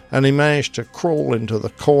uninjured, and he managed to crawl into the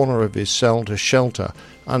corner of his cell to shelter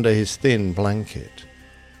under his thin blanket.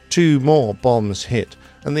 2 more bombs hit,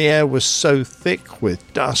 and the air was so thick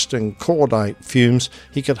with dust and cordite fumes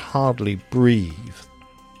he could hardly breathe.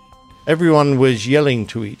 Everyone was yelling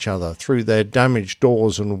to each other through their damaged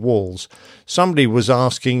doors and walls. Somebody was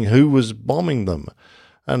asking who was bombing them,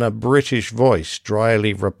 and a British voice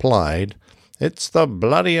dryly replied, "It's the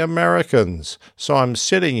bloody Americans, so I'm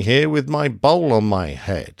sitting here with my bowl on my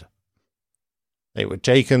head." They were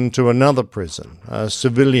taken to another prison, a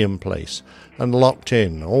civilian place, and locked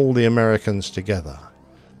in, all the Americans together.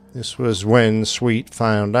 This was when Sweet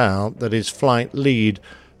found out that his flight lead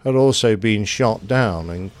had also been shot down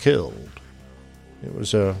and killed. It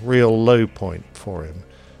was a real low point for him,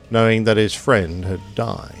 knowing that his friend had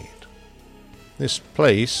died. This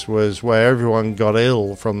place was where everyone got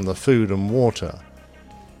ill from the food and water.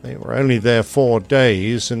 They were only there 4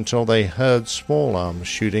 days until they heard small arms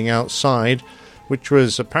shooting outside, which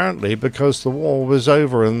was apparently because the war was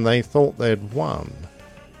over and they thought they'd won.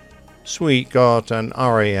 Sweet got an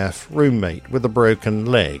RAF roommate with a broken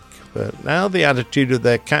leg, but now the attitude of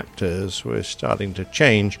their captors was starting to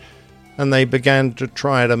change, and they began to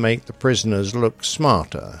try to make the prisoners look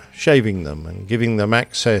smarter, shaving them and giving them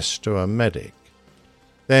access to a medic.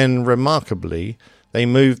 Then, remarkably, they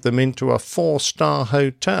moved them into a 4-star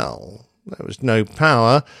hotel. There was no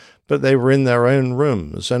power, but they were in their own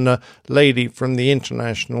rooms, and a lady from the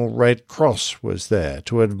International Red Cross was there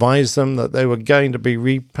to advise them that they were going to be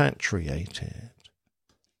repatriated.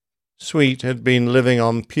 Sweet had been living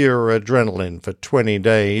on pure adrenaline for 20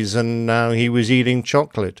 days, and now he was eating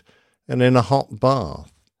chocolate and in a hot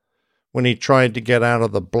bath. When he tried to get out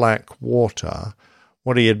of the black water,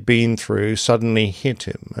 what he had been through suddenly hit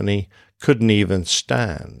him, and he couldn't even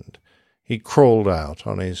stand. He crawled out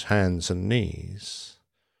on his hands and knees.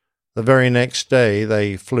 The very next day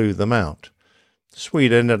they flew them out.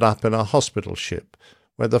 Sweet ended up in a hospital ship,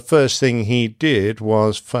 where the first thing he did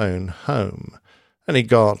was phone home, and he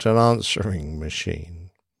got an answering machine.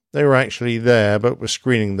 They were actually there, but were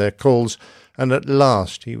screening their calls, and at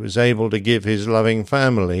last he was able to give his loving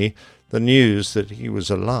family the news that he was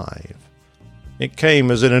alive. It came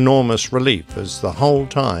as an enormous relief, as the whole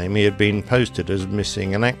time he had been posted as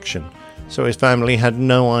missing in action, so his family had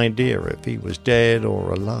no idea if he was dead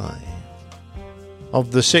or alive.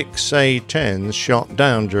 Of the 6 A-10s shot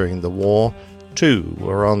down during the war, 2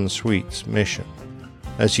 were on Sweet's mission.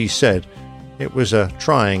 As he said, it was a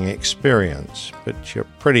trying experience, but you're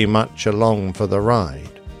pretty much along for the ride.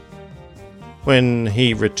 When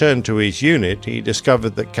he returned to his unit, he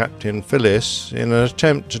discovered that Captain Phyllis, in an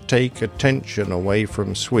attempt to take attention away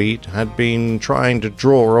from Sweet, had been trying to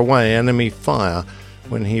draw away enemy fire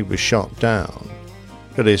when he was shot down.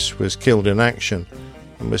 Phyllis was killed in action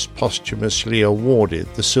and was posthumously awarded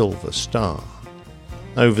the Silver Star.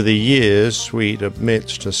 Over the years, Sweet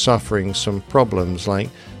admits to suffering some problems like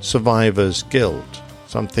survivor's guilt,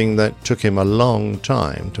 something that took him a long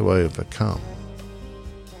time to overcome.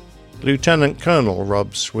 Lieutenant Colonel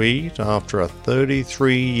Rob Sweet, after a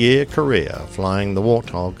 33-year career flying the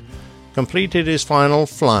Warthog, completed his final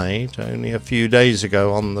flight only a few days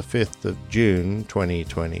ago on the 5th of June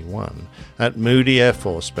 2021 at Moody Air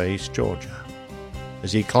Force Base, Georgia.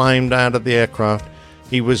 As he climbed out of the aircraft,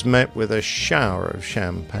 he was met with a shower of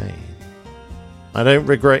champagne. "I don't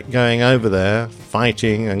regret going over there,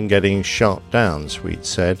 fighting and getting shot down," Sweet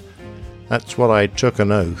said. "That's what I took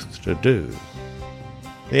an oath to do."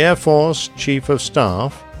 The Air Force Chief of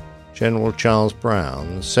Staff, General Charles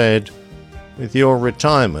Brown, said, "With your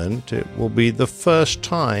retirement, it will be the first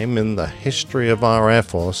time in the history of our Air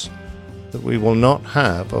Force that we will not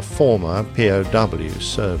have a former POW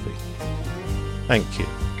serving. Thank you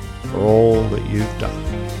for all that you've done."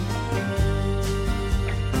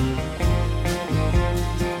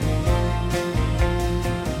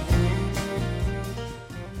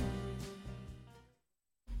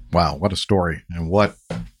 Wow, what a story, and what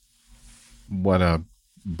a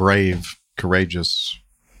brave, courageous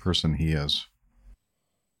person he is.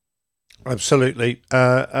 Absolutely.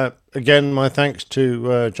 Again, my thanks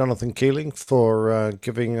to Jonathan Keeling for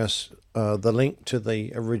giving us the link to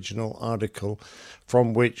the original article,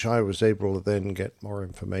 from which I was able to then get more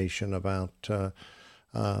information about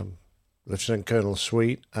Lieutenant Colonel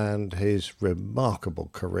Sweet and his remarkable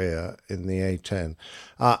career in the A-10.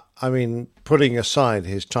 I mean, putting aside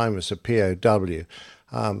his time as a POW,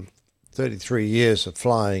 33 years of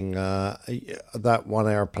flying, that one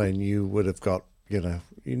airplane you would have got, you'd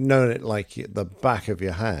known it like the back of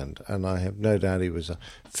your hand, and I have no doubt he was a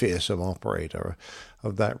fearsome operator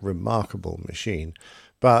of that remarkable machine.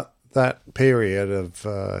 But that period of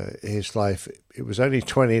his life, it was only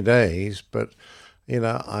 20 days, but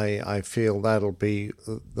I feel that'll be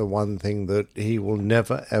the one thing that he will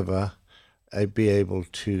never, ever be able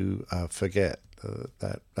to forget,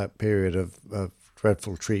 that period of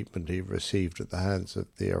dreadful treatment he received at the hands of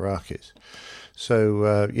the Iraqis. So,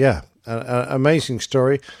 an amazing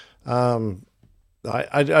story.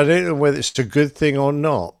 I don't know whether it's a good thing or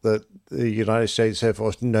not that the United States Air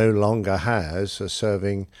Force no longer has a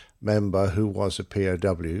serving member who was a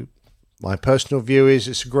POW. My personal view is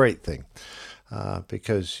it's a great thing.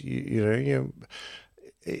 Because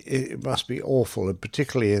it must be awful, and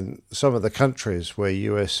particularly in some of the countries where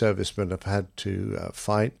U.S. servicemen have had to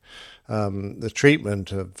fight. The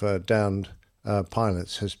treatment of downed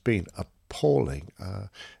pilots has been appalling.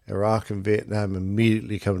 Iraq and Vietnam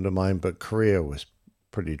immediately come to mind, but Korea was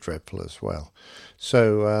pretty dreadful as well.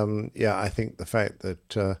 So, I think the fact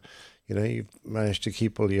that, you've managed to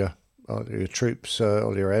keep all your troops,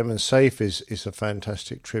 all your airmen safe is a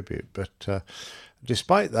fantastic tribute. But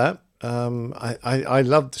despite that, I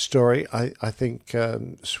love the story. I think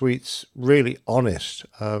Sweet's really honest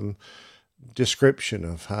description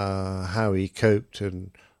of how he coped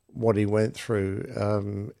and what he went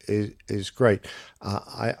through is great.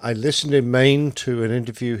 I listened in Maine to an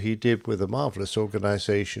interview he did with a marvelous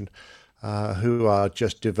organization who are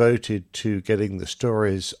just devoted to getting the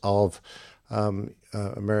stories of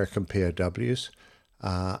American POWs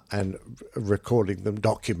and recording them,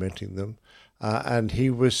 documenting them. And he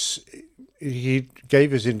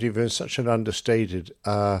gave his interview in such an understated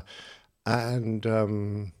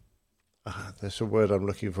there's a word I'm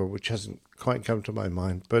looking for which hasn't quite come to my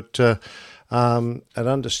mind, but an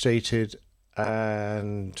understated,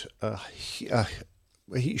 and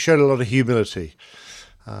he showed a lot of humility.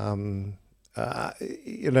 You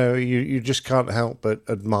just can't help but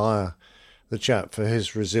admire the chap for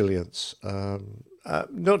his resilience.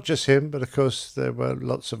 Not just him, but of course there were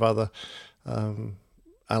lots of other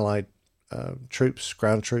Allied troops,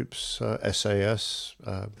 ground troops, SAS,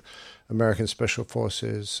 American Special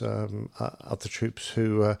Forces, other troops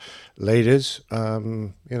who, ladies,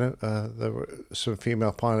 there were some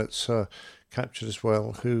female pilots captured as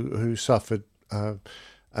well who suffered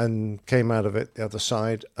and came out of it the other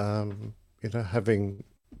side, having,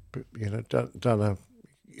 done a,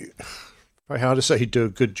 very hard to say do a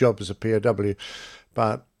good job as a POW,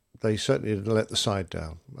 but they certainly didn't let the side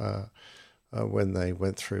down when they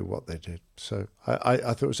went through what they did. So I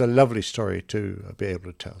thought it was a lovely story to be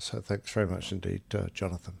able to tell. So thanks very much indeed,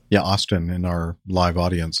 Jonathan. Yeah, Austin in our live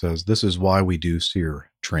audience says, this is why we do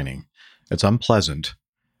SEER training. It's unpleasant,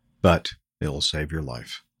 but it'll save your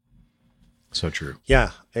life. So true.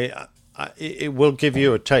 Yeah, it will give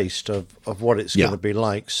you a taste of what it's going to be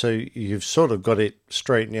like. So you've sort of got it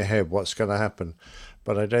straight in your head what's going to happen.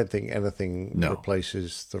 But I don't think anything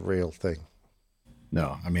replaces the real thing.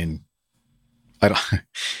 No, I mean, I don't.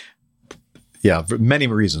 Yeah, for many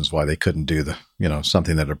reasons why they couldn't do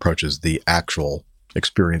something that approaches the actual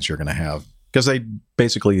experience you're going to have, because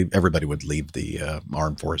everybody would leave the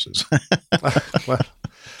armed forces.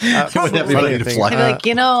 Everybody to fly. I'd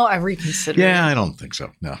be like, I reconsider. Yeah, I don't think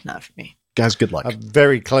so. No, not for me. Guys, good luck. A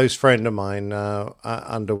very close friend of mine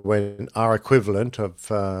underwent our equivalent of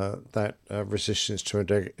that resistance to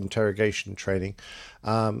interrogation training,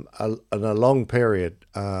 and a long period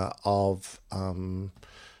of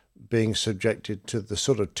being subjected to the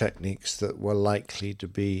sort of techniques that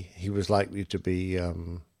he was likely to be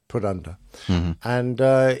put under. Mm-hmm. And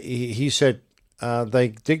he said they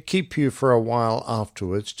did keep you for a while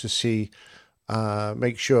afterwards to see,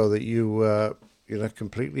 make sure that you were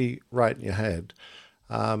completely right in your head.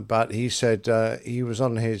 But he said he was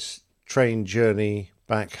on his train journey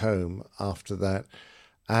back home after that,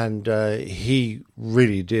 and he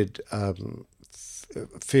really did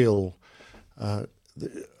feel a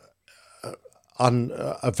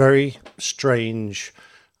very strange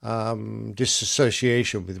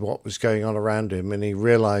disassociation with what was going on around him, and he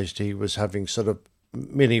realized he was having sort of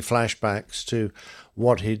mini flashbacks to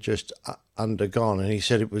what he'd just undergone, and he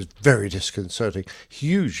said it was very disconcerting,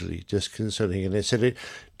 hugely disconcerting, and he said it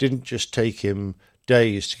didn't just take him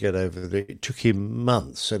days to get over it, it took him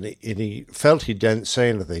months, and he felt he didn't say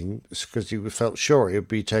anything because he felt sure he would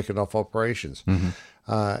be taken off operations. Mm-hmm.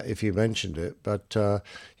 If you mentioned it, but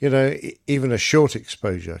even a short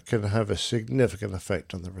exposure can have a significant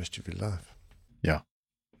effect on the rest of your life. Yeah.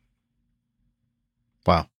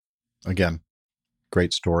 Wow. Again,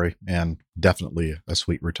 great story and definitely a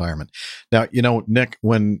sweet retirement. Now, Nick,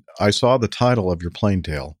 when I saw the title of your Plane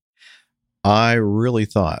Tale, I really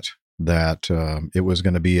thought that it was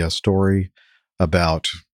going to be a story about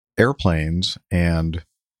airplanes and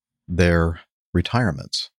their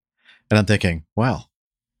retirements. And I'm thinking, wow,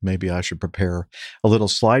 maybe I should prepare a little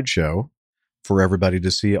slideshow for everybody to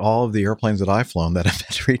see all of the airplanes that I've flown that have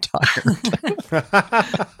been retired.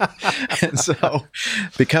 And so,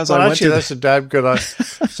 because that's a damn good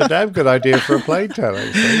idea for a plane tale.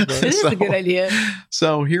 It is a good idea.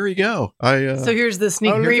 So here you go. So here's the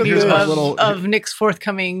sneak preview of Nick's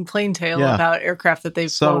forthcoming plane tale about aircraft that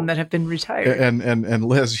they've flown that have been retired. And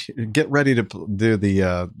Liz, get ready to do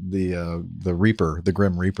the Reaper, the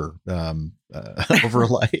Grim Reaper.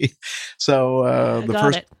 overlay. So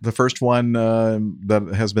the first one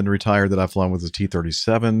that has been retired that I've flown was the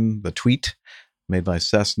T-37, the Tweet, made by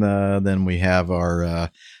Cessna. Then we have our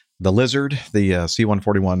the Lizard, the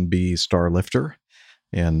C-141B Starlifter,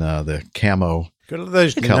 and the camo. Got all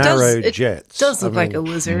those narrow jets. It does look like a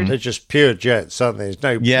Lizard. They're just pure jets, aren't they?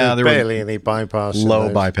 There's there's barely any bypass.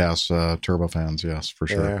 Low bypass turbofans, yes, for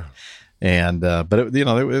sure. Yeah. And but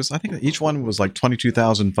it was, I think each one was like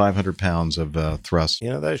 22,500 pounds of thrust.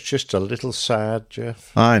 That's just a little sad,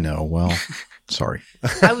 Jeff. I know. Well, sorry.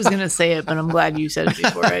 I was going to say it, but I'm glad you said it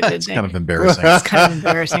before I did. It's kind of embarrassing. It's kind of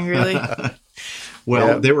embarrassing, really.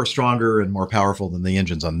 Well, they were stronger and more powerful than the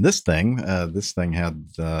engines on this thing. This thing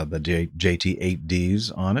had the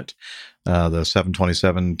JT8Ds on it, the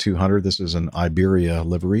 727-200. This is an Iberia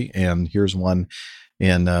livery, and here's one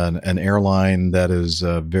in an airline that is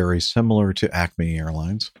very similar to Acme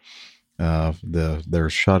Airlines. Their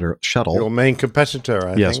shuttle. Your main competitor, I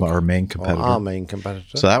think. Yes, our main competitor. Our main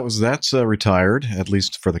competitor. So that's retired, at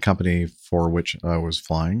least for the company for which I was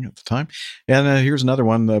flying at the time. And here's another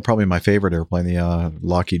one, probably my favorite airplane, the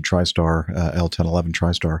Lockheed TriStar, L-1011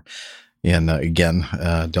 TriStar, in, again,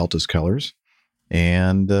 Delta's colors.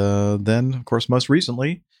 And then, of course, most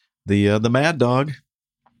recently, the Mad Dog,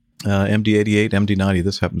 MD-88, MD-90.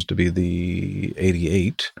 This happens to be the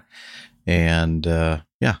 88. And,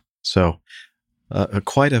 so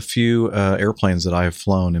quite a few airplanes that I have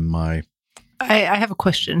flown in my... I have a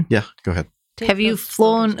question. Yeah, go ahead. Have you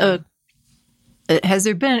flown... has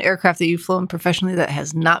there been an aircraft that you've flown professionally that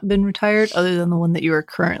has not been retired other than the one that you are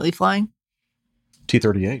currently flying?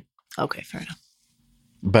 T-38. Okay, fair enough.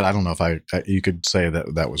 But I don't know if you could say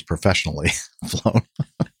that was professionally flown.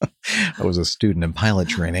 I was a student in pilot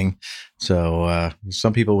training. So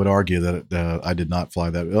some people would argue that I did not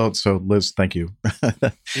fly that. Oh, so Liz, thank you.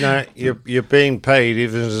 No, you're being paid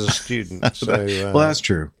even as a student. So, well, that's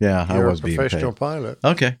true. Yeah, I was being paid. You're a professional pilot.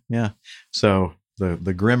 Okay, yeah. So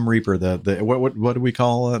the Grim Reaper, what do we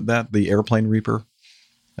call that? The Airplane Reaper?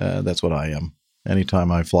 That's what I am.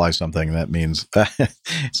 Anytime I fly something, that means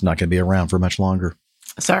it's not going to be around for much longer.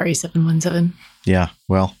 Sorry, 717. Yeah,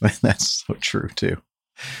 well, that's so true, too.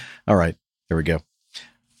 All right, here we go.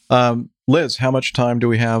 Liz, how much time do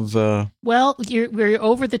we have? Well, we're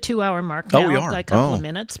over the 2-hour mark now. Oh, we are. By a couple of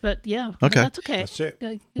minutes, but yeah, okay. That's okay. That's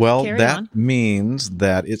it. Well, that means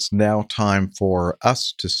that it's now time for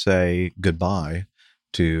us to say goodbye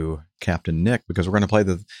to Captain Nick, because we're going to play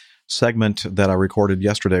the segment that I recorded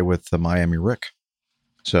yesterday with the Miami Rick.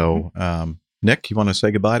 So, Nick, you want to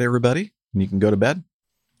say goodbye to everybody? And you can go to bed?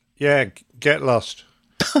 Yeah, get lost.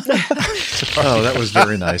 Oh, that was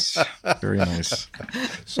very nice. Very nice.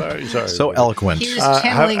 Sorry. So eloquent.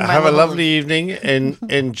 Have a lovely evening and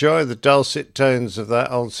enjoy the dulcet tones of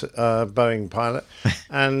that old Boeing pilot.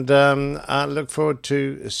 And I look forward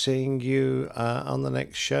to seeing you on the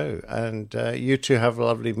next show. And you two have a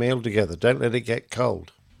lovely meal together. Don't let it get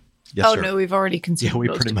cold. Yes, sir. No, we've already consumed we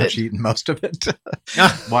pretty much eaten most of it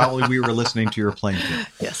while we were listening to your plane tip.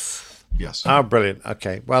 Yes. Yes. Oh, brilliant.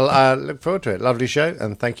 Okay. Well, look forward to it. Lovely show.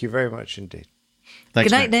 And thank you very much indeed.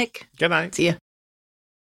 Thanks, good night, Nick. Good night. See ya.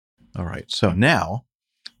 All right. So now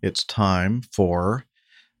it's time for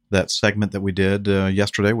that segment that we did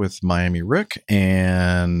yesterday with Miami Rick.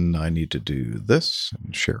 And I need to do this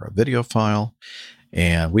and share a video file.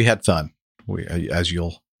 And we had fun, as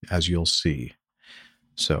you'll see.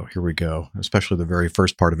 So here we go, especially the very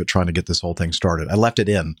first part of it, trying to get this whole thing started. I left it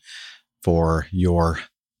in for your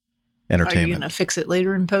entertainment. Are you going to fix it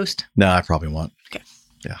later in post? No, I probably won't. Okay.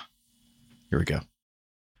 Yeah. Here we go.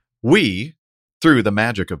 We, through the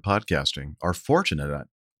magic of podcasting, are fortunate at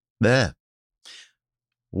that.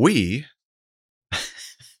 We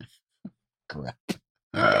crap.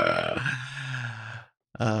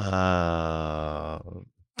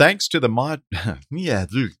 Thanks to the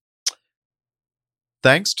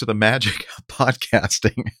Thanks to the magic of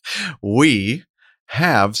podcasting, we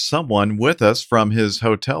have someone with us from his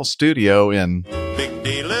hotel studio in Big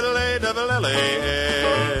D, little A, double L A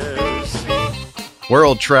S.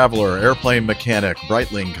 World traveler, airplane mechanic,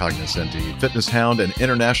 Breitling cognoscenti, fitness hound, and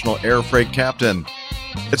international air freight captain.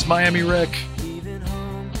 It's Miami Rick.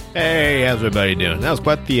 Hey, how's everybody doing? That was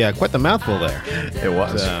quite the mouthful there. It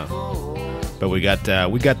was. But we got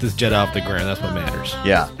this jet off the ground. That's what matters.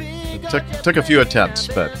 Yeah. Took a few attempts,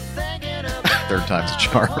 but third time's a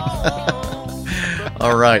charm.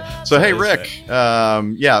 All right. So, hey, Rick,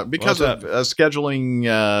 because of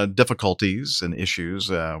scheduling difficulties and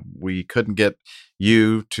issues, we couldn't get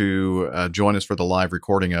you to join us for the live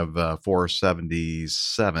recording of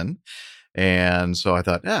 477. And so I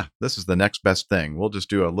thought, this is the next best thing. We'll just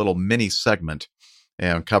do a little mini segment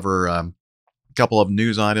and cover a couple of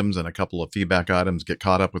news items and a couple of feedback items, get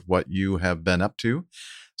caught up with what you have been up to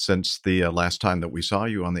since the last time that we saw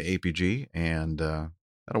you on the APG, and that'll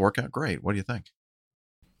work out great. What do you think?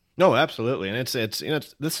 No, absolutely. And it's this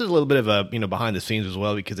is a little bit of a, behind the scenes as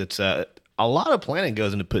well, because it's a lot of planning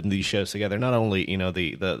goes into putting these shows together. Not only,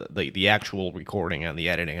 the actual recording and the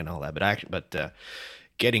editing and all that, but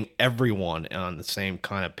getting everyone on the same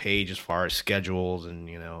kind of page as far as schedules and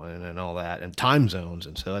and all that, and time zones,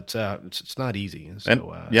 and so it's not easy. And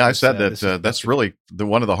so, I said that's really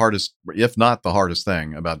one of the hardest, if not the hardest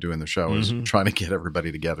thing about doing the show is trying to get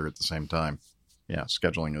everybody together at the same time. Yeah,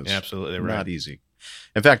 scheduling is absolutely not easy.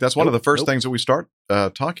 In fact, that's one of the first things that we start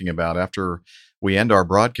talking about after we end our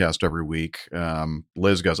broadcast every week.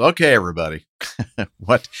 Liz goes, "Okay, everybody,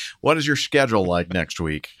 what is your schedule like next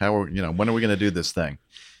week? How when are we going to do this thing?"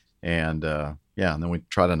 And and then we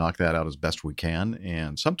try to knock that out as best we can.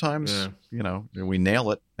 And sometimes we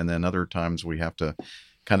nail it, and then other times we have to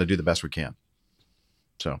kind of do the best we can.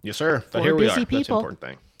 So yes, sir. But here we are. That's the important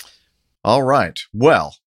thing. All right.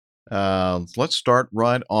 Well. Let's start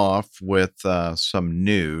right off with some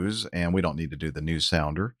news, and we don't need to do the news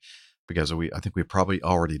sounder because I think we've probably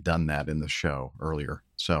already done that in the show earlier.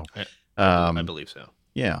 So I believe so.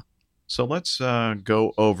 Yeah. So let's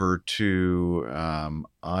go over to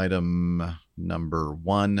item number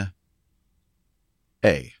 1A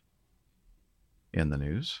in the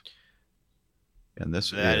news. And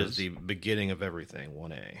that is the beginning of everything,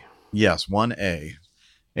 1A. Yes, 1A.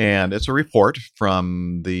 And it's a report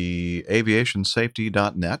from the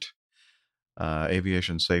aviationsafety.net,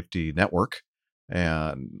 Aviation Safety Network.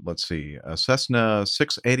 And let's see, a Cessna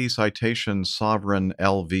 680 Citation Sovereign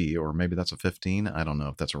LV, or maybe that's a 15. I don't know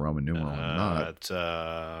if that's a Roman numeral or not.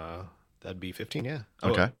 That'd be 15, yeah.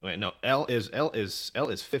 Okay. Oh, wait, no, L is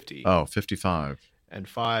 50. Oh, 55. And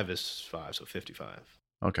 5 is 5, so 55.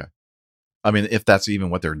 Okay. I mean, if that's even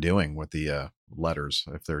what they're doing with the letters,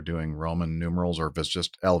 if they're doing Roman numerals, or if it's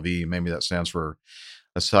just LV, maybe that stands for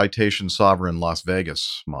a Citation Sovereign Las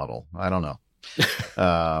Vegas model. I don't know.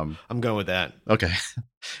 I'm going with that. Okay.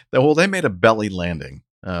 Well, they made a belly landing.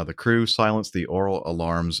 The crew silenced the aural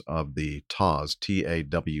alarms of the TAWS,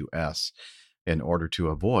 TAWS, in order to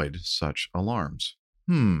avoid such alarms.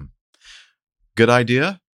 Good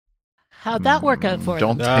idea? How'd that work out for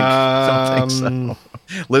them? Don't think so.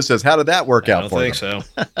 Liz says, how did that work out for them? I don't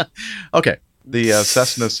think so. Okay. The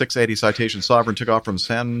Cessna 680 Citation Sovereign took off from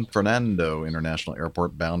San Fernando International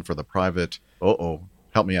Airport bound for the private...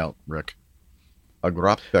 help me out, Rick.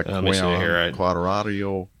 Quadrario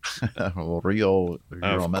Rio.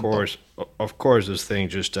 Of course, this thing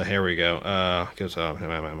just... here we go. Because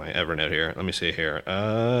my Evernote here. Let me see here.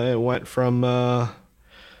 It went from...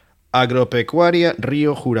 Agropecuaria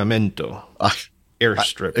Rio Juramento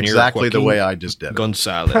airstrip. Exactly the way I just did it.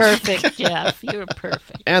 Gonzalez. Perfect, Jeff. You're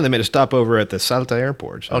perfect. And they made a stop over at the Salta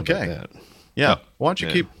airport. So okay. Yeah. Why don't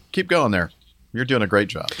you keep going there? You're doing a great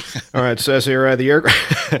job. All right. So here, the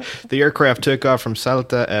aircraft took off from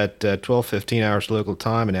Salta at 12:15 hours local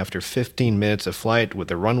time, and after 15 minutes of flight with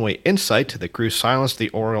the runway in sight, the crew silenced the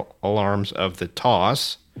aural alarms of the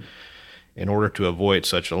TAWS in order to avoid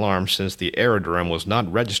such alarms, since the aerodrome was not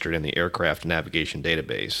registered in the aircraft navigation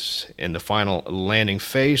database. In the final landing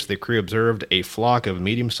phase, the crew observed a flock of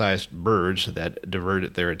medium-sized birds that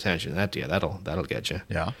diverted their attention. That'll get you.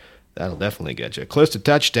 Yeah. That'll definitely get you. Close to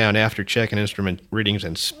touchdown, after checking instrument readings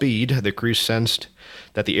and speed, the crew sensed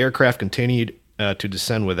that the aircraft continued to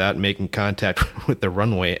descend without making contact with the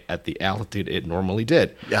runway at the altitude it normally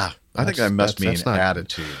did. Yeah, I think that must mean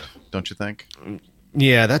attitude, don't you think?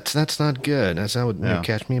 Yeah, that's not good. That would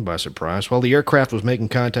catch me by surprise. While the aircraft was making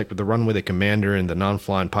contact with the runway, the commander and the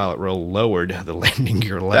non-flying pilot role lowered the landing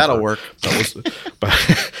gear lever. That'll work.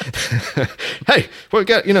 Hey, we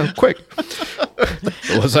got quick.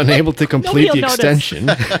 Was unable to complete the extension.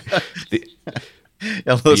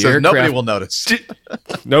 Nobody will notice.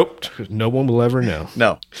 Nope, no one will ever know.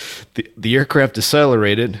 No. The aircraft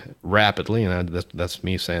decelerated rapidly, and that's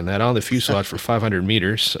me saying that, on the fuselage for 500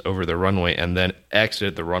 meters over the runway, and then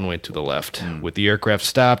exited the runway to the left. With the aircraft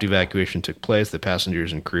stopped, evacuation took place. The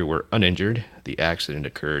passengers and crew were uninjured. The accident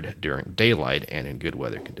occurred during daylight and in good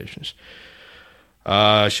weather conditions.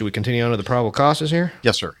 Should we continue on to the probable causes here?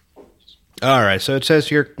 Yes, sir. All right, so it says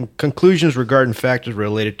here, conclusions regarding factors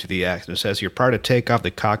related to the accident. It says here, prior to takeoff, the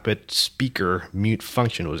cockpit speaker mute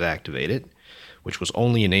function was activated, which was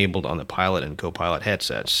only enabled on the pilot and co-pilot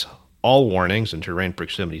headsets. All warnings and terrain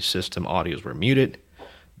proximity system audios were muted.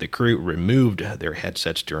 The crew removed their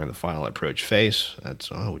headsets during the final approach phase.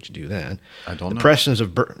 How would you do that? I don't know.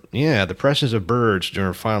 The presence of birds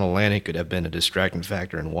during final landing could have been a distracting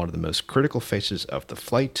factor in one of the most critical phases of the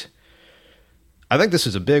flight. I think this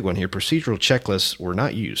is a big one here. Procedural checklists were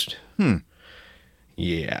not used.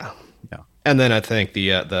 Yeah. And then I think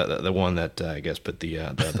the one that I guess put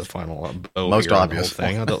the final bow most obvious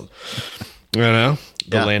thing. The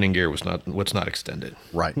landing gear was not extended.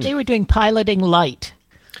 Right. They were doing piloting light.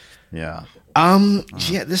 Yeah.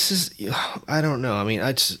 Yeah. This is. I don't know. I mean,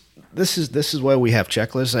 this is why we have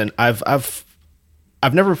checklists, and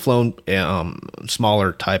I've never flown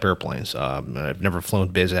smaller type airplanes. I've never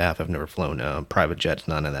flown BizAv. I've never flown private jets.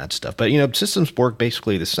 None of that stuff. But systems work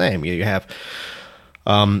basically the same. You have.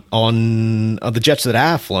 On the jets that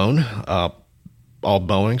I have flown, all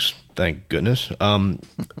Boeings, thank goodness,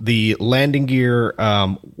 the landing gear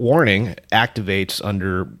warning activates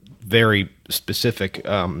under very specific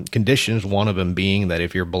conditions, one of them being that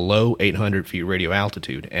if you're below 800 feet radio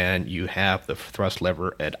altitude and you have the thrust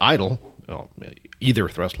lever at idle, either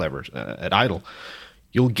thrust levers at idle,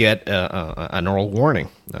 you'll get an oral warning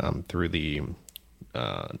through the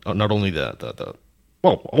not only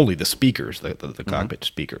only the speakers, the cockpit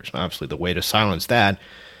speakers. Obviously, the way to silence that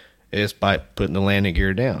is by putting the landing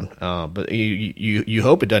gear down. But you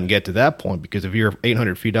hope it doesn't get to that point, because if you're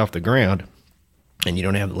 800 feet off the ground and you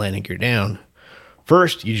don't have the landing gear down,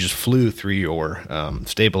 first you just flew through your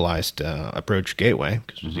stabilized approach gateway,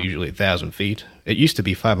 because it's usually 1,000 feet. It used to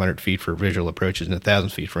be 500 feet for visual approaches and 1,000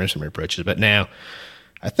 feet for instrument approaches, but now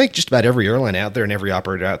I think just about every airline out there and every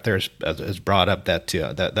operator out there has brought up that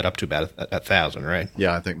up to about 1,000, right?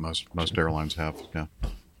 Yeah, I think most airlines have. Yeah,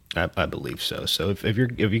 I believe so. So if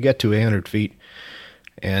you get to 800 feet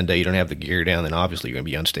and you don't have the gear down, then obviously you're going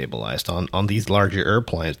to be unstabilized. On these larger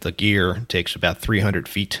airplanes, the gear takes about 300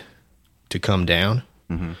 feet to come down.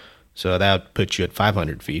 So that puts you at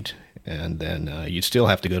 500 feet, and then you still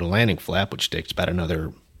have to go to landing flap, which takes about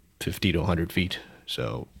another 50 to 100 feet.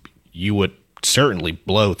 So you would certainly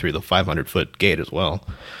blow through the 500-foot gate as well.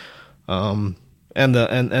 And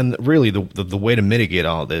really the way to mitigate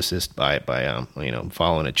all this is by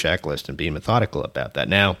following a checklist and being methodical about that.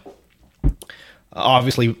 Now,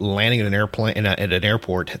 obviously, landing at an airplane at an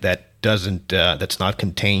airport that doesn't that's not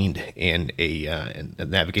contained in a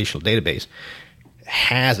navigational database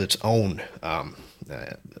has its own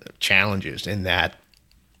challenges, in that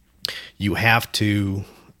you have to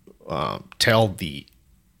tell the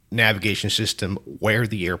navigation system where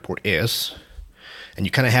the airport is, and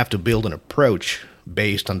you kind of have to build an approach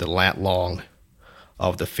based on the lat long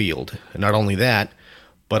of the field. And not only that,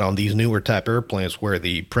 but on these newer type airplanes where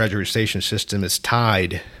the pressurization system is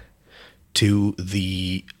tied to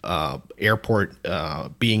the airport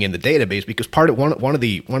being in the database, because one of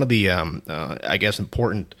the I guess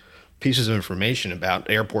important pieces of information about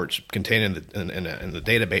airports contained in the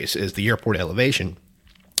database is the airport elevation.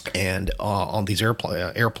 And on these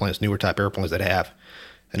airplanes, newer type airplanes that have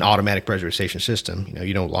an automatic pressurization system,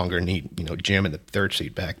 you no longer need Jim in the third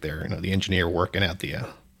seat back there, the engineer working out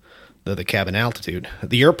the cabin altitude.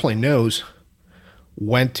 The airplane knows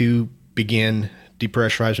when to begin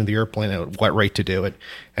depressurizing the airplane, at what rate to do it.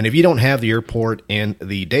 And if you don't have the airport in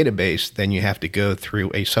the database, then you have to go through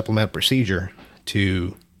a supplemental procedure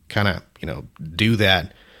to kind of do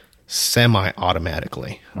that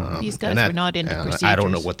semi-automatically. These guys were not into procedures. I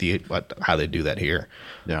don't know how they do that here.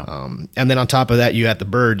 Yeah. And then on top of that, you had the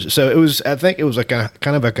birds. So I think it was like a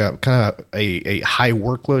kind of a high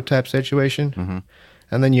workload type situation.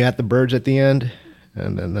 And then you had the birds at the end,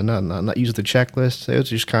 and then not use the checklist. So it was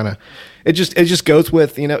just kind of, it just goes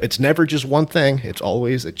with, it's never just one thing. It's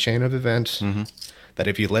always a chain of events that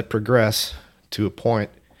if you let progress to a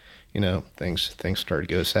point, things start to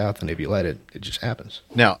go south, and if you let it, it just happens.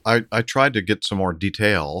 Now, I tried to get some more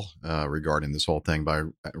detail regarding this whole thing by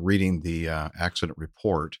reading the accident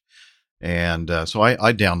report, and so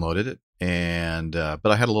I downloaded it, and but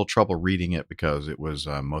I had a little trouble reading it because it was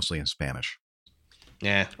mostly in Spanish.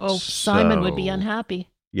 Yeah. Oh, Simon would be unhappy.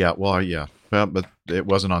 Yeah, well, but it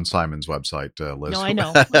wasn't on Simon's website, Liz. No, I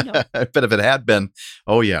know. But if it had been,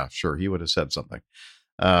 oh yeah, sure, he would have said something.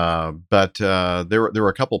 But there were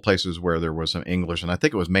a couple places where there was some English, and I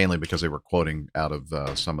think it was mainly because they were quoting out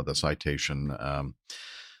of some of the citation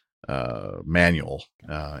manual,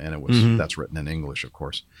 and it was that's written in English, of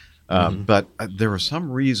course. But there was some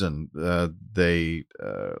reason they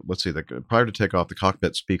let's see, prior to takeoff, the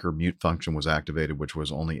cockpit speaker mute function was activated, which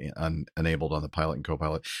was only enabled on the pilot and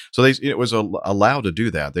co-pilot. So it was allowed to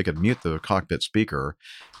do that. They could mute the cockpit speaker,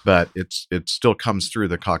 but it still comes through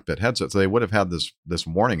the cockpit headset. So they would have had this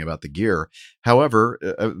warning about the gear. However,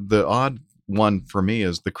 the odd one for me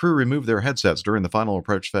is the crew removed their headsets during the final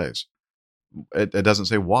approach phase. It doesn't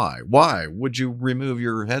say why. Why would you remove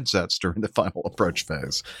your headsets during the final approach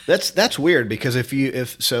phase? That's weird, because if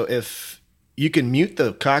You can mute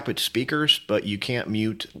the cockpit speakers, but you can't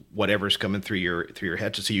mute whatever's coming through your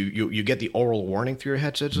headset. So you get the oral warning through your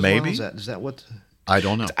headsets as Maybe. well? Is that what? I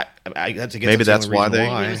don't know. Maybe that's why they.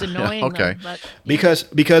 Why. It was annoying. Okay. Them, but,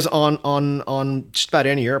 Because on just about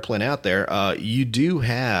any airplane out there, you do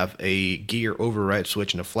have a gear override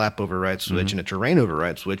switch and a flap override switch and a terrain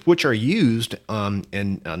override switch, which are used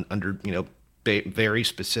under very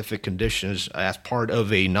specific conditions as part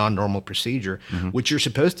of a non-normal procedure, which you're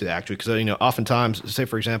supposed to actually, because oftentimes, say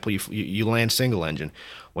for example, you land single engine.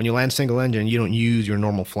 When you land single engine, you don't use your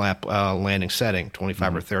normal flap landing setting,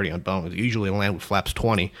 25 or 30 on Boeing. You usually land with flaps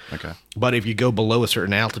 20. Okay. But if you go below a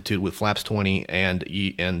certain altitude with flaps 20 and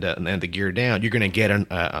the gear down, you're going to get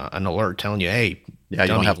an alert telling you, hey, you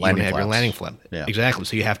don't have landing your landing flap. Yeah. Exactly.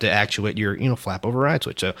 So you have to actuate your flap override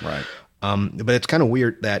switch. So, right. But it's kind of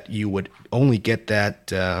weird that you would only get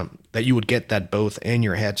that you would get that both in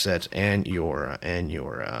your headsets and your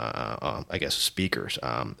I guess speakers.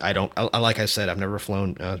 Like I said, I've never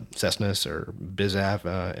flown Cessnas or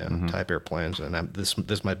BizAv type airplanes, and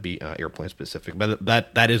this might be airplane specific, but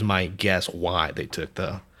that is my guess why they took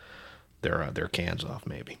their cans off.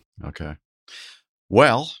 Maybe. Okay.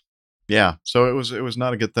 Well, yeah. So it was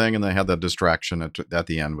not a good thing, and they had that distraction at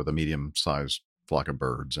the end with a medium-sized flock of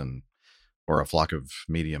birds or a flock of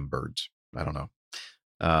medium birds. I don't know.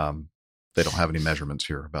 They don't have any measurements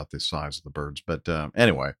here about the size of the birds, but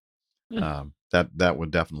anyway, that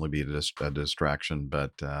would definitely be a distraction.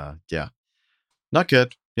 But yeah, not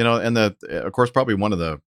good. And of course, probably one of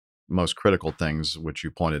the most critical things which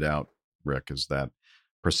you pointed out, Rick, is that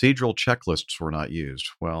procedural checklists were not used.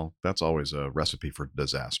 Well, that's always a recipe for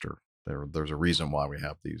disaster. There's a reason why we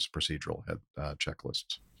have these procedural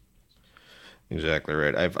checklists. Exactly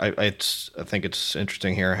right. I think it's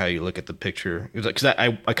interesting here how you look at the picture, because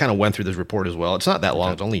I kind of went through this report as well. It's not that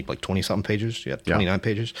long. It's only like 20-something pages. Yeah, 29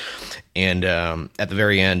 pages. And at the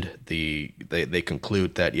very end, they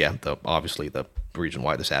conclude that obviously the reason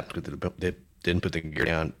why this happened because they didn't put the gear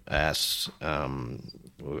down as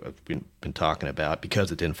we've been talking about,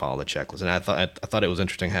 because it didn't follow the checklist. And I thought it was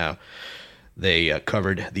interesting how they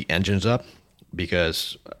covered the engines up.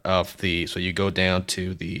 Because of so you go down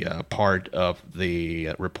to the part of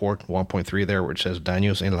the report 1.3 there, where it says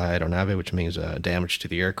daños en la aeronave, which means damage to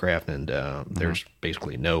the aircraft, and there's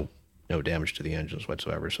basically no damage to the engines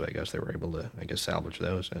whatsoever. So I guess they were able to salvage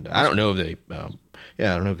those, and I don't know if they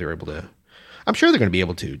were able to. I'm sure they're going to be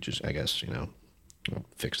able to just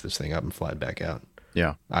fix this thing up and fly it back out.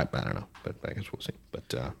 Yeah, I don't know, but I guess we'll see.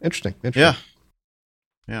 But interesting. Yeah,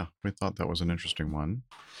 we thought that was an interesting one.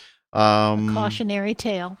 A cautionary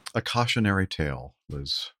tale. A cautionary tale,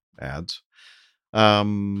 Liz adds.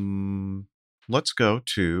 Let's go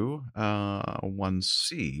to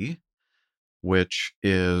 1C, which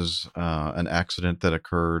is an accident that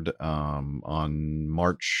occurred on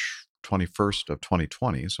March 21st of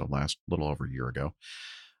 2020, so little over a year ago.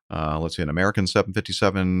 Let's see, an American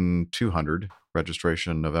 757-200,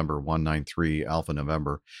 registration November 193, Alpha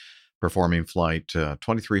November, performing flight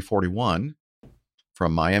 2341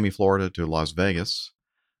 from Miami, Florida to Las Vegas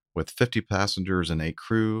with 50 passengers and 8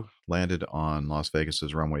 crew, landed on Las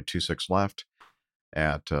Vegas's runway 26 left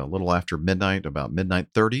at a little after midnight, about midnight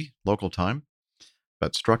 30 local time,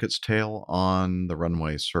 but struck its tail on the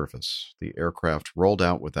runway surface. The aircraft rolled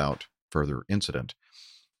out without further incident.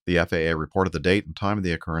 The FAA reported the date and time of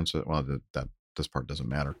the occurrence. Well, this part doesn't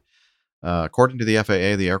matter. According to the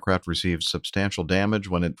FAA, the aircraft received substantial damage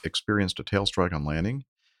when it experienced a tail strike on landing.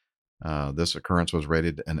 This occurrence was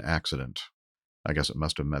rated an accident. I guess it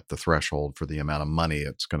must have met the threshold for the amount of money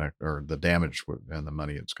or the damage and the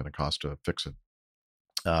money it's going to cost to fix it.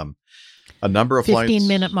 A number of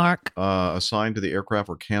 15-minute mark assigned to the aircraft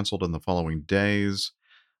were canceled in the following days.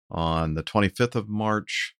 On the 25th of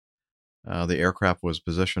March, the aircraft was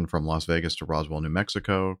positioned from Las Vegas to Roswell, New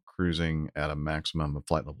Mexico, cruising at a maximum of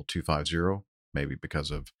flight level 250, maybe because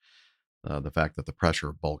of the fact that the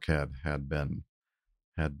pressure bulkhead had been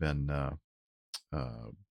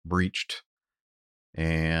breached.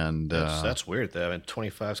 And that's weird though. I mean,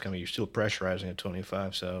 25 is coming. You're still pressurizing at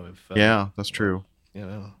 25. So if yeah, that's true.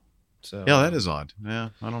 So yeah, that is odd. Yeah,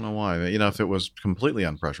 I don't know why. If it was completely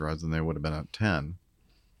unpressurized, then they would have been at 10.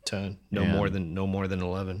 10, no more than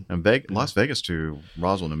 11. And Las Vegas to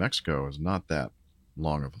Roswell, New Mexico is not that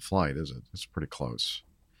long of a flight, is it? It's pretty close.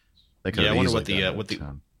 They could I wonder what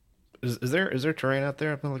 10. Is there terrain out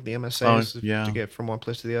there? Like the MSAs to get from one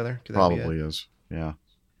place to the other? Probably is. Yeah.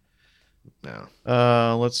 No.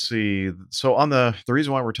 Let's see. So on the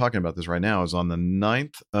reason why we're talking about this right now is on the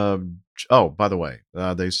 9th of. Oh, by the way,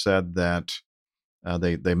 they said that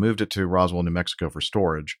they moved it to Roswell, New Mexico for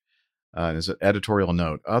storage. As an editorial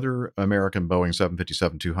note, other American Boeing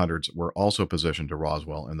 757-200s were also positioned to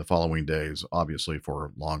Roswell in the following days, obviously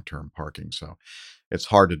for long-term parking. So it's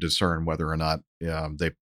hard to discern whether or not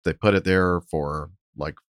they put it there for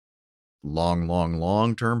like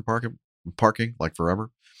long-term parking, like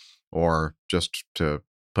forever, or just to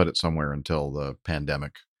put it somewhere until the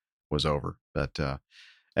pandemic was over. But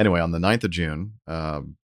anyway, on the 9th of June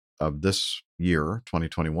of this year,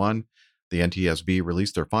 2021, the NTSB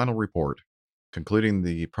released their final report, concluding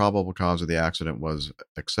the probable cause of the accident was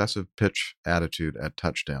excessive pitch attitude at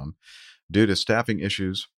touchdown. Due to staffing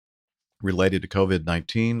issues related to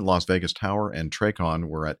COVID-19, Las Vegas Tower and TRACON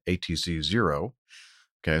were at ATC 0.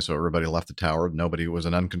 Okay, so everybody left the tower. It was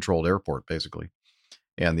an uncontrolled airport, basically.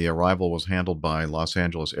 And the arrival was handled by Los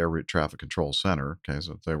Angeles Air Route Traffic Control Center. Okay,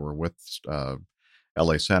 so they were with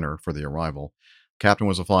LA Center for the arrival. Captain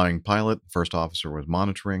was a flying pilot. First officer was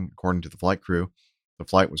monitoring. According to the flight crew, the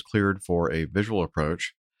flight was cleared for a visual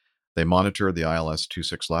approach. They monitored the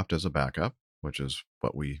ILS-26 left as a backup, which is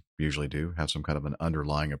what we usually do, have some kind of an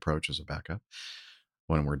underlying approach as a backup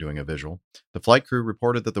when we're doing a visual. The flight crew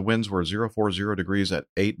reported that the winds were 040 degrees at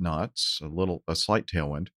 8 knots, a slight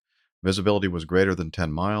tailwind. Visibility was greater than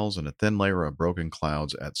 10 miles and a thin layer of broken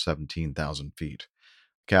clouds at 17,000 feet.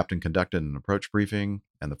 The captain conducted an approach briefing,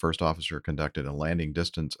 and the first officer conducted a landing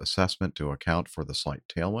distance assessment to account for the slight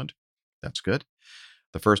tailwind. That's good.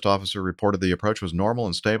 The first officer reported the approach was normal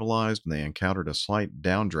and stabilized, and they encountered a slight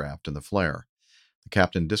downdraft in the flare. The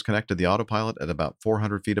captain disconnected the autopilot at about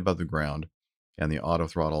 400 feet above the ground and the auto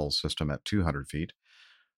throttle system at 200 feet.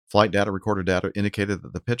 Flight data recorder data indicated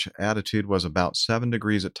that the pitch attitude was about 7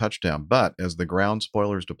 degrees at touchdown, but as the ground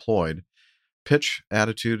spoilers deployed, pitch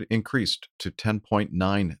attitude increased to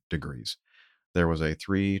 10.9 degrees. There was a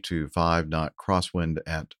 3 to 5 knot crosswind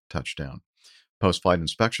at touchdown. Post-flight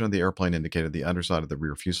inspection of the airplane indicated the underside of the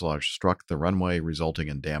rear fuselage struck the runway, resulting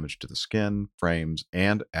in damage to the skin, frames,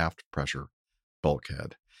 and aft pressure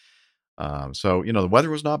bulkhead. So, the weather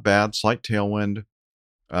was not bad. Slight tailwind.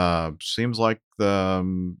 Seems like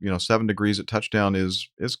the 7 degrees at touchdown is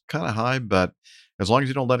kind of high, but as long as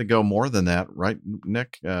you don't let it go more than that, right,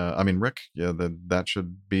 Rick? Yeah, that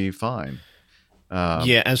should be fine.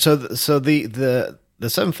 Yeah, and so the 7.5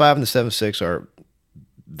 and the 7.6 are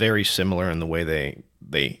very similar in the way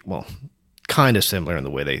they kind of similar in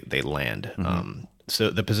the way they land. Mm-hmm. So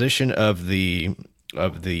the position of the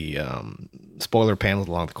spoiler panels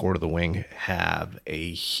along the chord of the wing have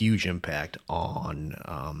a huge impact on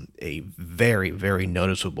a very, very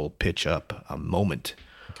noticeable pitch up moment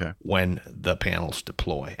when the panels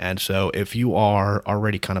deploy. And so if you are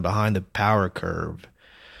already kind of behind the power curve,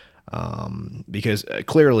 because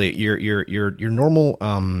clearly your normal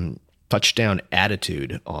touchdown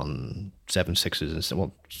attitude on 7.6s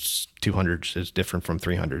and 200s is different from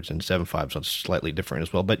 300s, and 7.5s are slightly different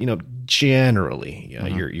as well. But generally,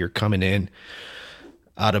 you're coming in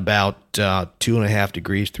at about 2.5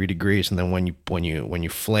 degrees, 3 degrees, and then when you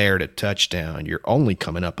flare to touchdown, you're only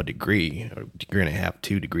coming up a degree, or degree and a half,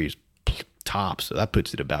 2 degrees top. So that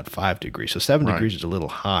puts it about 5 degrees. So 7 degrees is a little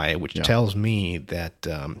high, which tells me that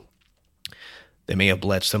they may have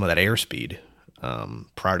bled some of that airspeed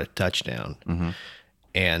prior to touchdown. Mm-hmm.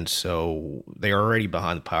 And so they're already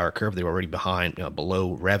behind the power curve. They're already behind,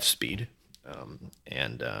 below rev speed.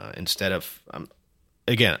 Instead of,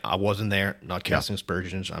 again, I wasn't there, not casting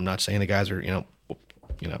aspersions. I'm not saying the guys are,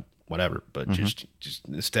 whatever. But just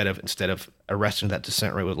instead of arresting that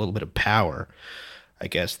descent rate with a little bit of power, I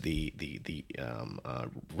guess the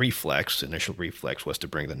initial reflex was to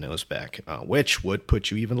bring the nose back, which would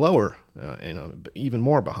put you even lower, even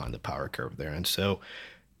more behind the power curve there. And so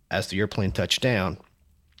as the airplane touched down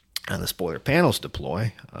and the spoiler panels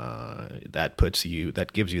deploy, that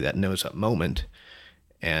gives you that nose up moment,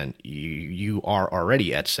 and you are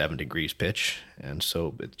already at 7 degrees pitch. And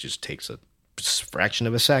so it just takes a fraction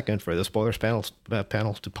of a second for the spoilers panels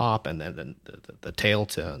to pop, and then the tail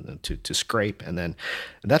to scrape, and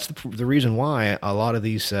that's the reason why a lot of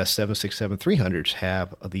these 767-300s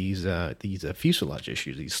have these fuselage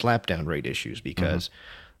issues, these slap down rate issues, because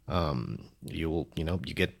you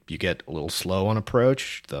get a little slow on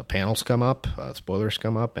approach, the panels come up, spoilers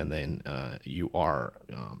come up, and then you are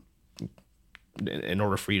in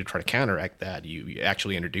order for you to try to counteract that, you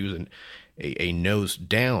actually introduce a nose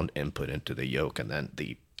down input into the yoke, and then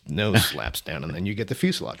the nose slaps down, and then you get the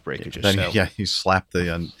fuselage breakages. Then, you slap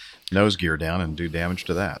the nose gear down and do damage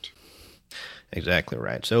to that. Exactly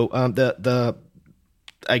right. So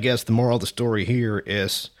I guess the moral of the story here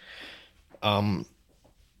is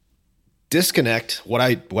disconnect. What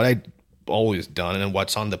I always done, and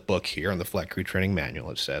what's on the book here in the Flight Crew Training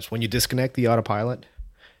Manual, it says when you disconnect the autopilot,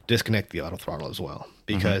 disconnect the auto throttle as well,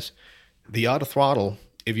 because the auto throttle,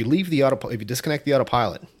 if you disconnect the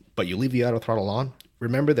autopilot, but you leave the auto throttle on,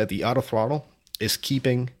 remember that the auto throttle is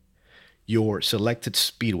keeping your selected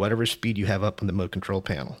speed, whatever speed you have up on the mode control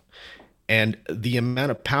panel. And the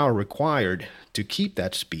amount of power required to keep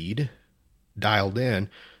that speed dialed in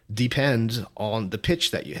depends on the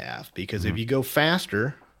pitch that you have. Because if you go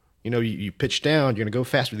faster, you pitch down, you're going to go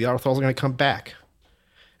faster, the auto throttle is going to come back.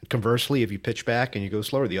 And conversely, if you pitch back and you go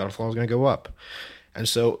slower, the auto throttle is going to go up. And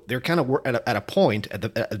so they're kind of at a point, at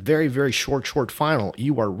a very, very short final,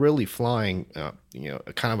 you are really flying,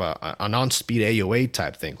 kind of a non-speed AOA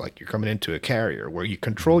type thing, like you're coming into a carrier where you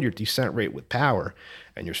control your descent rate with power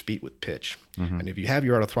and your speed with pitch. And if you have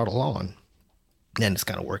your auto throttle on, then it's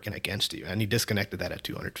kind of working against you. And you disconnected that at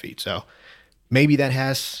 200 feet. So maybe that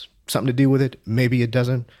has something to do with it. Maybe it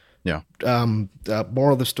doesn't. Yeah.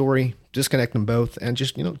 Moral of the story, disconnect them both and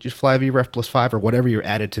just fly VREF +5 or whatever your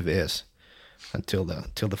additive is. Until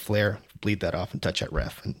the flare, bleed that off and touch that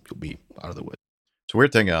ref, and you'll be out of the woods. It's a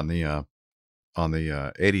weird thing on the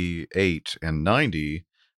 88 and 90.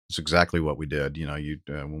 It's exactly what we did.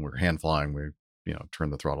 When we were hand flying, we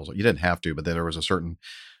turned the throttles. You didn't have to, but then there was a certain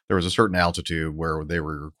altitude where they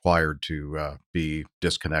were required to be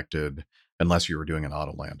disconnected unless you were doing an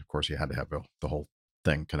auto land. Of course, you had to have the whole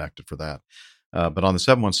thing connected for that. But on the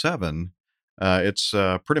 717. It's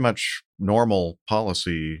pretty much normal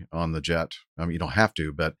policy on the jet. I mean, you don't have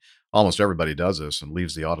to, but almost everybody does this and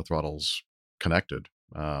leaves the auto throttles connected.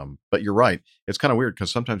 But you're right. It's kind of weird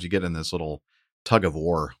because sometimes you get in this little tug of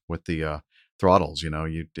war with the throttles.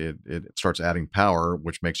 It starts adding power,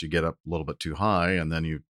 which makes you get up a little bit too high, and then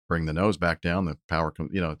you bring the nose back down. The power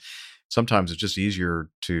comes. Sometimes it's just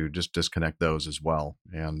easier to just disconnect those as well,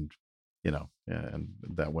 and and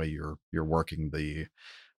that way you're working the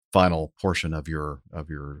final portion of your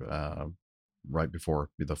right before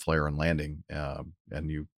the flare and landing,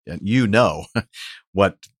 and you know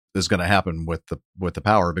what is going to happen with the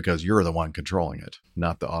power because you're the one controlling it,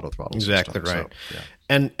 not the auto throttle. Exactly system. right. So, yeah.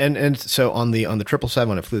 And so on the 777,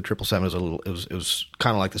 when I flew the 777, it was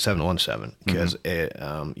kind of like the 717 because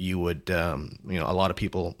you would a lot of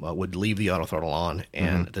people would leave the auto throttle on,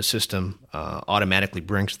 and the system automatically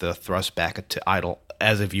brings the thrust back to idle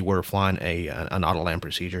as if you were flying an auto land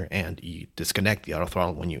procedure, and you disconnect the auto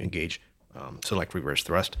throttle when you engage select reverse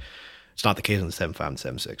thrust. It's not the case in the 7.5 and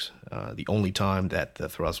 7.6. The only time that the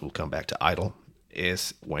thrust will come back to idle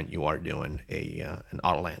is when you are doing an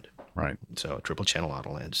auto land. Right. So a triple channel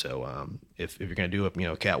auto land. So if you're going to do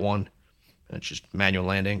a Cat 1, it's just manual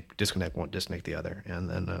landing, disconnect one, disconnect the other, and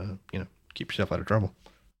then keep yourself out of trouble.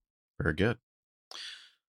 Very good.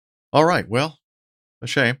 All right. Well, a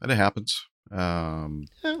shame, and it happens. Yeah.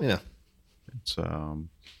 It's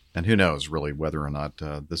and who knows really whether or not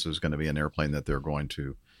this is going to be an airplane that they're going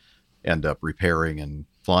to end up repairing and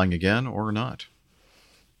flying again or not.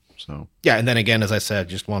 So yeah, and then again, as I said,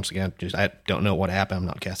 just once again, I don't know what happened. I'm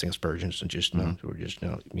not casting aspersions, and just we're just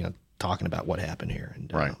talking about what happened here,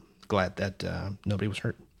 and right. Glad that nobody was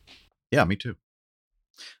hurt. Yeah, me too.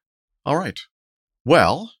 All right,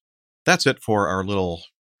 well, that's it for our little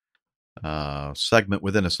segment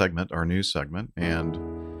within a segment, our news segment, and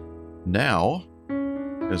now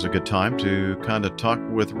is a good time to kind of talk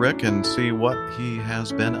with Rick and see what he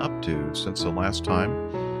has been up to since the last time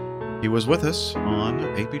he was with us on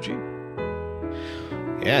APG.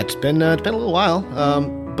 Yeah, it's been a little while,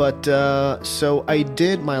 but so I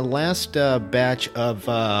did my last batch of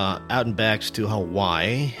out and backs to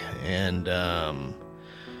Hawaii, and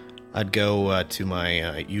I'd go to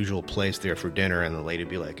my usual place there for dinner, and the lady would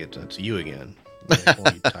be like, "It's you again." Like,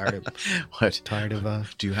 well, you tired of what? Tired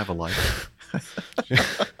of? Do you have a life?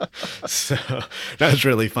 So that was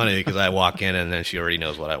really funny because I walk in and then she already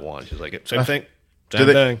knows what I want. She's like, same thing. Do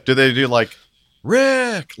they do like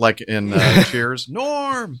Rick, like in Cheers?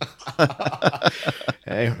 Norm.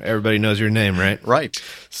 Hey, everybody knows your name, right? Right.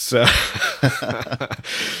 So,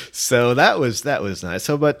 so that was nice.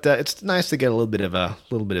 So, but it's nice to get a little bit of a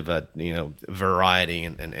variety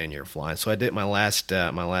in your flying. So I did my last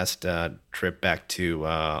trip back to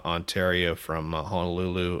Ontario from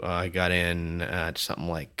Honolulu. I got in at something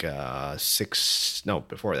like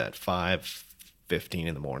 5:15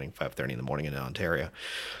 in the morning, 5:30 in the morning in Ontario.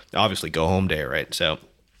 Obviously, go home day, right? So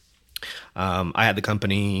I had the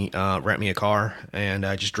company rent me a car, and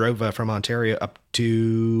I just drove from Ontario up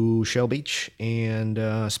to Shell Beach and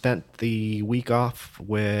spent the week off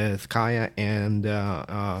with Kaya and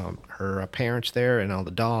her parents there and all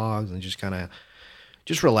the dogs, and just kind of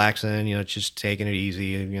just relaxing, just taking it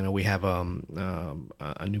easy. We have a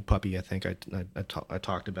new puppy. I think I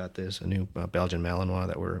talked about this, a new Belgian Malinois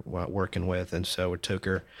that we're working with, and so we took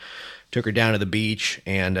her down to the beach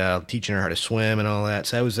and teaching her how to swim and all that.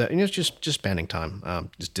 So it was just spending time,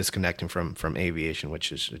 just disconnecting from aviation,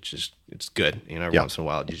 which is it's good. Every once in a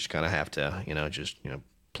while you just kind of have to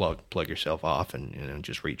plug yourself off and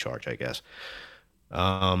just recharge, I guess.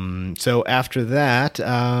 So after that,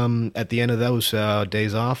 at the end of those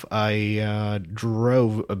days off, I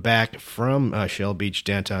drove back from Shell Beach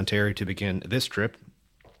down to Ontario to begin this trip.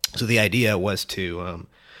 So the idea was to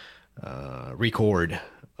record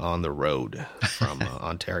on the road from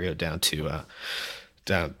Ontario down to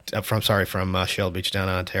from Shell Beach down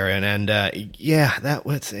to Ontario, and it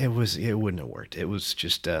wouldn't have worked. It was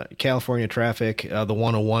just California traffic, the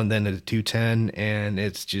 101, then the 210, and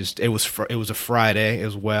it was a Friday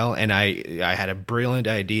as well, and I had a brilliant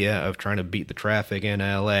idea of trying to beat the traffic in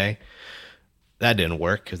LA. That didn't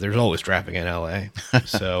work because there's always traffic in LA.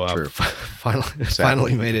 So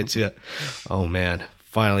finally made it to. Oh man.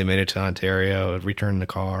 Finally made it to Ontario, returned the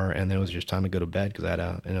car, and then it was just time to go to bed because I had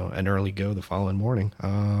an early go the following morning.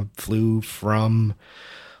 Flew from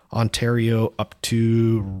Ontario up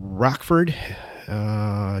to Rockford,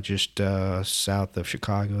 just south of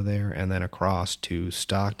Chicago there, and then across to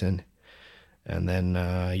Stockton, and then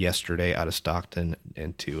yesterday out of Stockton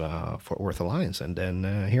into Fort Worth Alliance, and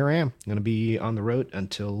then here I am, going to be on the road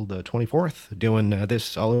until the 24th, doing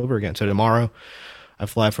this all over again. So tomorrow, I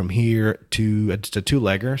fly from here to, it's a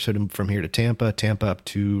two-legger, so from here to Tampa up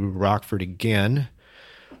to Rockford again,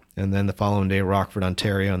 and then the following day, Rockford,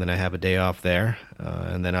 Ontario, and then I have a day off there,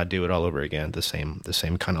 and then I do it all over again, the same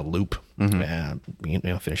kind of loop,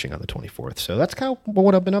 finishing on the 24th. So that's kind of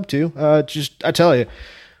what I've been up to. I tell you,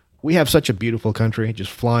 we have such a beautiful country, just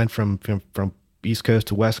flying from East Coast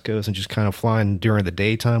to West Coast and just kind of flying during the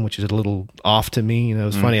daytime, which is a little off to me. It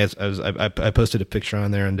was funny, I posted a picture on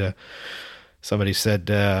there, and somebody said,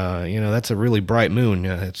 that's a really bright moon.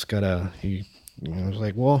 It's got I was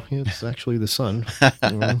like, well, it's actually the sun.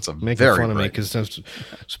 Making fun of me because I'm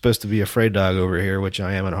supposed to be a afraid dog over here, which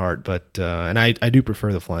I am at heart. But and I do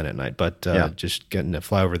prefer the flying at night. But just getting to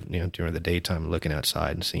fly over, during the daytime, looking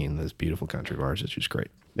outside and seeing this beautiful country of ours, it's just great.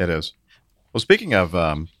 It is. Well, speaking of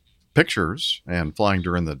pictures and flying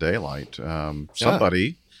during the daylight,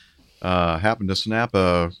 somebody happened to snap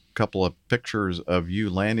a couple of pictures of you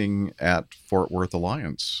landing at Fort Worth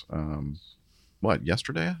Alliance.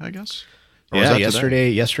 Yesterday, I guess?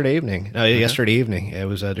 Yesterday evening. Yesterday evening. It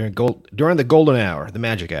was during the golden hour, the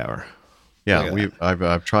magic hour. Yeah,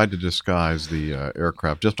 I've tried to disguise the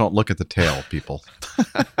aircraft. Just don't look at the tail, people.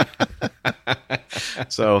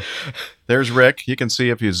 So there's Rick. You can see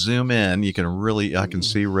if you zoom in, I can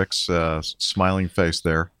see Rick's smiling face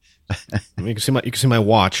there. You can see my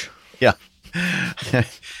watch. Yeah.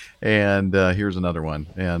 And here's another one.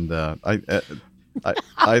 And I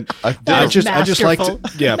just like to,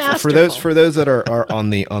 for those that are on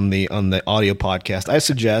the audio podcast, I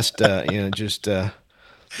suggest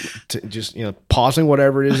pausing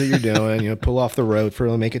whatever it is that you're doing, pull off the road for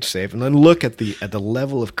to make it safe, and then look at the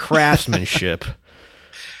level of craftsmanship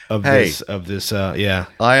of this.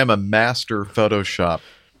 I am a master Photoshop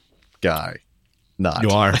guy. Not. You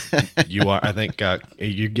are. I think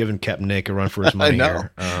you're giving Captain Nick a run for his money. I know.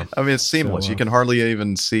 Here. It's seamless. You can hardly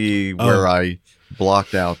even see where I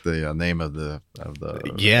blocked out the name of the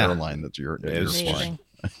airline that you're flying.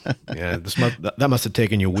 Yeah, that must have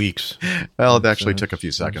taken you weeks. Well, it actually took a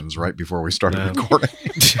few seconds right before we started recording.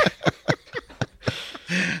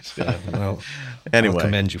 Anyway, I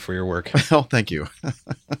commend you for your work. Oh, thank you.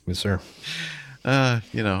 Yes, sir. I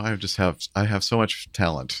have so much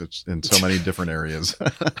talent in so many different areas.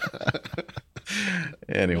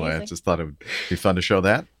 Anyway, amazing. I just thought it would be fun to show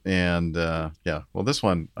that. And well, this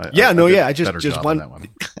one, I just wanted that one.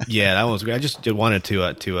 Yeah, that one was great. I just wanted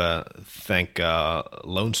to thank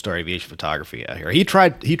Lone Star Aviation Photography out here. He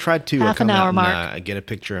tried to come out and get a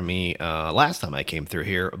picture of me last time I came through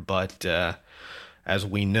here, but as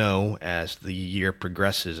we know, as the year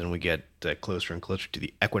progresses and we get closer and closer to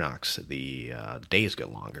the equinox, the days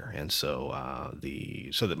get longer, and so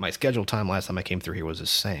that my scheduled time last time I came through here was the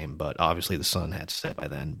same, but obviously the sun had set by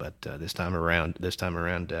then. But this time around,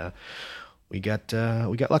 we got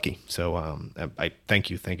lucky. So I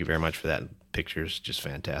thank you very much for that. Picture's just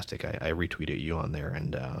fantastic. I retweeted you on there,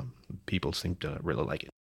 and people seem to really like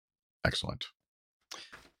it. Excellent.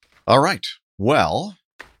 All right. Well,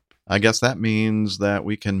 I guess that means that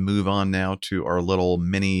we can move on now to our little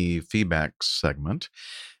mini feedback segment.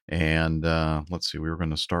 And let's see, we were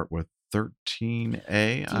going to start with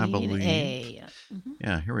 13A, I believe. Mm-hmm.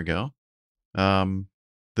 Yeah, here we go.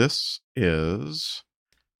 This is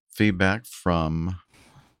feedback from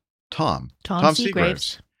Tom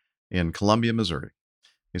Seagraves in Columbia, Missouri.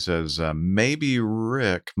 He says, maybe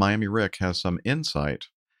Miami Rick has some insight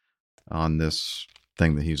on this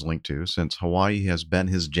thing that he's linked to, since Hawaii has been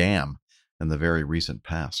his jam in the very recent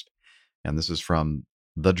past. And this is from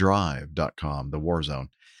thedrive.com, the war zone.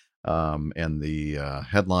 And the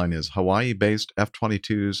headline is Hawaii-based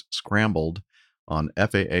F-22s scrambled on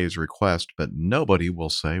FAA's request, but nobody will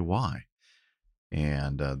say why.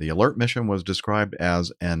 And the alert mission was described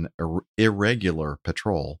as an irregular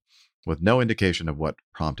patrol with no indication of what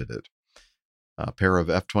prompted it. A pair of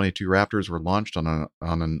F-22 Raptors were launched on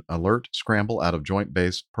an alert scramble out of Joint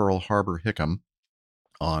Base Pearl Harbor Hickam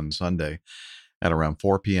on Sunday at around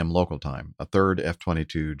 4 p.m. local time. A third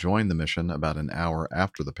F-22 joined the mission about an hour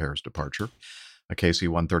after the pair's departure. A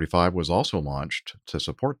KC-135 was also launched to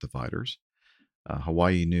support the fighters.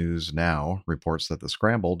 Hawaii News Now reports that the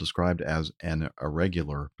scramble, described as an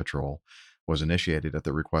irregular patrol, was initiated at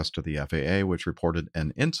the request of the FAA, which reported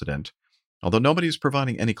an incident, although nobody is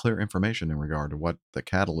providing any clear information in regard to what the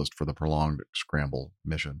catalyst for the prolonged scramble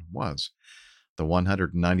mission was. The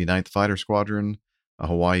 199th Fighter Squadron, a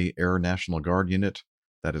Hawaii Air National Guard unit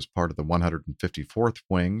that is part of the 154th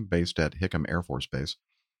Wing based at Hickam Air Force Base,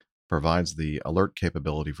 provides the alert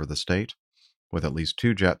capability for the state, with at least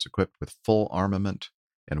 2 jets equipped with full armament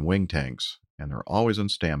and wing tanks, and they're always on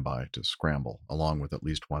standby to scramble, along with at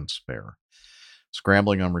least 1 spare.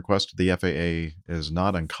 Scrambling on request of the FAA is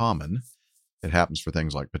not uncommon. It happens for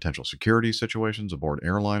things like potential security situations aboard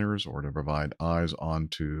airliners, or to provide eyes on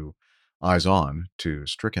to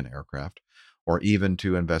stricken aircraft, or even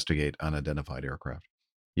to investigate unidentified aircraft.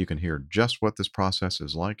 You can hear just what this process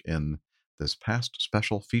is like in this past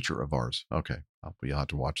special feature of ours. Okay, you'll have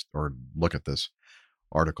to watch or look at this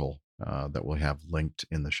article that we'll have linked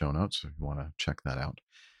in the show notes if you want to check that out.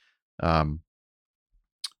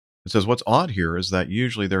 It says, what's odd here is that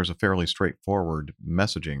usually there's a fairly straightforward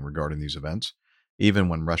messaging regarding these events. Even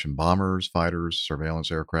when Russian bombers, fighters, surveillance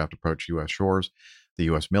aircraft approach U.S. shores, the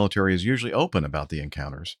U.S. military is usually open about the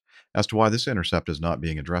encounters. As to why this intercept is not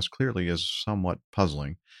being addressed clearly is somewhat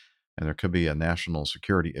puzzling, and there could be a national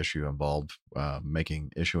security issue involved,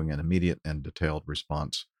 issuing an immediate and detailed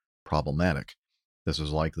response problematic. This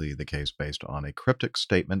is likely the case based on a cryptic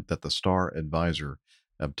statement that the Star Advisor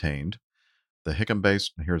obtained. The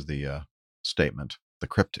Hickam-based, here's the statement, the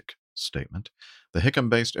cryptic statement. The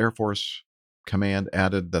Hickam-based Air Force Command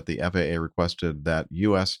added that the FAA requested that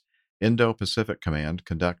U.S. Indo-Pacific Command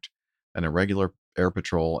conduct an irregular air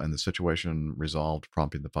patrol, and the situation resolved,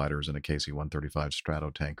 prompting the fighters in a KC-135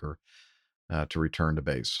 Stratotanker to return to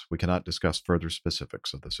base. We cannot discuss further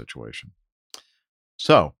specifics of the situation.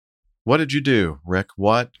 So, what did you do, Rick?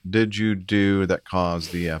 What did you do that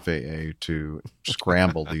caused the FAA to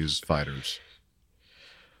scramble these fighters?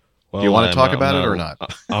 Well, do you want to talk about it or not?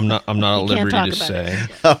 I'm not at liberty to say.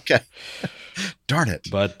 Okay. Darn it.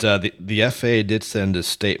 But the FAA did send a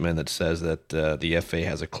statement that says that the FAA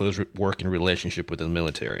has a close working relationship with the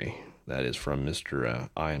military. That is from Mr.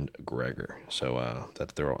 Ian Gregor. So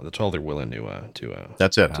that's all they're willing to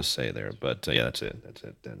that's it, to say there. But yeah, that's it.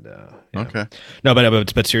 And okay. No,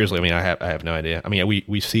 but seriously, I mean, I have no idea. I mean,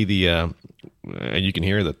 we see the and you can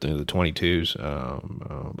hear that the 22s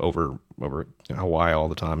over Hawaii all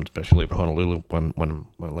the time, especially over Honolulu. When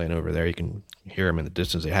laying over there, you can hear them in the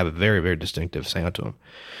distance. They have a very, very distinctive sound to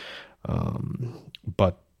them.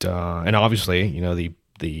 But obviously, you know,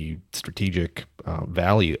 the strategic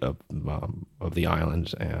value of the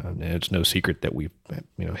islands, and it's no secret that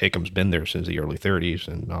Hickam's been there since the early 30s,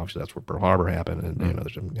 and obviously that's where Pearl Harbor happened, and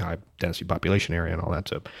there's a high density population area and all that.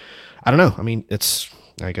 So I don't know. I mean,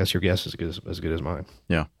 I guess your guess is as good as mine.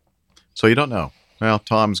 Yeah. So you don't know. Well,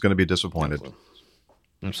 Tom's going to be disappointed.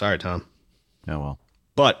 I'm sorry, Tom. Yeah, well.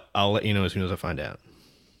 But I'll let you know as soon as I find out.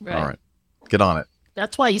 Right. All right. Get on it.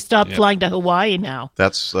 That's why you stopped flying to Hawaii now.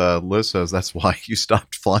 That's Liz says that's why you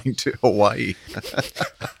stopped flying to Hawaii.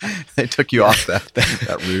 They took you off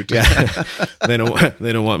that route. Yeah. They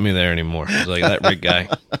don't want me there anymore. It's like that Rick guy.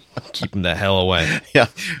 Keep him the hell away. Yeah.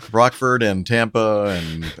 Rockford and Tampa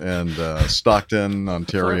and Stockton,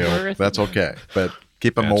 Ontario. Worth, that's okay. But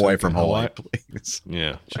keep him away from Hawaii, please.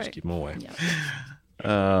 Yeah. Just keep him away. Yeah.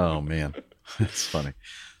 Oh man. That's funny.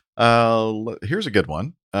 Here's a good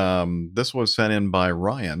one. This was sent in by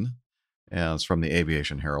Ryan, and it's from the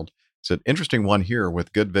Aviation Herald. It's an interesting one here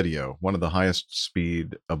with good video. One of the highest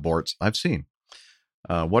speed aborts I've seen.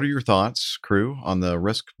 What are your thoughts, crew, on the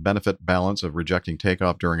risk-benefit balance of rejecting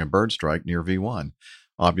takeoff during a bird strike near V1?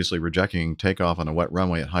 Obviously, rejecting takeoff on a wet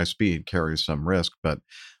runway at high speed carries some risk, but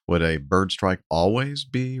would a bird strike always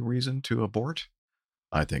be reason to abort?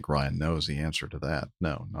 I think Ryan knows the answer to that.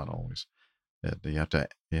 No, not always. You have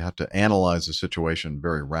to analyze the situation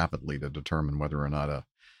very rapidly to determine whether or not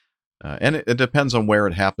and it depends on where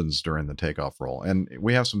it happens during the takeoff roll. And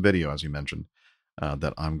we have some video, as you mentioned,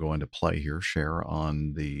 that I'm going to play here, share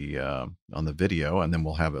on the video, and then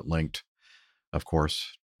we'll have it linked, of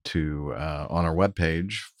course, to on our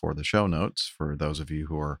webpage for the show notes for those of you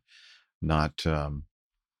who are not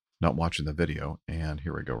watching the video. And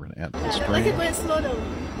here we go. We're going to add to the screen.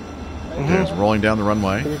 Okay, it's rolling down the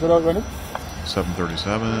runway.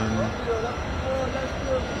 737.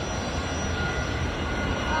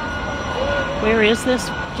 Where is this,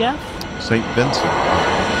 Jeff? St. Vincent.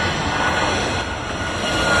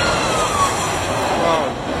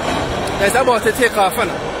 That's about to take off,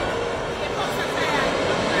 Anna.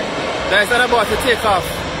 That's about to take off.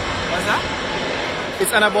 What's that?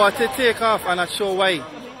 It's about to take off, and I show why.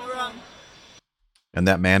 And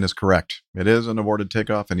that man is correct. It is an aborted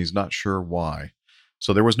takeoff, and he's not sure why.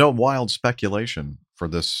 So there was no wild speculation for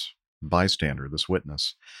this bystander, this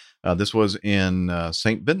witness. This was in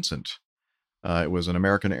St. Vincent. It was an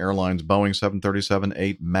American Airlines Boeing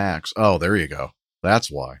 737-8 MAX. Oh, there you go.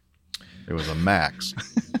 That's why. It was a MAX.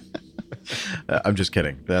 I'm just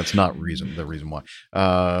kidding. That's not the reason why.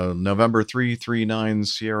 November 339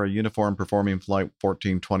 Sierra Uniform performing flight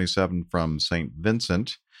 1427 from St.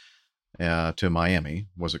 Vincent to Miami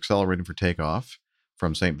was accelerating for takeoff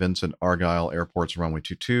from St. Vincent Argyle Airport's runway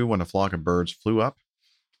 22 when a flock of birds flew up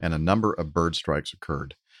and a number of bird strikes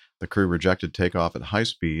occurred. The crew rejected takeoff at high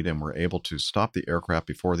speed and were able to stop the aircraft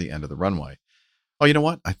before the end of the runway. Oh, you know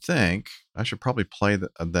what? I think I should probably play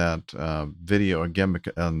that video again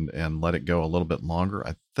and let it go a little bit longer.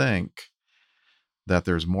 I think that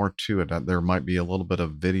there's more to it. There might be a little bit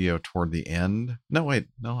of video toward the end. No, wait.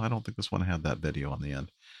 No, I don't think this one had that video on the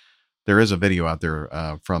end. There is a video out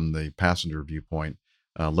there from the passenger viewpoint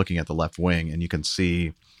looking at the left wing, and you can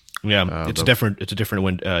see. Yeah, it's different. It's a different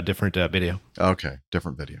video. Okay,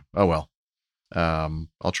 different video. Oh, well.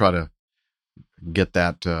 I'll try to get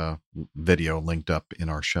that video linked up in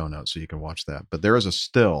our show notes so you can watch that. But there is a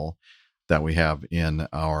still that we have in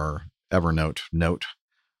our Evernote note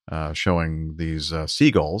showing these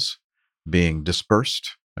seagulls being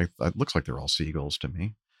dispersed. It looks like they're all seagulls to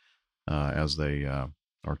me as they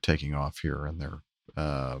are taking off here. And they're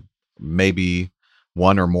maybe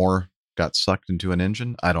one or more got sucked into an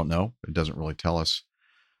engine. I don't know. It doesn't really tell us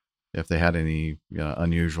if they had any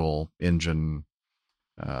unusual engine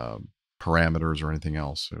parameters or anything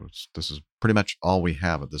else. So this is pretty much all we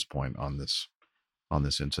have at this point on this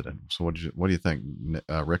incident. So what do you think,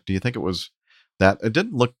 Rick? Do you think it was that? It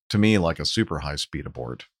didn't look to me like a super high speed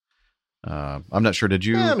abort. I'm not sure. Did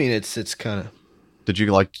you? Yeah, I mean, it's kind of. Did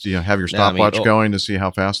you have your stopwatch going to see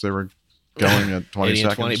how fast they were going at 20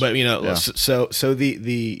 seconds? 20, but so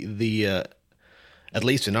the at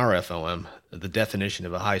least in our FOM, the definition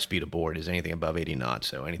of a high speed abort is anything above 80 knots.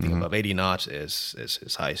 So anything above 80 knots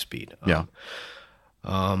is high speed. Yeah.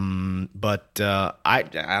 But I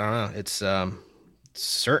don't know. It's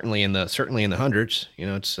certainly in the hundreds.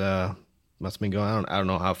 It's must have been going. I don't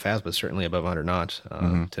know how fast, but certainly above 100 knots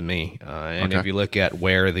to me. And if you look at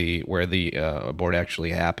where the abort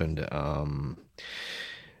actually happened.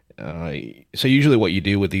 So usually what you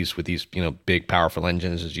do with these big powerful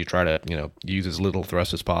engines is you try to use as little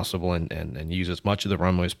thrust as possible and use as much of the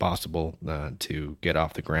runway as possible to get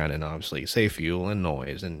off the ground and obviously save fuel and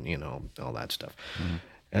noise and all that stuff.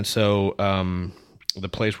 And so the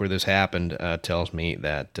place where this happened tells me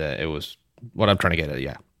that it was what I'm trying to get at.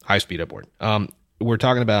 Yeah, high speed abort. We're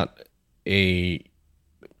talking about the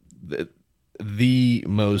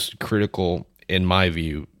most critical, in my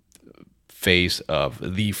view, phase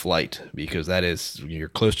of the flight, because that is you're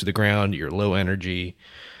close to the ground, you're low energy,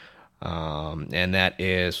 and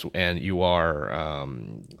you are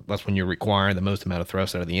that's when you're requiring the most amount of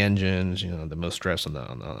thrust out of the engines, the most stress on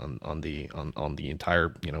the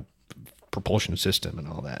entire propulsion system and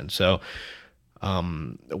all that. And so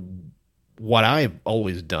what I've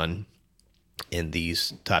always done in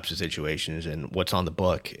these types of situations, and what's on the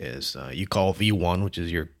book, is you call V1, which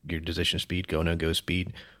is your decision speed, go no go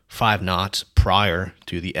speed, 5 knots prior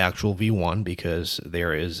to the actual V1, because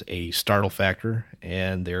there is a startle factor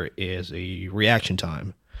and there is a reaction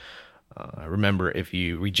time. Remember, if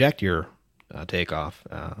you reject your takeoff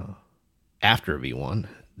after V1,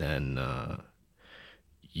 then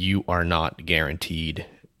you are not guaranteed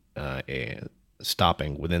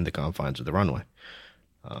stopping within the confines of the runway.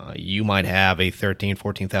 You might have a 13,000,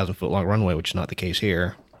 14,000 foot long runway, which is not the case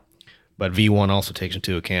here, but V1 also takes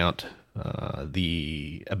into account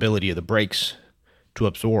the ability of the brakes to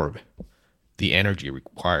absorb the energy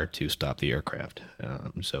required to stop the aircraft.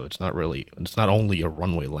 So it's not only a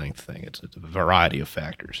runway length thing. It's a variety of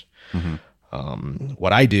factors.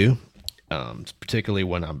 What I do, particularly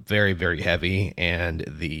when I'm very, very heavy and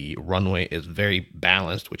the runway is very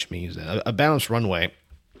balanced, which means a balanced runway,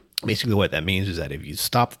 basically what that means is that if you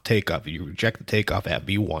stop the takeoff, if you reject the takeoff at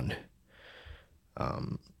V1,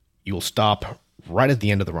 you will stop right at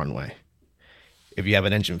the end of the runway. If you have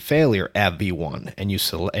an engine failure at V1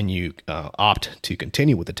 and you opt to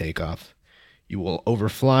continue with the takeoff, you will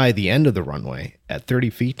overfly the end of the runway at 30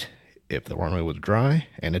 feet if the runway was dry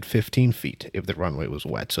and at 15 feet if the runway was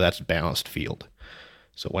wet. So that's balanced field.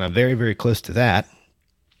 So when I'm very, very close to that,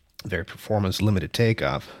 very performance limited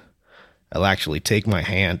takeoff, I'll actually take my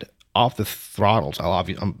hand off the throttles.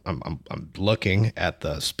 I'm looking at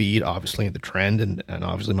the speed, obviously, the trend, and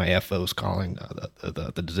obviously my FO is calling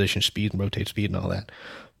the decision speed and rotate speed and all that.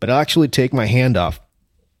 But I'll actually take my hand off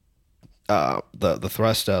the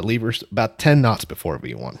thrust levers about 10 knots before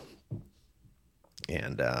V1.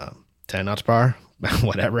 And 10 knots per hour,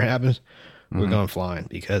 whatever happens, we're going flying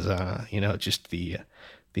because, just the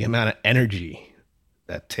amount of energy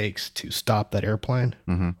that takes to stop that airplane,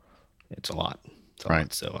 it's a lot.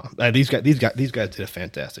 Right. So these guys did a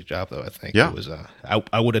fantastic job, though. I think it was.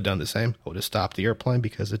 I would have done the same. I would have stopped the airplane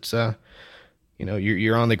because it's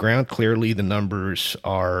you're on the ground. Clearly, the numbers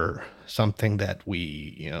are something that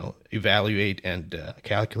we evaluate and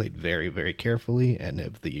calculate very, very carefully. And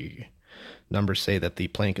if the numbers say that the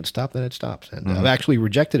plane can stop, then it stops. And I've actually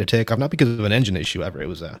rejected a takeoff, not because of an engine issue ever. It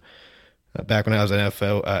was back when I was an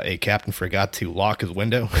FO, a captain forgot to lock his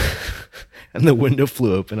window, and the window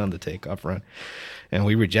flew open on the takeoff run, and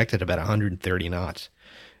we rejected about 130 knots.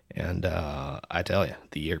 And I tell you,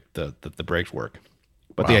 the brakes work.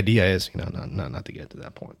 But the idea is, not to get to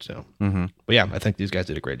that point. So, but yeah, I think these guys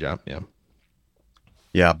did a great job.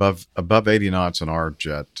 Yeah, above 80 knots in our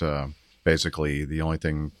jet, basically the only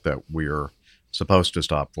thing that we're supposed to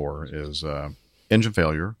stop for is engine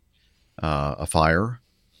failure, a fire,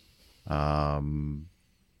 a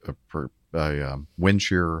wind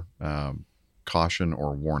shear caution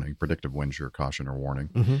or warning, predictive wind shear caution or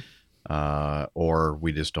warning, or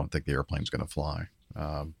we just don't think the airplane's going to fly.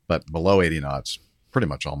 But below 80 knots, pretty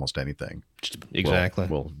much almost anything. Exactly.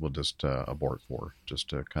 We'll just abort for, just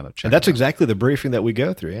to kind of check. And that's exactly the briefing that we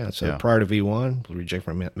go through. Yeah. So prior to V1, we'll reject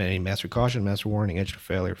from any master caution, master warning, engine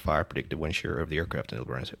failure, fire, predictive wind shear of the aircraft, and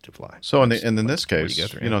it'll run to fly. So in this case,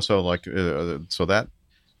 so that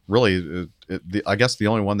really, I guess the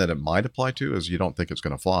only one that it might apply to is you don't think it's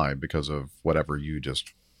going to fly because of whatever you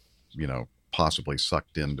just, possibly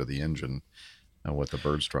sucked into the engine with the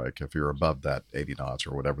bird strike. If you're above that 80 knots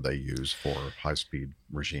or whatever they use for high speed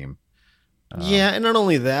regime. And not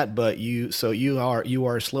only that, but you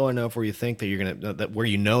are slow enough where you think that you're gonna that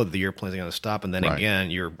the airplane's gonna stop, and then again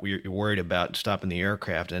you're worried about stopping the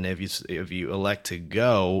aircraft. And if you elect to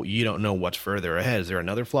go, you don't know what's further ahead. Is there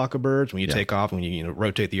another flock of birds when you take off? When you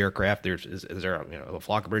rotate the aircraft, is there a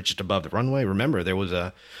flock of birds just above the runway? Remember, there was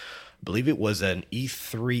I believe it was an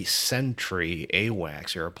E3 Sentry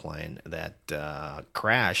AWACS airplane that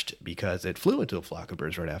crashed because it flew into a flock of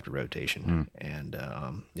birds right after rotation. And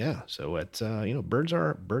so it's birds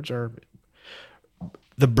are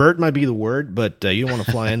the bird might be the word, but you don't want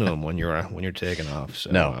to fly into them when you're taking off. So,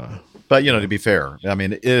 no, but to be fair, I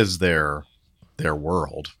mean, it is their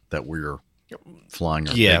world that we're flying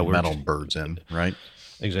our metal birds in, right?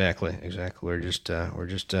 Exactly. We're just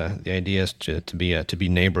the idea is to be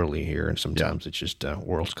neighborly here, and sometimes it's just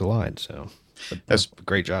worlds collide. So that's a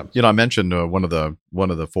great job. I mentioned one of the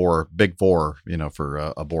big four,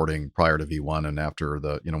 for aborting prior to V1 and after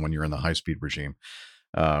when you're in the high speed regime.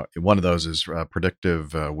 One of those is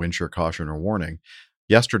predictive wind shear caution or warning.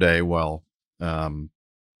 Yesterday, while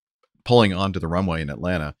pulling onto the runway in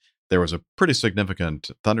Atlanta, there was a pretty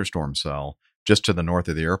significant thunderstorm cell just to the north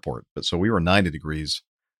of the airport. But so we were 90 degrees,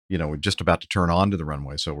 we're just about to turn onto the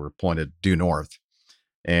runway. So we're pointed due north,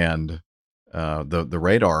 and the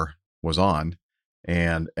radar was on.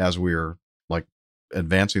 And as we were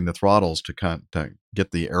advancing the throttles to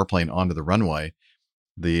get the airplane onto the runway,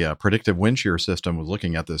 the predictive wind shear system was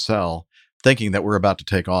looking at the cell, thinking that we're about to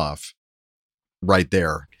take off right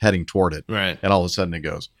there, heading toward it. Right. And all of a sudden it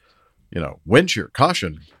goes, wind shear,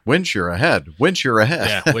 caution, wind shear ahead, wind shear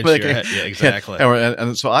ahead. Yeah, wind shear ahead. Yeah, exactly.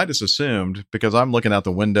 And so I just assumed, because I'm looking out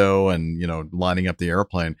the window and, lining up the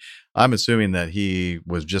airplane, I'm assuming that he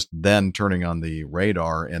was just then turning on the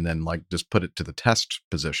radar and then just put it to the test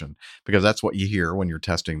position, because that's what you hear when you're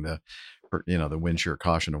testing the wind shear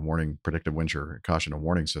caution and warning, predictive wind shear caution and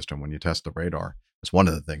warning system. When you test the radar, it's one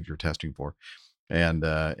of the things you're testing for.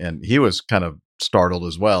 and he was kind of startled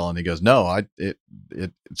as well. And he goes, no,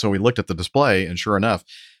 so we looked at the display, and sure enough,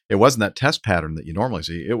 it wasn't that test pattern that you normally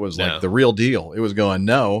see. It was like the real deal. It was going,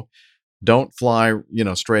 no, don't fly,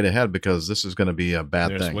 straight ahead, because this is going to be a bad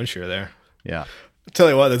thing. There's wind shear there. Yeah. I'll tell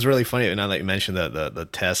you what, that's really funny. Now that you mentioned the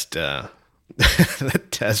test, the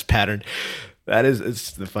test pattern,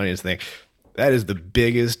 it's the funniest thing. That is the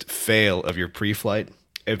biggest fail of your pre-flight.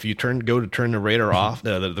 If you go to turn the radar off,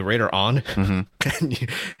 the radar on,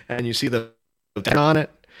 and you see the turn on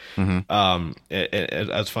it. It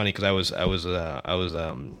was funny because I was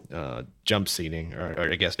jump seating, or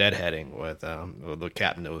I guess deadheading with the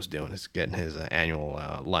captain that was getting his annual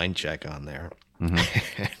line check on there. And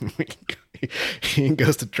he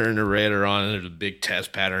goes to turn the radar on, and there's a big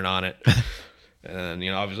test pattern on it. And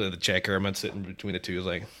obviously the checker, I'm sitting between the two, is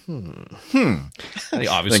like, And he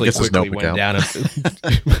obviously quickly went down and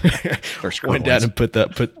put went down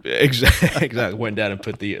and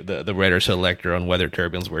put the radar selector on whether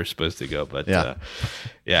turbulence were supposed to go. But you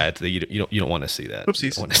don't want to see that. Oopsies. You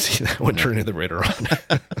don't want to see that when turning the radar on.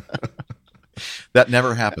 That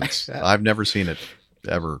never happens. I've never seen it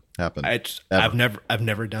ever happen. I've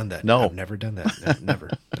never done that. No, I've never done that. Never.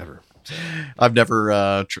 I've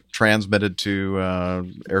never transmitted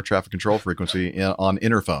to air traffic control frequency on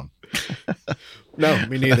interphone. No,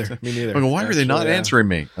 me neither. I go, why are they not answering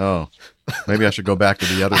me? Oh, maybe I should go back to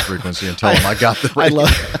the other frequency and tell them I got the radio.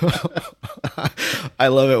 I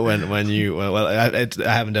love it when you. Well, I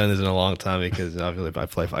haven't done this in a long time because obviously I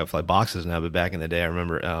fly boxes now. But back in the day, I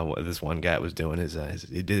remember what this one guy was doing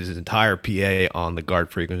he did his entire PA on the guard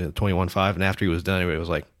frequency, the 21.5, and after he was done, everybody was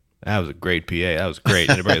like, "That was a great PA. That was great."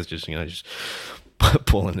 And everybody was just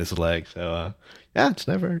pulling his leg. So it's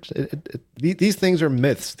never. These things are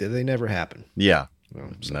myths. They never happen. Yeah,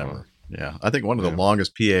 never. Yeah, I think one of the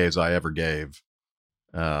longest PAs I ever gave,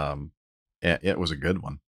 it was a good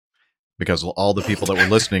one, because all the people that were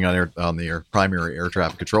listening on the primary air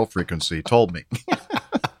traffic control frequency told me.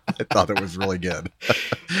 I thought it was really good,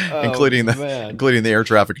 including the air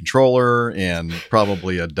traffic controller and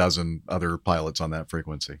probably a dozen other pilots on that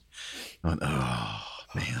frequency. Oh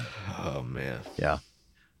man. Yeah.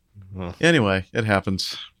 Well, anyway, it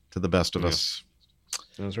happens to the best of us.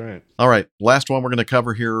 That's right. All right. Last one we're going to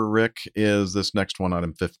cover here, Rick, is this next one,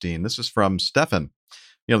 item 15. This is from Stefan.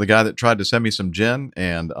 The guy that tried to send me some gin,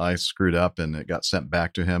 and I screwed up and it got sent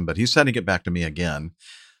back to him, but he's sending it back to me again.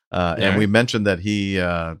 And we mentioned that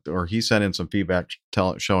he sent in some feedback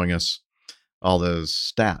showing us all those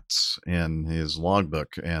stats in his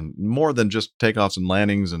logbook, and more than just takeoffs and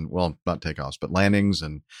landings, and well, not takeoffs, but landings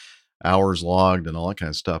and hours logged and all that kind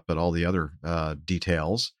of stuff, but all the other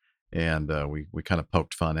details. And we kind of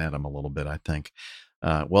poked fun at him a little bit, I think.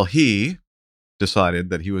 Well, he decided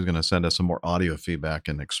that he was going to send us some more audio feedback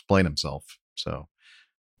and explain himself. So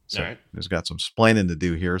right. He's got some splaining to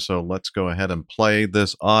do here. So let's go ahead and play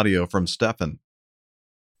this audio from Stefan.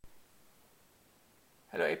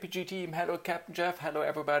 Hello, APG team. Hello, Captain Jeff. Hello,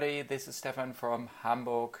 everybody. This is Stefan from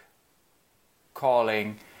Hamburg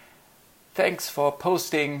calling. Thanks for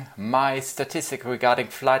posting my statistic regarding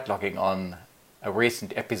flight logging on a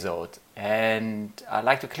recent episode. And I'd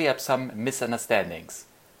like to clear up some misunderstandings.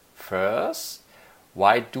 First,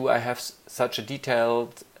 why do I have such a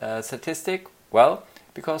detailed statistic? Well,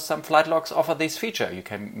 because some flight logs offer this feature. You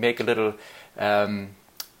can make a little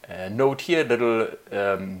note here,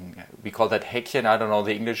 we call that Häkchen, I don't know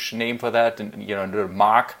the English name for that, and a little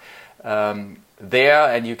mark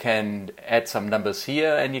there, and you can add some numbers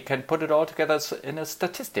here, and you can put it all together in a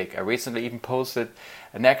statistic. I recently even posted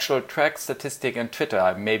an actual track statistic on Twitter.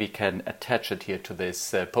 I maybe can attach it here to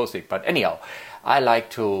this posting. But anyhow, I like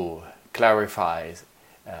to clarify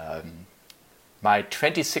my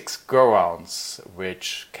 26 go-rounds,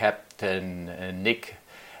 which Captain Nick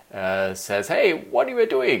says, hey, what are you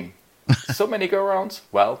doing? So many go-rounds?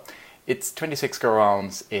 Well, it's 26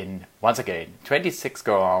 go-rounds in, once again, 26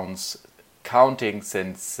 go-rounds counting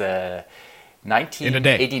since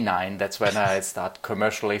 1989. That's when I start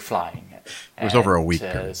commercially flying. It was over a week.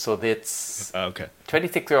 So that's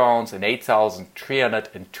 26 go-rounds and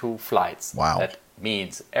 8,302 flights. Wow. That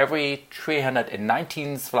means every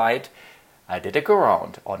 319th flight, I did a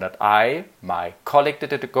go-round, or not I, my colleague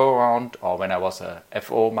did a go-round, or when I was a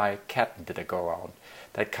FO, my captain did a go-round.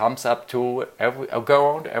 That comes up to a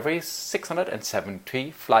go-round every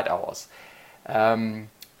 670 flight hours.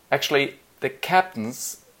 Actually, the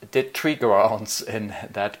captains did 3 go-rounds in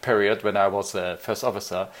that period when I was a first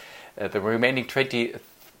officer. The remaining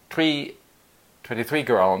 23 23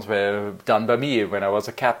 grounds were done by me when I was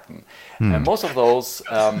a captain. And most of those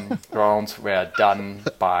grounds were done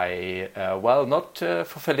by, not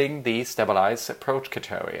fulfilling the stabilized approach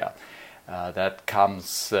criteria. That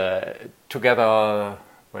comes together,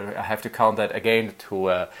 well, I have to count that again,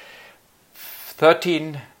 to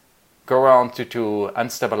 13 go-around to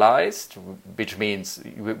unstabilized, which means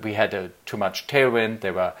we had too much tailwind,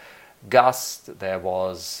 there were gusts, there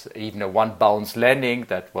was even a one bounce landing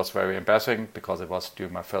that was very embarrassing because it was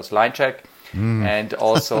during my first line check. And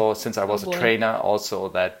also, since I was a trainer, also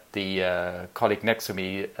that the colleague next to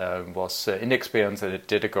me was inexperienced and it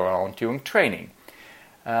did a go-around during training.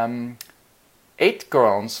 8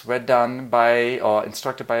 go-rounds were done by or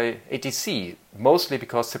instructed by ATC, mostly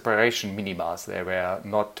because separation minimas they were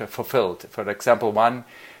not fulfilled. For example, one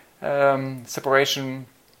separation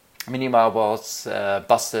minima was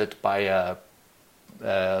busted by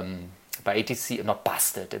ATC, not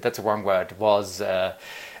busted, that's the wrong word, was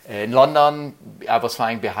in London. I was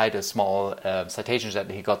flying behind a small citation jet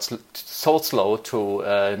and he got so slow to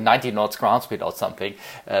 90 knots ground speed or something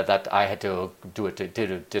that I had to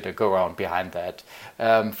did a go-round behind that.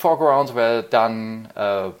 4 go-rounds were done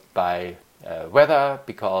by weather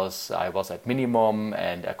because I was at minimum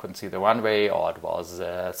and I couldn't see the runway, or it was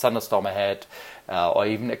a thunderstorm ahead, or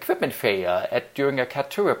even equipment failure during a Cat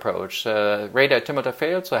 2 approach. Radar altimeter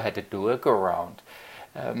failed, so I had to do a go-round.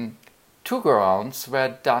 2 go-rounds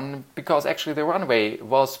were done because actually the runway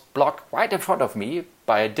was blocked right in front of me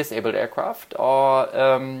by a disabled aircraft or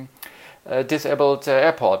a disabled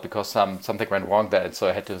airport because something went wrong there, and so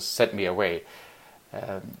I had to set me away.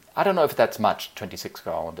 I don't know if that's much, 26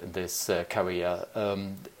 ground in this career.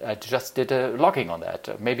 I just did a logging on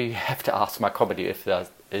that. Maybe you have to ask my company if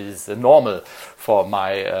that is normal for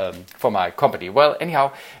my company. Well,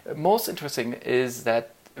 anyhow, most interesting is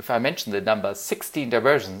that if I mention the number 16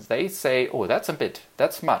 diversions, they say, oh, that's a bit,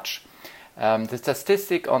 that's much. The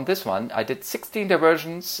statistic on this one, I did 16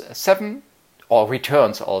 diversions, 7 or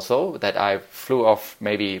returns also, that I flew off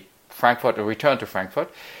maybe Frankfurt and returned to Frankfurt.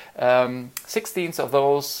 16 of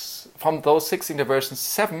those, from those 16 diversions,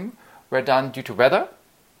 7 were done due to weather.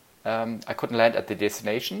 I couldn't land at the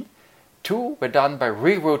destination. 2 were done by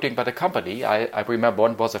rerouting by the company. I remember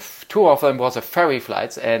one was 2 of them was a ferry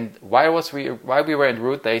flights, and while we were en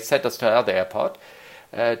route, they sent us to another airport.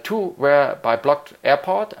 2 were by blocked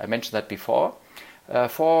airport. I mentioned that before.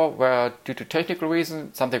 4 were due to technical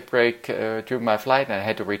reasons. Something broke during my flight, and I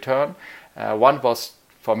had to return. 1 was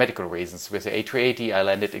for medical reasons. With the A380, I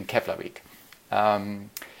landed in Keflavik.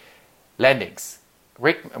 Landings.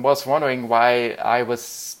 Rick was wondering why I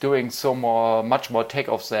was doing much more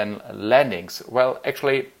takeoffs than landings. Well,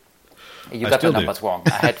 actually, you got the numbers wrong.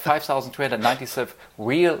 I had 5,297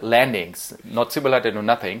 real landings, not simulated or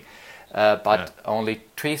nothing, but only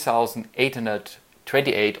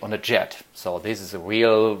 3,828 on a jet. So this is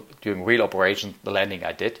during real operation, the landing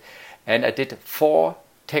I did. And I did 4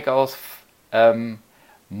 takeoffs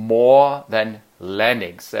more than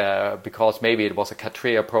landings because maybe it was a Cat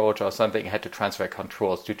 3 approach or something. I had to transfer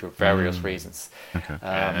controls due to various reasons. Okay.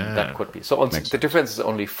 That could be. So the difference is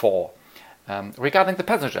only 4. Regarding the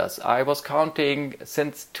passengers, I was counting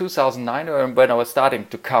since 2009 when I was starting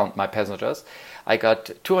to count my passengers. I got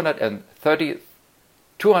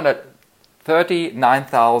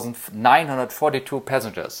 239,942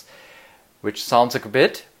 passengers, which sounds like a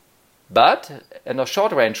bit. But in a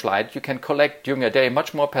short-range flight, you can collect during a day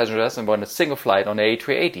much more passengers than on a single flight on the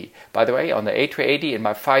A380. By the way, on the A380, in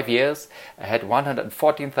my 5 years, I had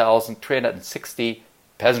 114,360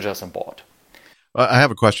 passengers on board. I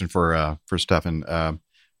have a question for Stefan.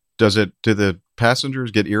 Do the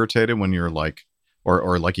passengers get irritated when you're like,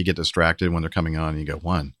 or like you get distracted when they're coming on and you go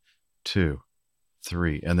 1, 2,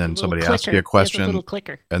 3, and then somebody asks you a question, a little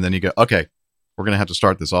clicker, and then you go, okay, we're going to have to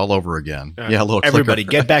start this all over again. Yeah, a little everybody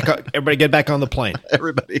clicker. Everybody get back on the plane.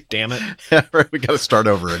 Everybody. Damn it. Yeah, we got to start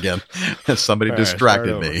over again. Somebody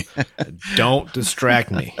distracted me. Don't distract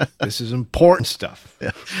me. This is important stuff.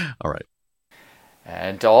 Yeah. All right.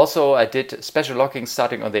 And also I did special locking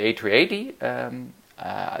starting on the A380.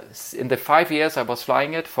 In the 5 years I was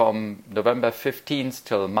flying it from November 15th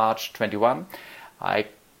till March 21, I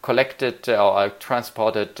collected or I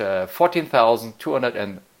transported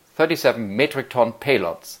 14,237 metric ton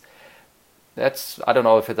payloads. That's, I don't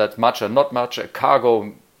know if that's much or not much. A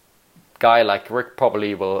cargo guy like Rick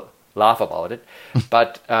probably will laugh about it.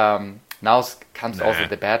 But now comes also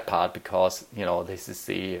the bad part, because, this is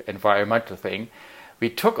the environmental thing. We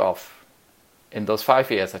took off in those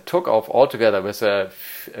 5 years. I took off altogether with an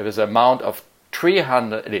amount of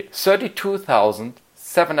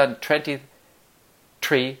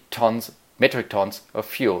 32,723 metric tons of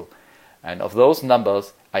fuel. And of those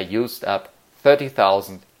numbers, I used up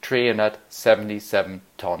 30,377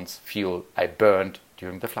 tons fuel I burned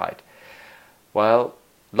during the flight. Well,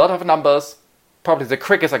 a lot of numbers. Probably the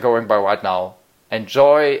quickest are going by right now.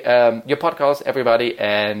 Enjoy your podcast, everybody,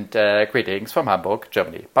 and greetings from Hamburg,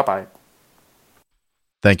 Germany. Bye-bye.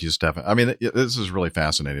 Thank you, Stefan. I mean, this is really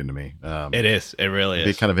fascinating to me. It is. It really is.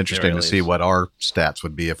 It'd be kind of interesting really to see what our stats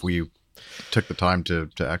would be if we took the time to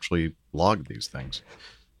actually log these things.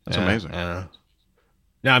 That's amazing. No,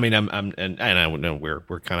 I mean, and I know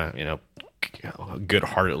we're kind of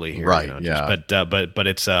good-heartedly here, right? But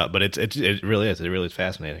it really is. It really is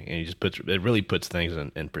fascinating, and it really puts things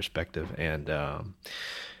in perspective. And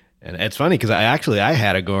it's funny because I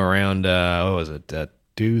had to go around. What was it?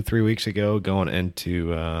 2-3 weeks ago, going into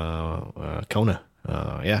Kona.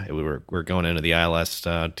 We're going into the ILS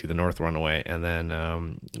to the North Runway, and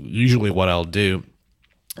then usually what I'll do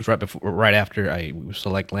is right after I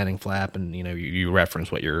select landing flap, and you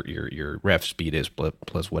reference what your ref speed is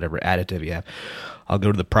plus whatever additive you have. I'll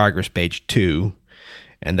go to the progress page 2,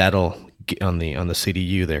 and that'll on the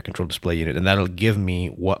CDU there, control display unit, and that'll give me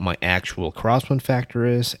what my actual crosswind factor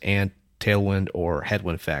is and tailwind or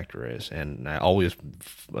headwind factor is, and I always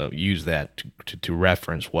use that to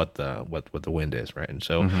reference what the wind is, right? And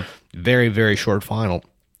so very, very short final,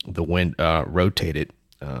 the wind rotated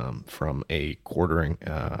from a quartering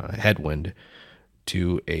headwind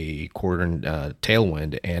to a quartering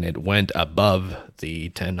tailwind, and it went above the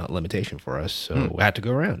 10 knot limitation for us, so we had to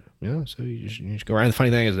go around. So you just go around. The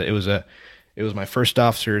funny thing is that it was my first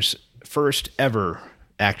officer's first ever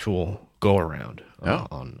actual go around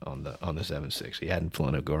on the 7.6. He hadn't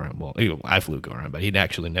flown a go around. Well, I flew go around, but he'd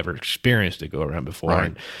actually never experienced a go around before. Right.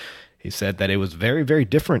 And he said that it was very, very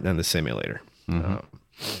different than the simulator. It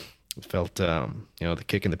felt the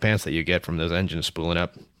kick in the pants that you get from those engines spooling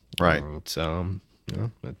up. Right.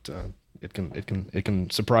 It can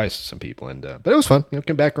surprise some people, and but it was fun.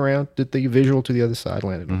 Came back around, did the visual to the other side,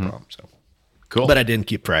 landed no problem. So cool. But I didn't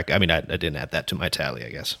keep track. I mean, I didn't add that to my tally, I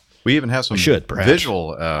guess. We even have some perhaps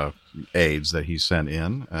visual aids that he sent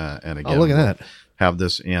in. And again, look at that. Have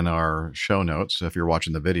this in our show notes. If you're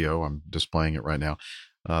watching the video, I'm displaying it right now.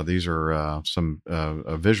 These are some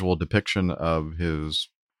a visual depiction of his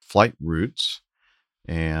flight routes.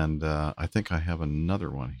 And I think I have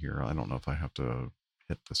another one here. I don't know if I have to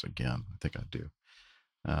hit this again. I think I do.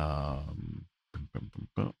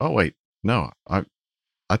 Oh, wait. No, I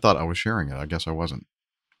thought I was sharing it. I guess I wasn't.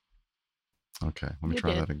 Okay, let me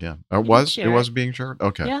try that again. It was being shared?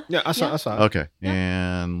 Okay. Yeah, I saw it. Okay,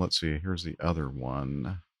 and let's see. Here's the other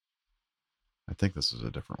one. I think this is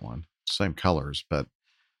a different one. Same colors, but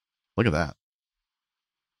look at that.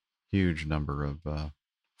 Huge number of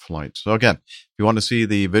flights. So again, if you want to see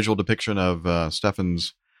the visual depiction of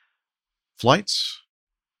Stefan's flights,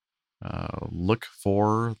 look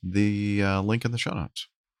for the link in the show notes.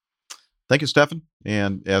 Thank you, Stefan.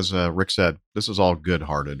 And as Rick said, this is all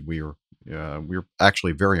good-hearted. We're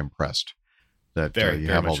actually very impressed that you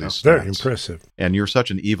have all these stats. Very impressive. And you're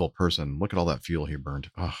such an evil person. Look at all that fuel he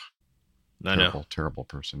burned. Oh, I know. Terrible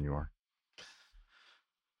person you are.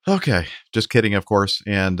 Okay, just kidding, of course.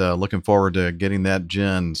 And looking forward to getting that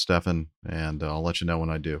gin, Stefan. And I'll let you know when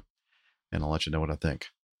I do. And I'll let you know what I think.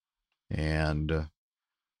 And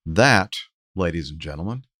that, ladies and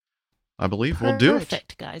gentlemen, I believe we'll do it.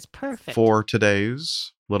 Perfect, guys. Perfect. For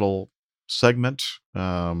today's little segment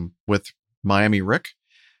with Miami Rick.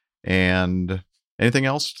 And anything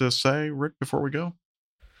else to say, Rick, before we go?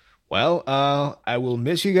 Well, I will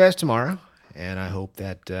miss you guys tomorrow, and I hope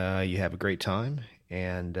that you have a great time.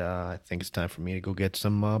 And I think it's time for me to go get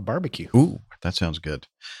some barbecue. Ooh, that sounds good.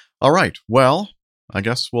 All right. Well, I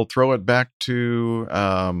guess we'll throw it back to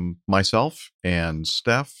myself and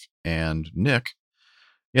Steph and Nick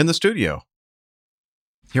in the studio.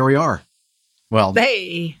 Here we are. Well,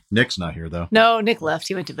 hey, Nick's not here though. No, Nick left.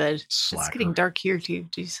 He went to bed. Slacker. It's getting dark here too.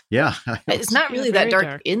 Jeez. Yeah. It's not really that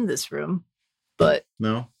dark in this room, but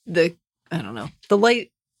no. I don't know. The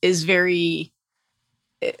light is very.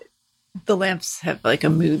 The lamps have like a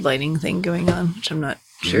mood lighting thing going on, which I'm not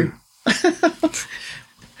sure.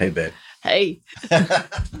 Hey, babe. Hey.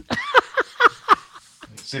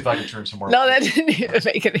 See if I can turn some more. No, that didn't even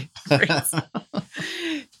make any difference.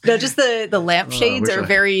 No, just the lampshades are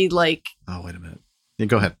very like. Oh, wait a minute. Yeah,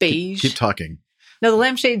 go ahead. Beige. Keep talking. No, the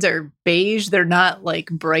lampshades are beige. They're not like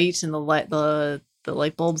bright, and the light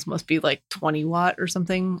bulbs must be like 20 watt or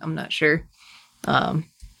something. I'm not sure. Don't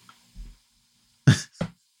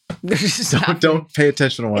pay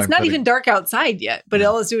attention to what it's not even dark outside yet, but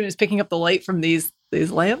all it's doing is picking up the light from these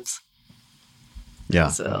lamps. Yeah.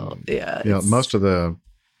 So yeah. Yeah. Most of the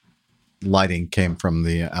lighting came from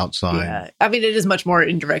the outside. Yeah. I mean, it is much more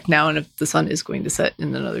indirect now, and if the sun is going to set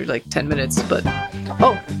in another, 10 minutes, but...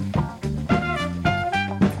 Oh!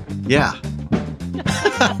 Yeah.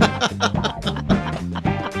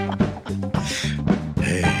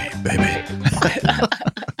 Hey, baby.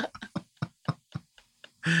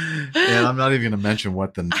 And I'm not even going to mention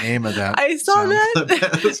what the name of that. I saw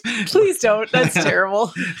that. Please don't. That's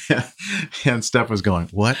terrible. Yeah. And Steph was going,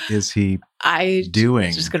 "What is he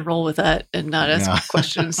doing?" Just going to roll with that and not ask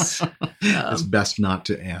questions. It's best not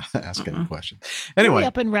to ask any questions. Anyway, hurry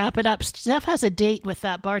up and wrap it up. Steph has a date with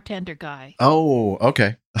that bartender guy. Oh,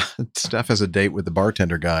 okay. Steph has a date with the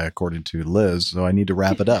bartender guy, according to Liz. So I need to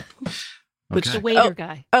wrap it up. Which the waiter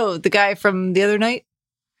guy? Oh, the guy from the other night.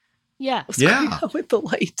 Yeah. What's going on with the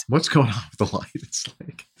light? What's going on with the light? It's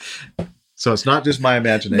like, so it's not just my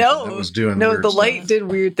imagination that was doing weird the stuff. light did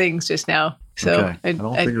weird things just now. So okay. I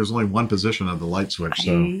don't think there's only one position of the light switch,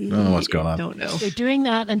 so I don't know what's going on. I don't know. They're doing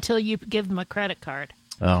that until you give them a credit card.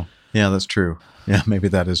 Oh, yeah, that's true. Yeah, maybe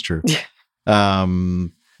that is true.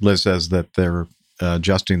 Liz says that they're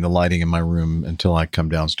adjusting the lighting in my room until I come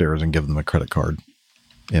downstairs and give them a credit card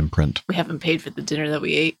imprint. We haven't paid for the dinner that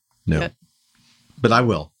we ate. No. yet. But I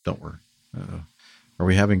will. Don't worry. Are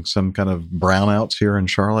we having some kind of brownouts here in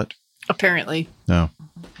Charlotte? Apparently. No.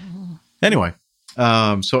 Anyway,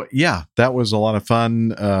 so yeah, that was a lot of fun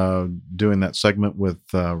doing that segment with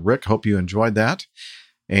Rick. Hope you enjoyed that.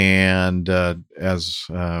 And as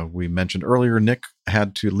we mentioned earlier, Nick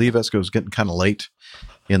had to leave us because it was getting kind of late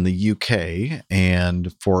in the UK.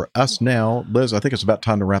 And for us now, Liz, I think it's about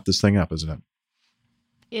time to wrap this thing up, isn't it?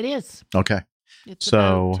 It is. Okay. It's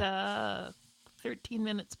so about 13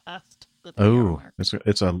 minutes past the 3-hour mark.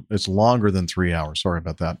 it's longer than 3 hours. Sorry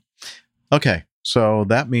about that. Okay, so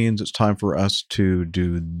that means it's time for us to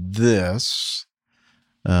do this.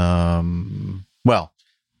 Well,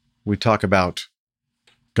 we talk about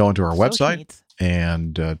going to our website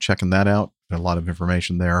and checking that out. A lot of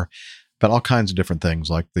information there, but all kinds of different things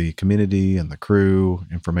like the community and the crew,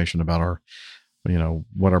 information about our,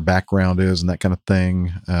 what our background is and that kind of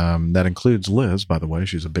thing. That includes Liz, by the way.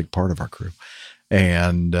 She's a big part of our crew.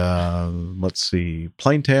 And let's see,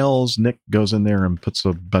 Plain Tales. Nick goes in there and puts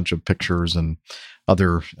a bunch of pictures and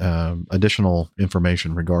other additional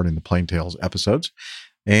information regarding the Plain Tales episodes,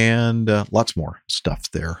 and lots more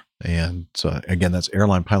stuff there. And again, that's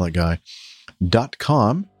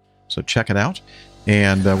airlinepilotguy.com. So check it out.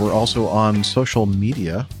 And we're also on social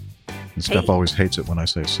media. And Steph always hates it when I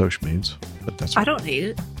say social medias, but that's I don't hate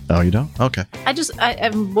it. Oh, you don't? Okay.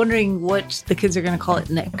 I'm wondering what the kids are going to call it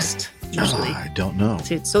next. Usually, I don't know.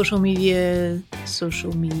 See, it's social media, it's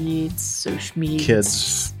social medias.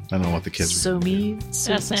 Kids. I don't know what the kids are. SM.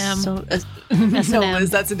 No, Liz,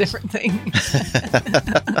 that's a different thing.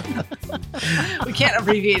 We can't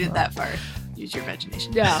abbreviate it that far. Use your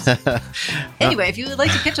imagination. Yeah. Anyway, if you would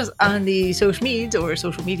like to catch us on the social medias or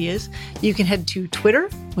social medias, you can head to Twitter.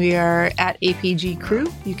 We are at APG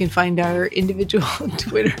Crew. You can find our individual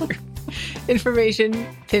Twitter information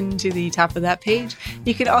pinned to the top of that page.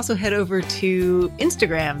 You can also head over to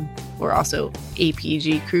Instagram. We're also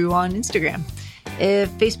APG Crew on Instagram.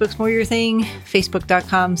 If Facebook's more your thing,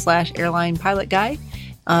 facebook.com/airlinepilotguy.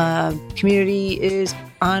 Community is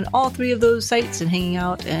on all three of those sites and hanging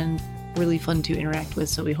out and really fun to interact with,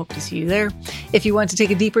 so we hope to see you there. If you want to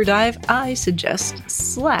take a deeper dive, I suggest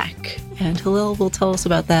Slack, and Hillel will tell us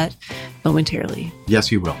about that momentarily. Yes,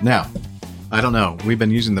 he will. Now, I don't know. We've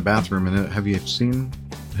been using the bathroom, and have you seen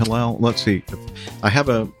Hillel? Let's see. I have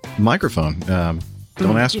a microphone.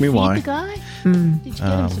 Don't ask me why. The guy?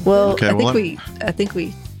 Well, okay, I think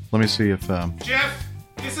we. Let me see if. Jeff,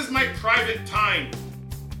 this is my private time.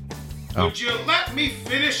 Would you let me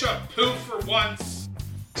finish a poo for once?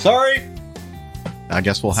 Sorry. I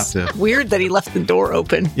guess we'll have to. Weird that he left the door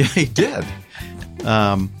open. Yeah, he did.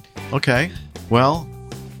 Okay. Well,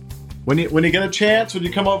 when you get a chance, would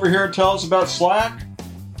you come over here and tell us about Slack?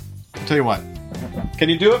 I'll tell you what. Can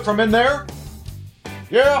you do it from in there?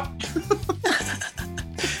 Yeah.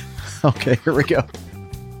 Okay, here we go.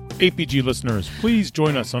 APG listeners, please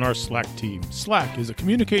join us on our Slack team. Slack is a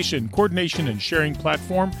communication, coordination, and sharing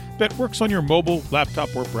platform that works on your mobile, laptop,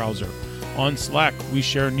 or browser. On Slack, we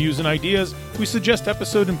share news and ideas, we suggest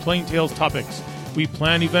episode and Plain Tales topics, we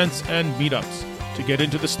plan events and meetups. To get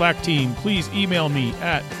into the Slack team, please email me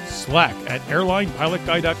at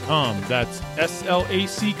slack@airlinepilotguy.com. That's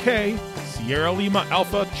SLACK, Sierra Lima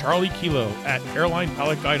Alpha Charlie Kilo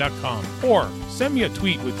 @airlinepilotguy.com. Or send me a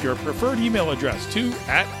tweet with your preferred email address to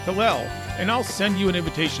 @Hillel, and I'll send you an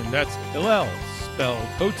invitation. That's Hillel, spelled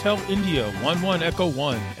Hotel India 11 Echo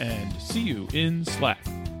 1, and see you in Slack.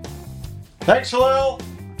 Thanks, Hillel.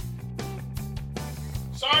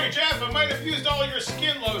 Jeff, I might have used all your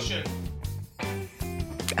skin lotion.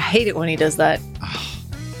 I hate it when he does that.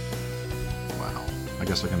 Wow. I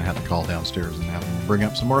guess I'm going to have to call downstairs and have him bring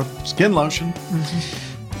up some more skin lotion.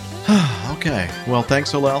 Okay. Well,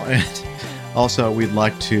 thanks, Hillel. And also, we'd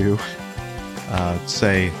like to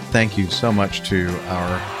say thank you so much to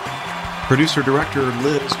our producer-director,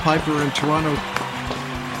 Liz Piper in Toronto,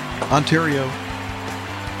 Ontario,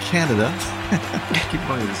 Canada. I keep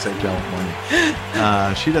wanting to say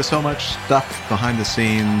California. She does so much stuff behind the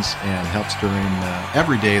scenes and helps during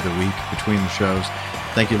every day of the week between the shows.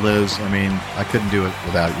 Thank you, Liz. I mean, I couldn't do it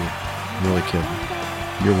without you. Really kidding.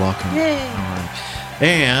 You're welcome. Yay. All right.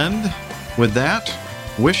 And with that,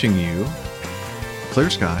 wishing you clear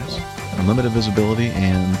skies, unlimited visibility,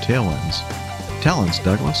 and tailwinds. Talents,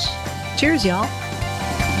 Douglas. Cheers, y'all.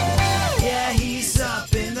 Yeah, he's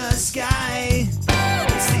up in the sky.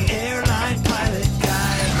 It's the airline pilot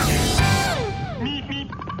guy.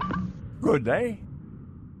 Good day.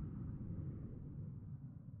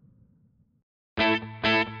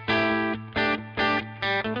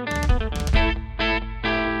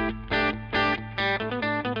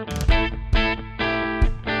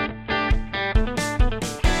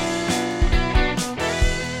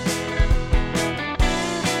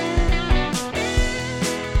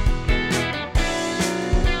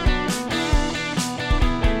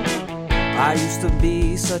 I used to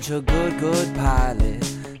be such a good pilot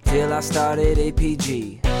till I started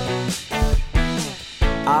APG.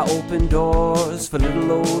 I opened doors for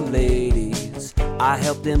little old ladies. I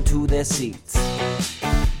helped them to their seats.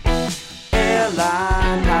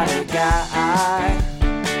 Airline pilot guy,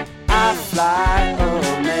 I fly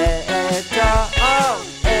America. Oh,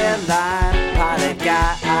 airline pilot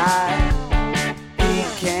guy, he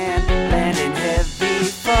can land in heavy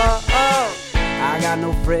fog. I got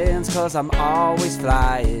no friends cause I'm always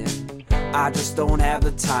flying. I just don't have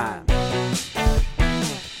the time.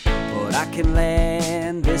 But I can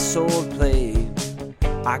land this old plane.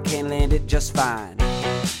 I can land it just fine.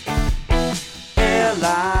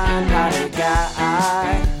 Airline pilot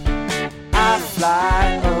guy, I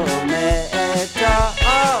fly